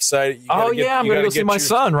for that exciting. I'm gonna go see my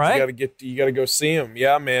son, right? You got to go see him.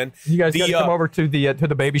 Yeah, man. You guys got to come over to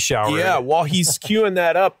the baby shower. Yeah, while he's queuing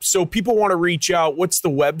that up, so people want to reach out. What's the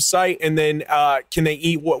website, and then can they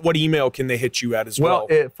eat? What email can they hit you at as well?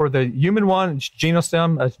 Well, for the human one, it's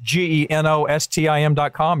Genostim. It's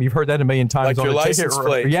GENOSTIM.com. You've heard that a million times. Like your license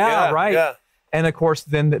plate. Yeah, right. Yeah. And of course,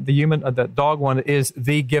 then the dog one is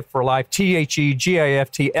The Gift for Life,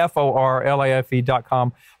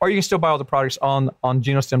 TheGiftForLife.com. Or you can still buy all the products on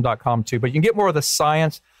Genostim.com too. But you can get more of the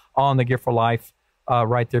science on The Gift for Life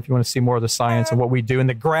right there if you want to see more of the science and what we do and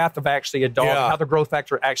the graph of actually a dog, how the growth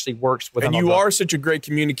factor actually works with. And you are such a great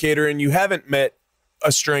communicator, and you haven't met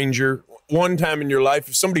a stranger one time in your life.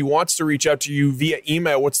 If somebody wants to reach out to you via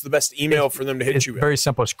email, what's the best email for them to hit you with? Very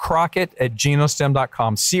simple. It's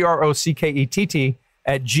Crockett@Genostim.com.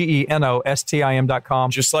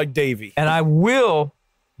 CROCKETT@GENOSTIM.com. Just like Davey. And I will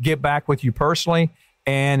get back with you personally.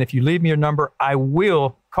 And if you leave me your number, I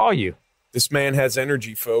will call you. This man has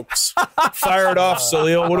energy, folks. Fire it off,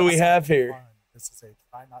 Salil. What do we have here? This is a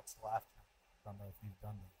try not to laugh. I don't know if you've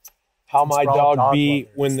done this. How my dog be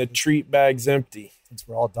when the treat bag's empty. Since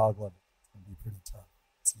we're all dog lovers. Pretty tough.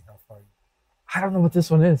 See how far you. I don't know what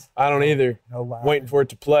this one is. I don't either. No laughing. Waiting for it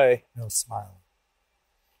to play. No smiling.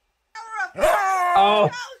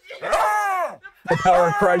 Oh. The power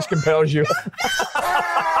of Christ compels you.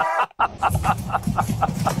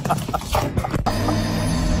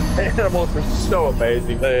 Animals are so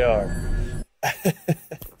amazing. They are.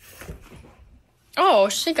 Oh,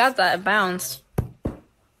 she got that. It bounced.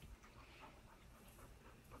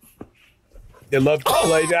 They love to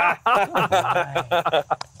play.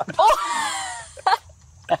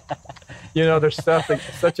 You know, they're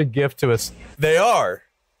such a gift to us. They are.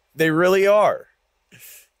 They really are.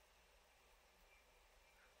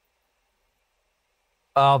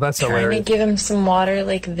 Oh, that's hilarious. Trying to give him some water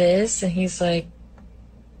like this, and he's like,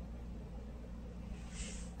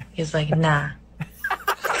 nah.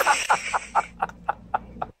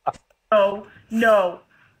 No.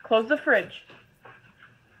 Close the fridge.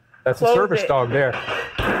 That's a service dog there.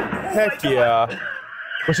 Heck yeah.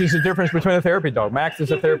 Which is the difference between a therapy dog. Max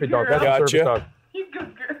is a therapy dog. That's a service dog. He's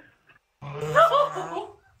good girl.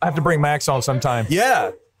 I have to bring Max on sometime.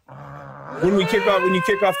 Yeah. When you kick off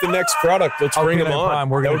the next product, let's bring him on.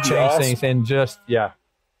 We're going to change things and just, That's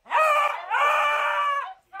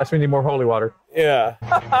when we need more holy water. Yeah.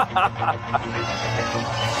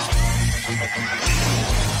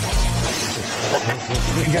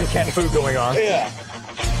 You got cat food going on. Yeah.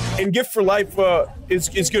 And Gift for Life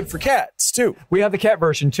is good for cats, too. We have the cat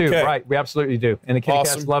version, too. Okay. Right. We absolutely do. And the kitty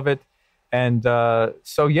cats love it. And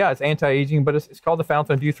it's anti-aging, but it's called the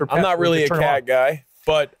Fountain of Youth for Pets. I'm not really a cat guy,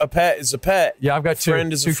 but a pet is a pet. Yeah, I've got two.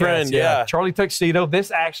 Friend is a friend, yeah. Charlie Tuxedo.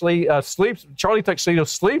 This actually Charlie Tuxedo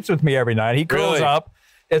sleeps with me every night. He curls up.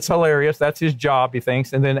 It's hilarious. That's his job, he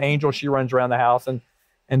thinks. And then Angel, she runs around the house and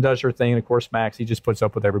does her thing. And, of course, Max, he just puts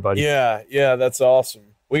up with everybody. Yeah, that's awesome.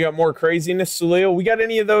 We got more craziness, Salil. We got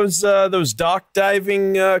any of those dock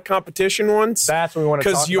diving competition ones? That's what we want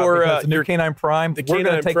to talk about. Because the new Canine Prime, we're going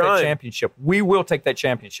to take that championship. We will take that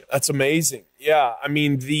championship. That's amazing. Yeah, I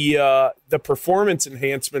mean the performance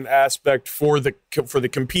enhancement aspect for the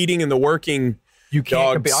competing and the working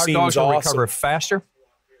dog seems awesome. Our dogs will recover faster.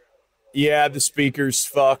 Yeah, the speaker's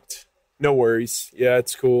fucked. No worries. Yeah,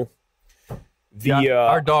 it's cool.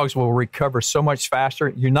 Our dogs will recover so much faster.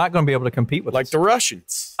 You're not going to be able to compete with like the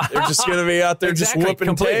Russians. They're just going to be out there just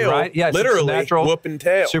whooping tail, right? Yeah, literally natural whooping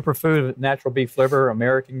tail. Superfood, natural beef liver,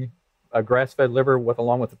 American grass-fed liver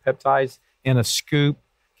along with the peptides in a scoop.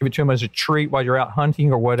 Give it to them as a treat while you're out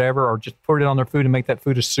hunting or whatever, or just put it on their food and make that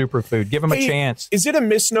food a superfood. Give them a chance. Is it a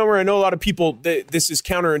misnomer? I know a lot of people, this is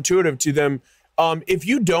counterintuitive to them. If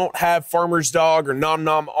you don't have Farmer's Dog or Nom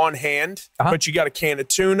Nom on hand, but you got a can of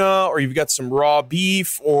tuna or you've got some raw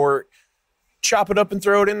beef, or chop it up and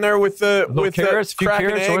throw it in there with carrots, crack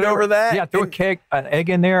an egg over that. Yeah, throw an egg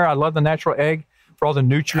in there. I love the natural egg for all the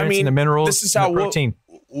nutrients and the minerals. This is how protein.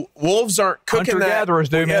 Wolves aren't cooking that.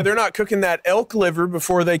 Yeah, they're not cooking that elk liver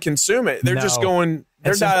before they consume it. They're just going.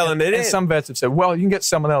 They're dialing it in. And some vets have said, well, you can get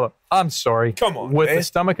salmonella. I'm sorry. Come on, with the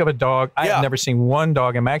stomach of a dog, I have never seen one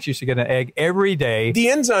dog, and Max used to get an egg every day. The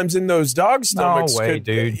enzymes in those dog stomachs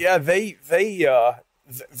dude. Yeah, they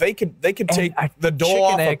could take the dough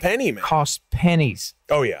off a penny, man. Costs pennies.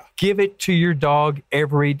 Oh, yeah. Give it to your dog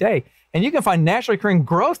every day. And you can find naturally occurring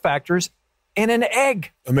growth factors in an egg.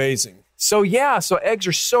 Amazing. So eggs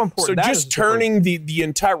are so important. So just turning the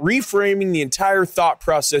entire, reframing the entire thought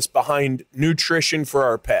process behind nutrition for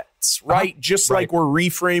our pets, right? Just like we're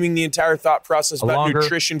reframing the entire thought process about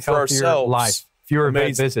nutrition for ourselves. Life, fewer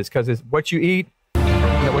vet visits, because it's what you eat,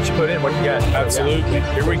 what you put in, what you get. Absolutely.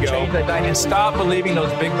 Here we go. Change that diet and stop believing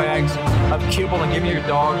those big bags of kibble and giving your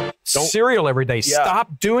dog cereal every day.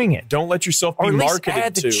 Stop doing it. Don't let yourself be or at least marketed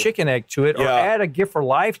add to. the chicken egg to it, or add a gift for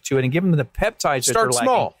life to it, and give them the peptides. Start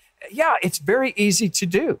small. Yeah, it's very easy to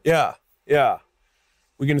do. Yeah. We're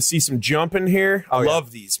going to see some jumping here. I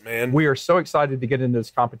love these, man. We are so excited to get into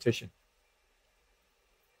this competition.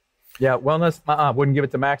 Yeah, wellness, wouldn't give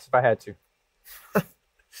it to Max if I had to.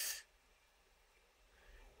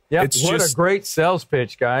 Yeah, what a great sales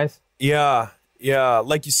pitch, guys. Yeah.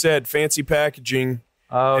 Like you said, fancy packaging,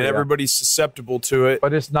 and everybody's susceptible to it.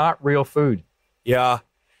 But it's not real food. Yeah,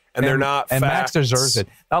 and they're not And facts. Max deserves it.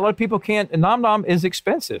 Now, a lot of people can't, and Nom Nom is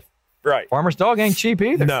expensive. Right. Farmer's dog ain't cheap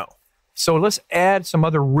either. No. So let's add some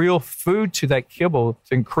other real food to that kibble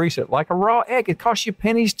to increase it. Like a raw egg, it costs you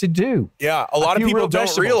pennies to do. Yeah, a lot of people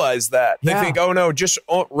don't realize that. They think, oh no, just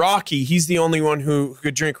Rocky, he's the only one who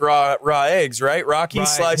could drink raw eggs, right? Rocky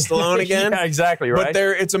sliced alone again. Yeah, exactly, right. But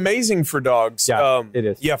it's amazing for dogs. Yeah, it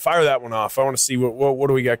is. Yeah, fire that one off. I want to see what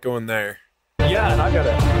do we got going there. Yeah, and I got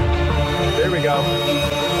it. There we go.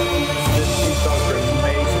 These dogs are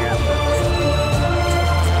amazing athletes.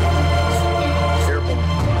 Careful.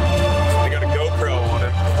 They got a GoPro on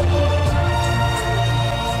him.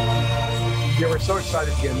 Yeah, we're so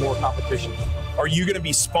excited to get more competition. Are you going to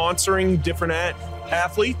be sponsoring different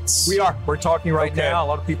athletes? We are. We're talking right now. A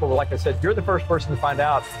lot of people, like I said, you're the first person to find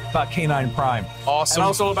out about Canine Prime. Awesome. And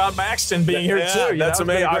also about Maxton being here too. That's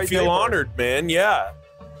amazing. I feel honored, man. Yeah.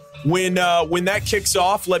 When that kicks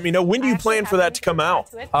off, let me know. When do you plan for that to come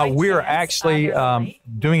out? We're actually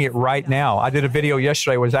doing it right now. I did a video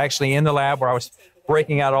yesterday. I was actually in the lab where I was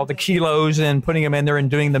breaking out all the kilos and putting them in there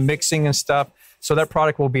and doing the mixing and stuff. So that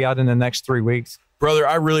product will be out in the next 3 weeks. Brother,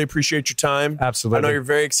 I really appreciate your time. Absolutely. I know you're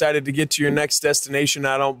very excited to get to your next destination.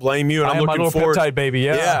 I don't blame you. And I'm looking forward. Peptide baby,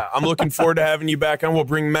 Yeah, I'm looking forward to having you back on. We'll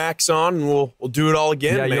bring Max on and we'll do it all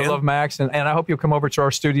again, man. You'll love Max. And I hope you'll come over to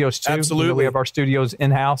our studios too. Absolutely. We have our studios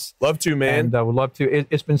in-house. Love to, man. And we'd love to.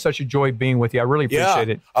 It's been such a joy being with you. I really appreciate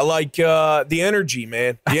it. I like the energy,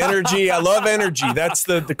 man. The energy. I love energy. That's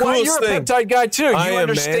the coolest thing. You're a peptide guy too. I you am,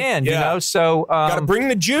 understand, man. you know. So got to bring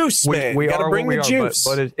the juice, man. We got to bring the juice.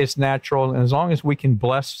 But it's natural. And as long as we can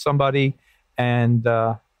bless somebody, and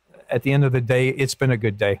at the end of the day, it's been a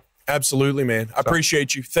good day. Absolutely, man. I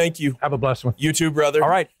appreciate you. Thank you. Have a blessed one. You too, brother. All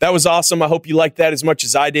right. That was awesome. I hope you liked that as much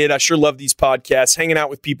as I did. I sure love these podcasts. Hanging out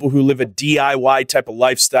with people who live a DIY type of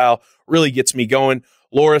lifestyle really gets me going.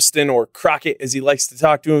 Lauriston, or Crockett, as he likes to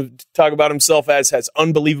talk about himself as, has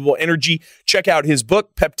unbelievable energy. Check out his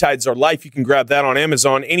book, Peptides Are Life. You can grab that on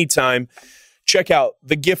Amazon anytime. Check out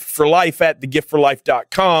The Gift for Life at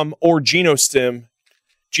thegiftforlife.com or Genostim.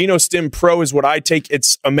 Genostim Pro is what I take.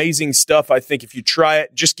 It's amazing stuff. I think if you try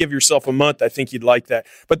it, just give yourself a month. I think you'd like that.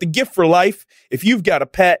 But The Gift for Life, if you've got a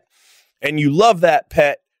pet and you love that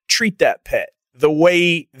pet, treat that pet the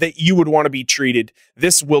way that you would want to be treated.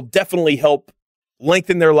 This will definitely help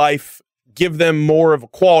lengthen their life, give them more of a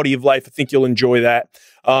quality of life. I think you'll enjoy that.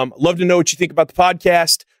 Love to know what you think about the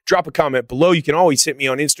podcast. Drop a comment below. You can always hit me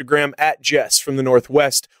on Instagram at Jess from the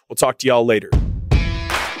Northwest. We'll talk to y'all later.